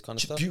all of this kind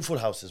of stuff. Beautiful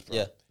houses,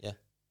 bro. Yeah.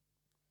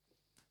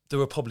 There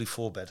were probably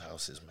 4-bed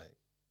houses, mate.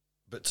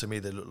 But to me,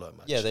 they look like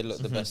mansions. Yeah, they look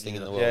the best thing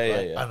in the world.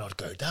 Yeah. And I'd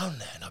go down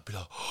there and I'd be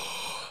like,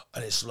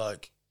 and it's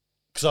like,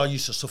 because I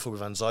used to suffer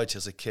with anxiety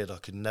as a kid. I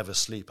could never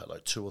sleep at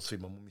like 2 or 3.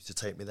 My mum used to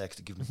take me there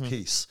to give me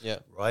peace. Yeah.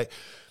 Right.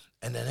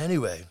 And then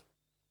anyway,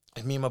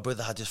 and me and my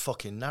brother had this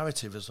fucking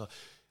narrative as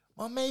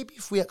well, maybe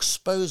if we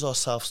expose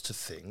ourselves to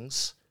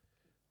things,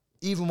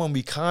 even when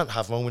we can't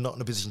have them, we're not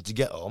in a position to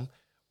get them,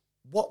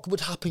 what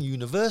would happen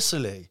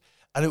universally?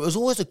 And it was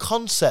always a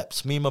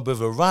concept me and my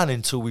brother ran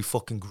until we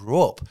fucking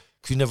grew up,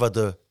 because we never had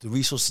the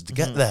resources to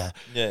get there.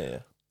 Yeah.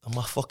 And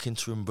my fucking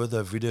twin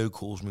brother video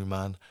calls me,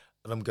 man.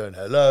 And I'm going,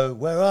 hello,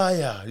 where are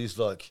you? He's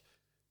like,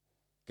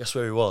 guess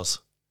where he was?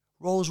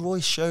 Rolls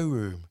Royce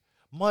showroom.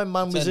 My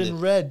man was in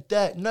red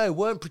debt. No,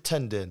 weren't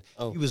pretending.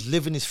 He was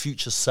living his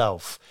future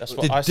self. That's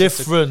what I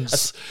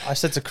difference. I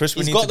said to Chris,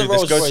 we need got to the do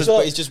Rolls this. Royce,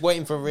 but he's just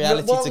waiting for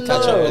reality to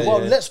catch up. Well,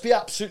 let's be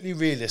absolutely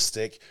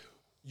realistic.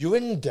 You're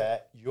in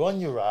debt, you're on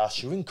your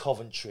ass, you're in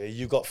Coventry,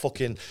 you've got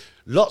fucking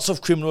lots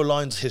of criminal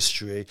lines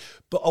history,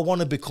 but I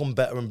want to become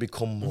better and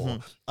become more.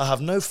 I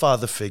have no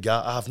father figure,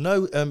 I have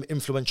no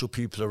influential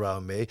people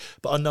around me,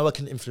 but I know I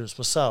can influence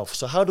myself.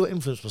 So how do I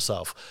influence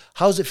myself?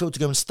 How does it feel to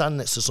go and stand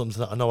next to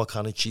something that I know I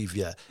can't achieve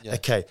yet? Yeah.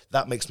 Okay,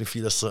 that makes me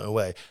feel a certain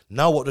way.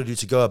 Now what do I do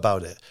to go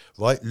about it?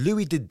 Right?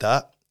 Louis did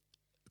that,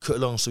 cut a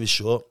long story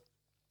short.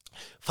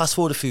 Fast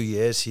forward a few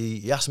years,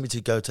 he asked me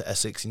to go to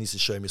Essex, he needs to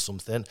show me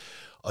something.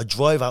 I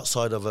drive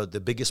outside of the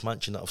biggest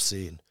mansion that I've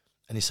seen,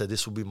 and he said,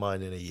 this will be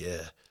mine in a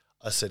year.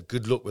 I said,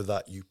 good luck with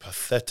that, you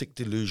pathetic,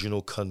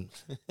 delusional cunt.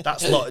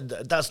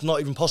 That's not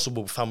even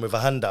possible, fam, with a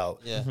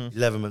handout. Yeah.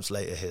 11 months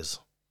later, his.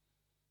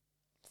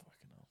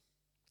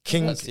 A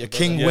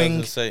king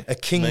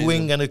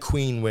wing and a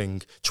queen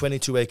wing,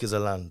 22 acres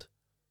of land.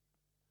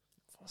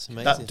 That's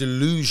amazing. That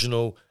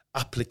delusional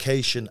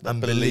application and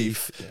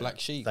belief. The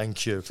black sheep.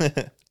 Thank you.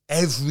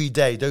 Every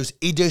day, those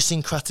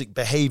idiosyncratic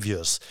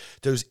behaviours,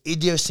 those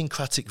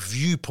idiosyncratic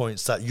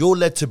viewpoints that you're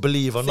led to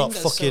believe are not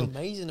fucking... What's so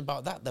amazing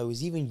about that, though,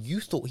 is even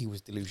you thought he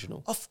was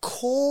delusional. Of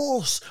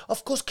course,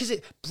 because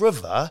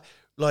brother,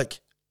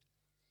 like,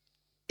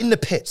 in the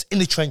pits, in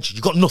the trenches,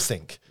 you got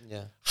nothing.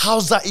 Yeah.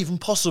 How's that even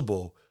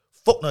possible?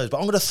 Fuck knows, but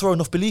I'm going to throw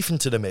enough belief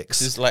into the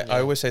mix. It's like,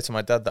 I always say to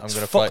my dad that I'm going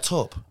to fly... fucked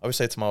up. I always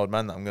say to my old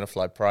man that I'm going to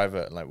fly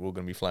private, like, we're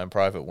going to be flying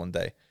private one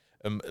day.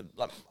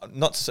 Like,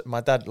 not to say, my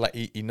dad, like,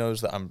 he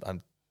knows that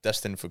I'm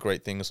destined for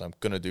great things. I'm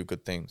gonna do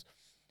good things,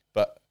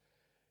 but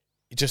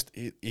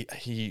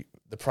the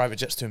private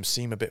jets to him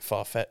seem a bit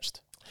far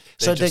fetched.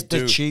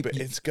 They're cheap, but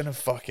it's gonna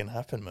fucking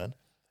happen, man.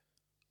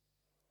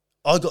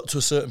 I got to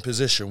a certain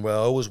position where I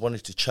always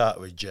wanted to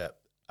charter a jet,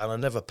 and I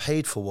never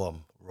paid for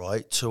one.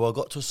 Right, so I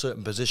got to a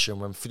certain position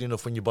when, funny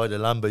enough, when you buy the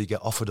Lambo, you get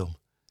offered them.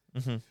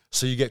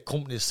 So you get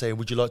companies saying,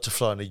 "Would you like to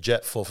fly on a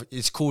jet for?"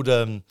 It's called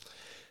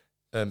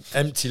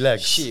empty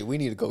legs. Shit, we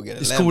need to go get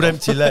it. It's called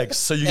empty legs.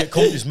 So you get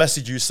companies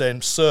message you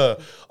saying, "Sir,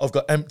 I've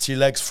got empty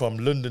legs from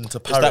London to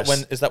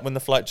Paris." Is that when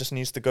the flight just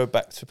needs to go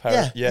back to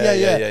Paris?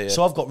 Yeah.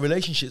 So I've got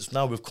relationships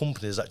now with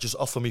companies that just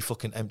offer me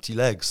fucking empty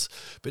legs.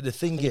 But the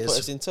thing is, put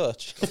us in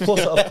touch. Of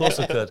course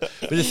I could.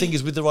 But the thing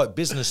is, with the right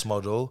business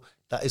model,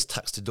 that is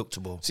tax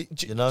deductible. See,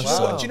 do you know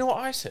what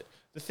I said?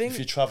 The thing, if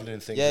you're traveling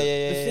and things,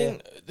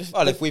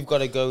 well, if we've got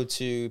to go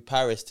to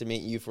Paris to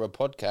meet you for a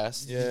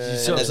podcast,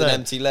 and there's an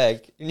empty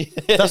leg.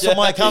 That's what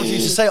my accountant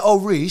used to say. Oh,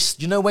 Rhys,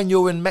 you know when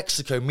you're in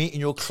Mexico meeting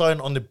your client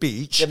on the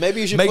beach,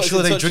 maybe you should make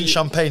sure they drink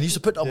champagne. He used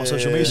to put that on my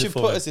social media. You should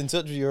put us in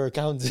touch with your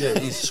accountant. Yeah,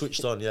 he's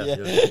switched on.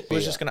 I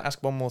was just going to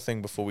ask one more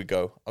thing before we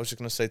go. I was just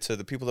going to say to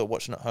the people that are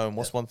watching at home,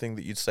 what's one thing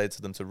that you'd say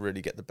to them to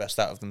really get the best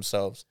out of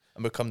themselves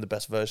and become the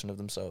best version of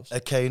themselves?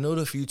 Okay, in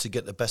order for you to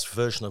get the best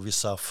version of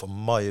yourself, from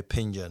my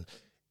opinion,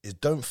 is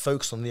don't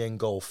focus on the end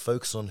goal,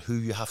 focus on who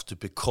you have to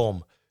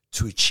become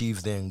to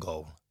achieve the end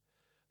goal.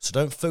 So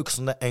don't focus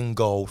on the end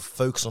goal,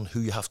 focus on who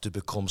you have to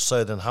become.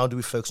 So then how do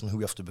we focus on who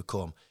we have to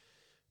become?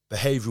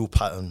 Behavioural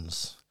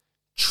patterns,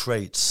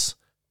 traits,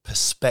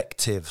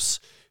 perspectives,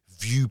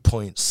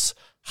 viewpoints,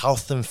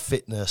 health and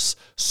fitness,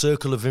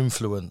 circle of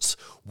influence.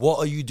 What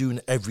are you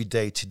doing every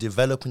day to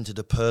develop into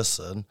the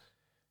person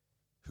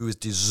who is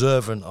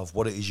deserving of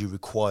what it is you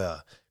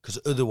require? Because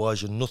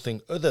otherwise you're nothing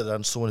other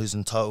than someone who's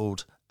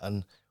entitled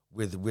and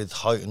with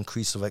high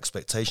increase of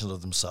expectations of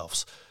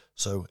themselves.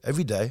 So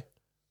every day,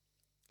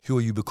 who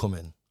are you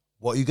becoming?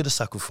 What are you going to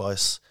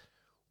sacrifice?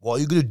 What are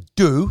you going to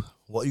do?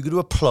 What are you going to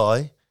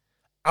apply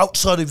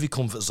outside of your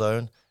comfort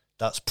zone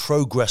that's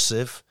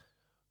progressive,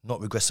 not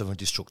regressive and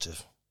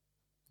destructive?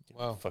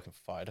 Wow. Fucking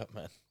fired up,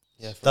 man.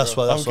 Yeah, that's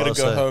what I'm going to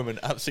go home and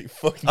absolutely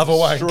fucking have a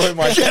wank. Destroy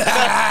my day.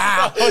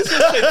 I was just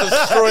going to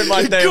destroy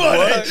my day of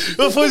work.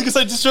 I was going to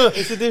say destroy.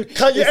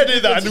 Can't you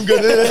edit that? And I'm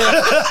going to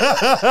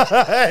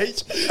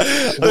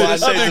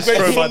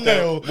destroy my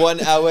day.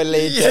 1 hour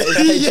later,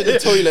 to the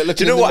toilet. Looking.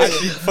 Do you know what?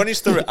 Actually, funny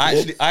story.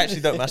 I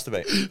actually don't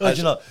masturbate. Do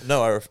you not?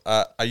 No,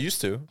 I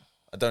used to.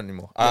 I don't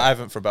anymore. I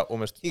haven't for about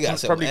almost.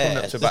 Probably coming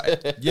up to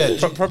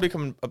about. Probably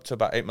coming up to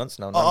about 8 months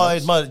now. I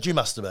admire. Do you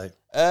masturbate?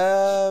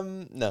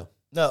 No.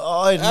 No,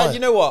 I admire. You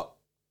know what?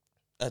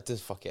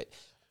 Fuck it.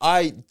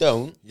 I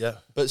don't. Yeah.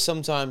 But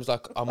sometimes,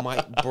 like, I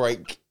might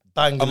break.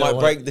 Bang. I might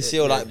break the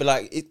seal. But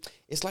like,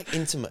 It's like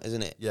intimate,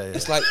 isn't it? Yeah.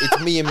 It's like,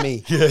 it's me and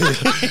me.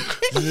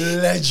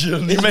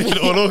 Legend. You make it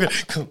all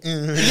organic.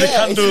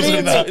 Candles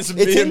and that. It's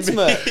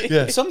intimate.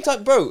 Yeah.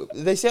 Sometimes, bro,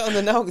 they say on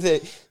the now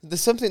that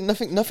there's something,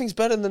 nothing's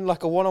better than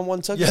like a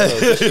one-on-one touch.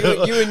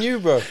 You and you,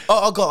 bro.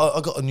 I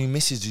got a new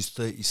missus who's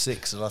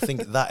 36, and I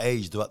think at that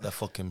age they're at their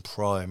fucking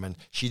prime, and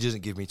she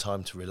doesn't give me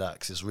time to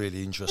relax. It's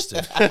really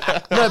interesting.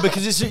 No,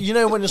 because it's, you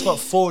know, when it's like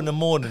 4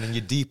 a.m. and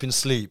you're deep in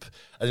sleep,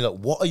 and you're like,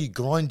 what are you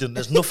grinding?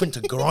 There's nothing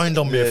to grind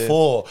on me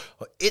for.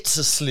 It's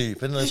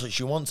asleep, and that's what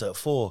she wants at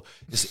 4.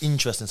 It's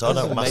interesting, so I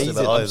don't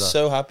masturbate either. I'm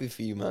so happy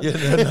for you, man. Yeah,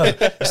 no,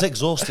 it's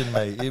exhausting,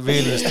 mate. It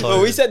really is tiring.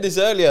 Well, we said this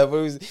earlier, but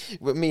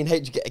it was me and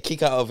H get a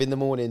kick out of in the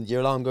morning.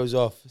 Your alarm goes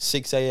off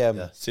 6 a.m.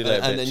 Yeah. See you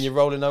later, and then you're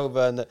rolling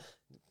over and.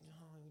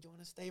 You want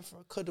to stay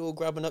for a cuddle,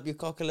 grabbing up your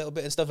cock a little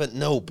bit and stuff? And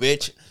no,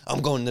 bitch,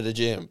 I'm going to the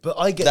gym. But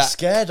I get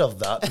scared of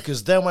that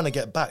because then when I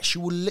get back, she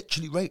will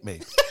literally rape me.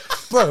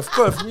 Bro,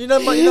 you know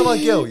my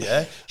girl,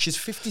 yeah? She's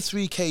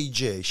 53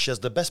 kg. She has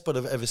the best butt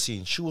I've ever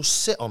seen. She will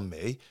sit on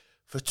me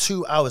for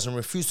 2 hours and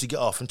refuse to get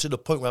off, and to the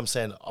point where I'm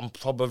saying, I'm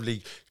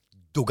probably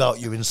dug out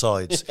your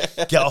insides.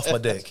 Get off my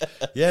dick.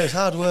 Yeah, it's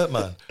hard work,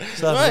 man.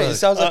 It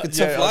sounds like a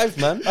tough life,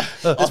 man.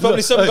 There's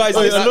probably some guys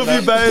I love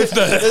you, babe.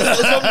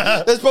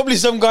 There's probably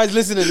some guys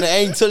listening that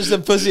ain't touched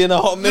them pussy in a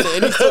hot minute,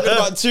 and he's talking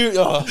about two.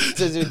 Oh, it's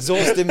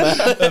exhausting, man.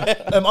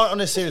 On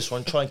a serious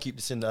one, try and keep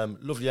this in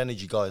lovely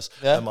energy, guys.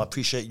 I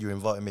appreciate you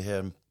inviting me here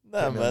and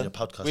putting me on your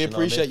podcast. We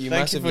appreciate you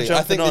massively.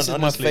 I think this is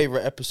my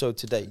favourite episode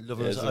to date.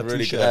 It's a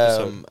really good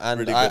episode. And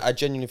really I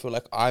genuinely feel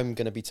like I'm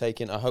going to be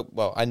taking,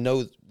 I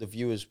know the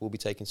viewers will be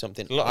taking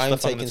something. I'm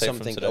taking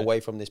something away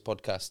from this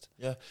podcast.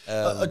 Yeah.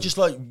 I just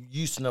like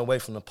used to know away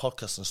from the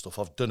podcast and stuff.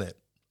 I've done it.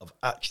 I've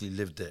actually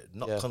lived it,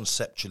 not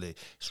conceptually.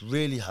 It's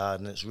really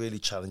hard and it's really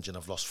challenging.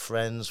 I've lost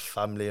friends,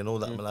 family and all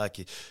that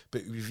malarkey.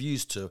 But we've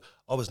used to,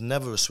 I was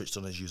never as switched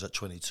on as you at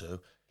 22.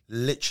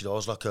 Literally, I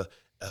was like a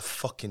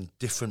fucking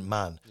different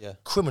man. Yeah.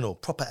 Criminal,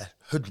 proper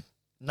hood,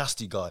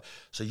 nasty guy.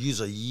 So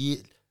you're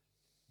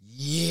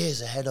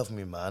years ahead of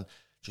me, man.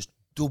 Just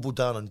double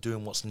down on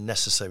doing what's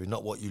necessary,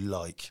 not what you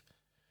like.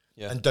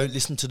 Yeah. And don't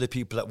listen to the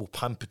people that will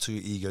pamper to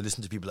your ego.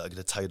 Listen to people that are going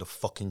to tell you the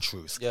fucking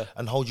truth. Yeah.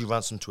 And hold you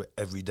ransom to it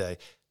every day.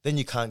 Then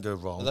you can't go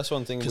wrong. And that's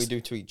one thing we do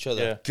to each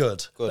other. Yeah.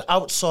 Good.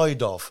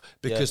 Outside of,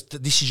 because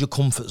this is your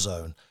comfort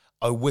zone.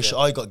 I wish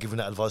I got given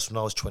that advice when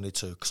I was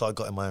 22 because I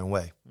got in my own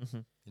way. Mm-hmm.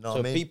 You know what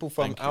I mean? So people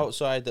from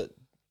outside that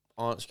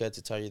aren't scared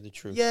to tell you the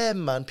truth. Yeah,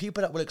 man.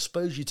 People that will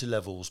expose you to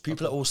levels.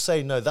 People that will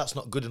say, no, that's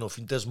not good enough.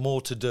 There's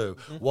more to do.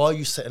 Mm-hmm. Why are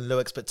you setting low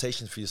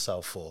expectations for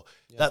yourself for?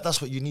 Yeah.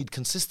 That's what you need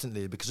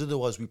consistently, because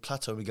otherwise we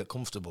plateau and we get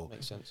comfortable.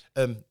 Makes sense.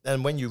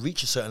 And when you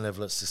reach a certain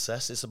level of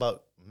success, it's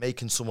about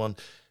making someone,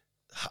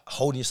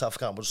 holding yourself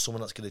accountable to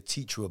someone that's going to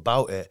teach you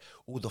about it,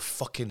 all the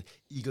fucking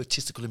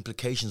egotistical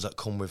implications that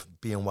come with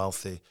being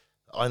wealthy.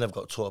 I never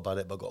got taught about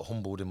it, but I got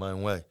humbled in my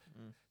own way.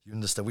 You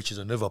understand, which is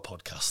another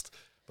podcast.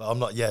 But I'm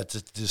not yet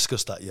to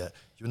discuss that yet.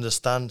 You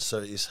understand? So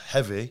it's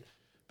heavy,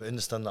 but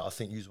understand that I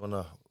think you want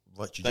to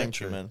right trajectory. Thank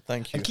you, man.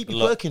 Thank you. And keep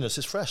your quirkiness.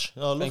 It's fresh.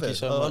 I love Thank it. You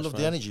so much, I love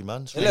the energy,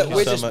 man. Look,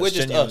 we're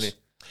just us.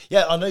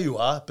 Yeah, I know you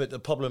are, but the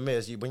problem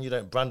is when you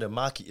don't brand and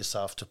market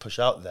yourself to push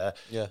out there,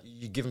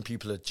 you're giving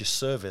people a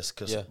disservice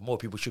because more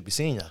people should be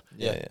seeing you.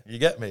 Yeah. You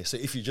get me? So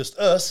if you're just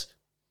us,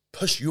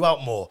 push you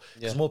out more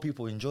because more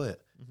people enjoy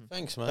it.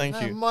 Thanks, man. Thank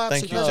you.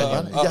 Thank you,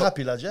 man. You're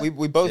happy, lad, yeah?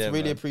 We both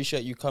really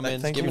appreciate you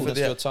coming, giving us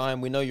your time.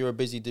 We know you're a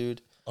busy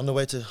dude. On the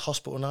way to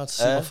hospital now to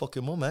see my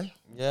fucking mum, eh?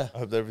 Yeah. I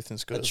hope that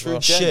everything's good.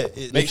 True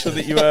shit. Make sure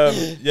that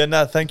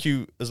you, thank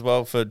you as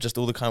well for just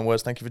all the kind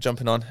words. Thank you for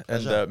jumping on.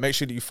 And make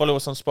sure that you follow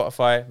us on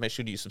Spotify. Make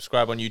sure that you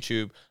subscribe on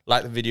YouTube.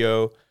 Like the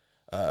video.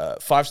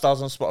 5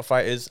 stars on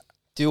Spotify is...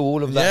 Do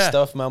all of that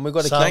stuff, man. We've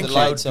got to keep the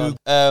lights on.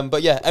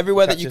 But yeah,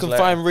 everywhere that you can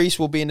find Rhys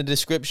will be in the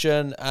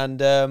description. And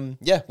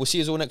we'll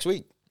see you all next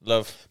week.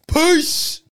 Love. Peace!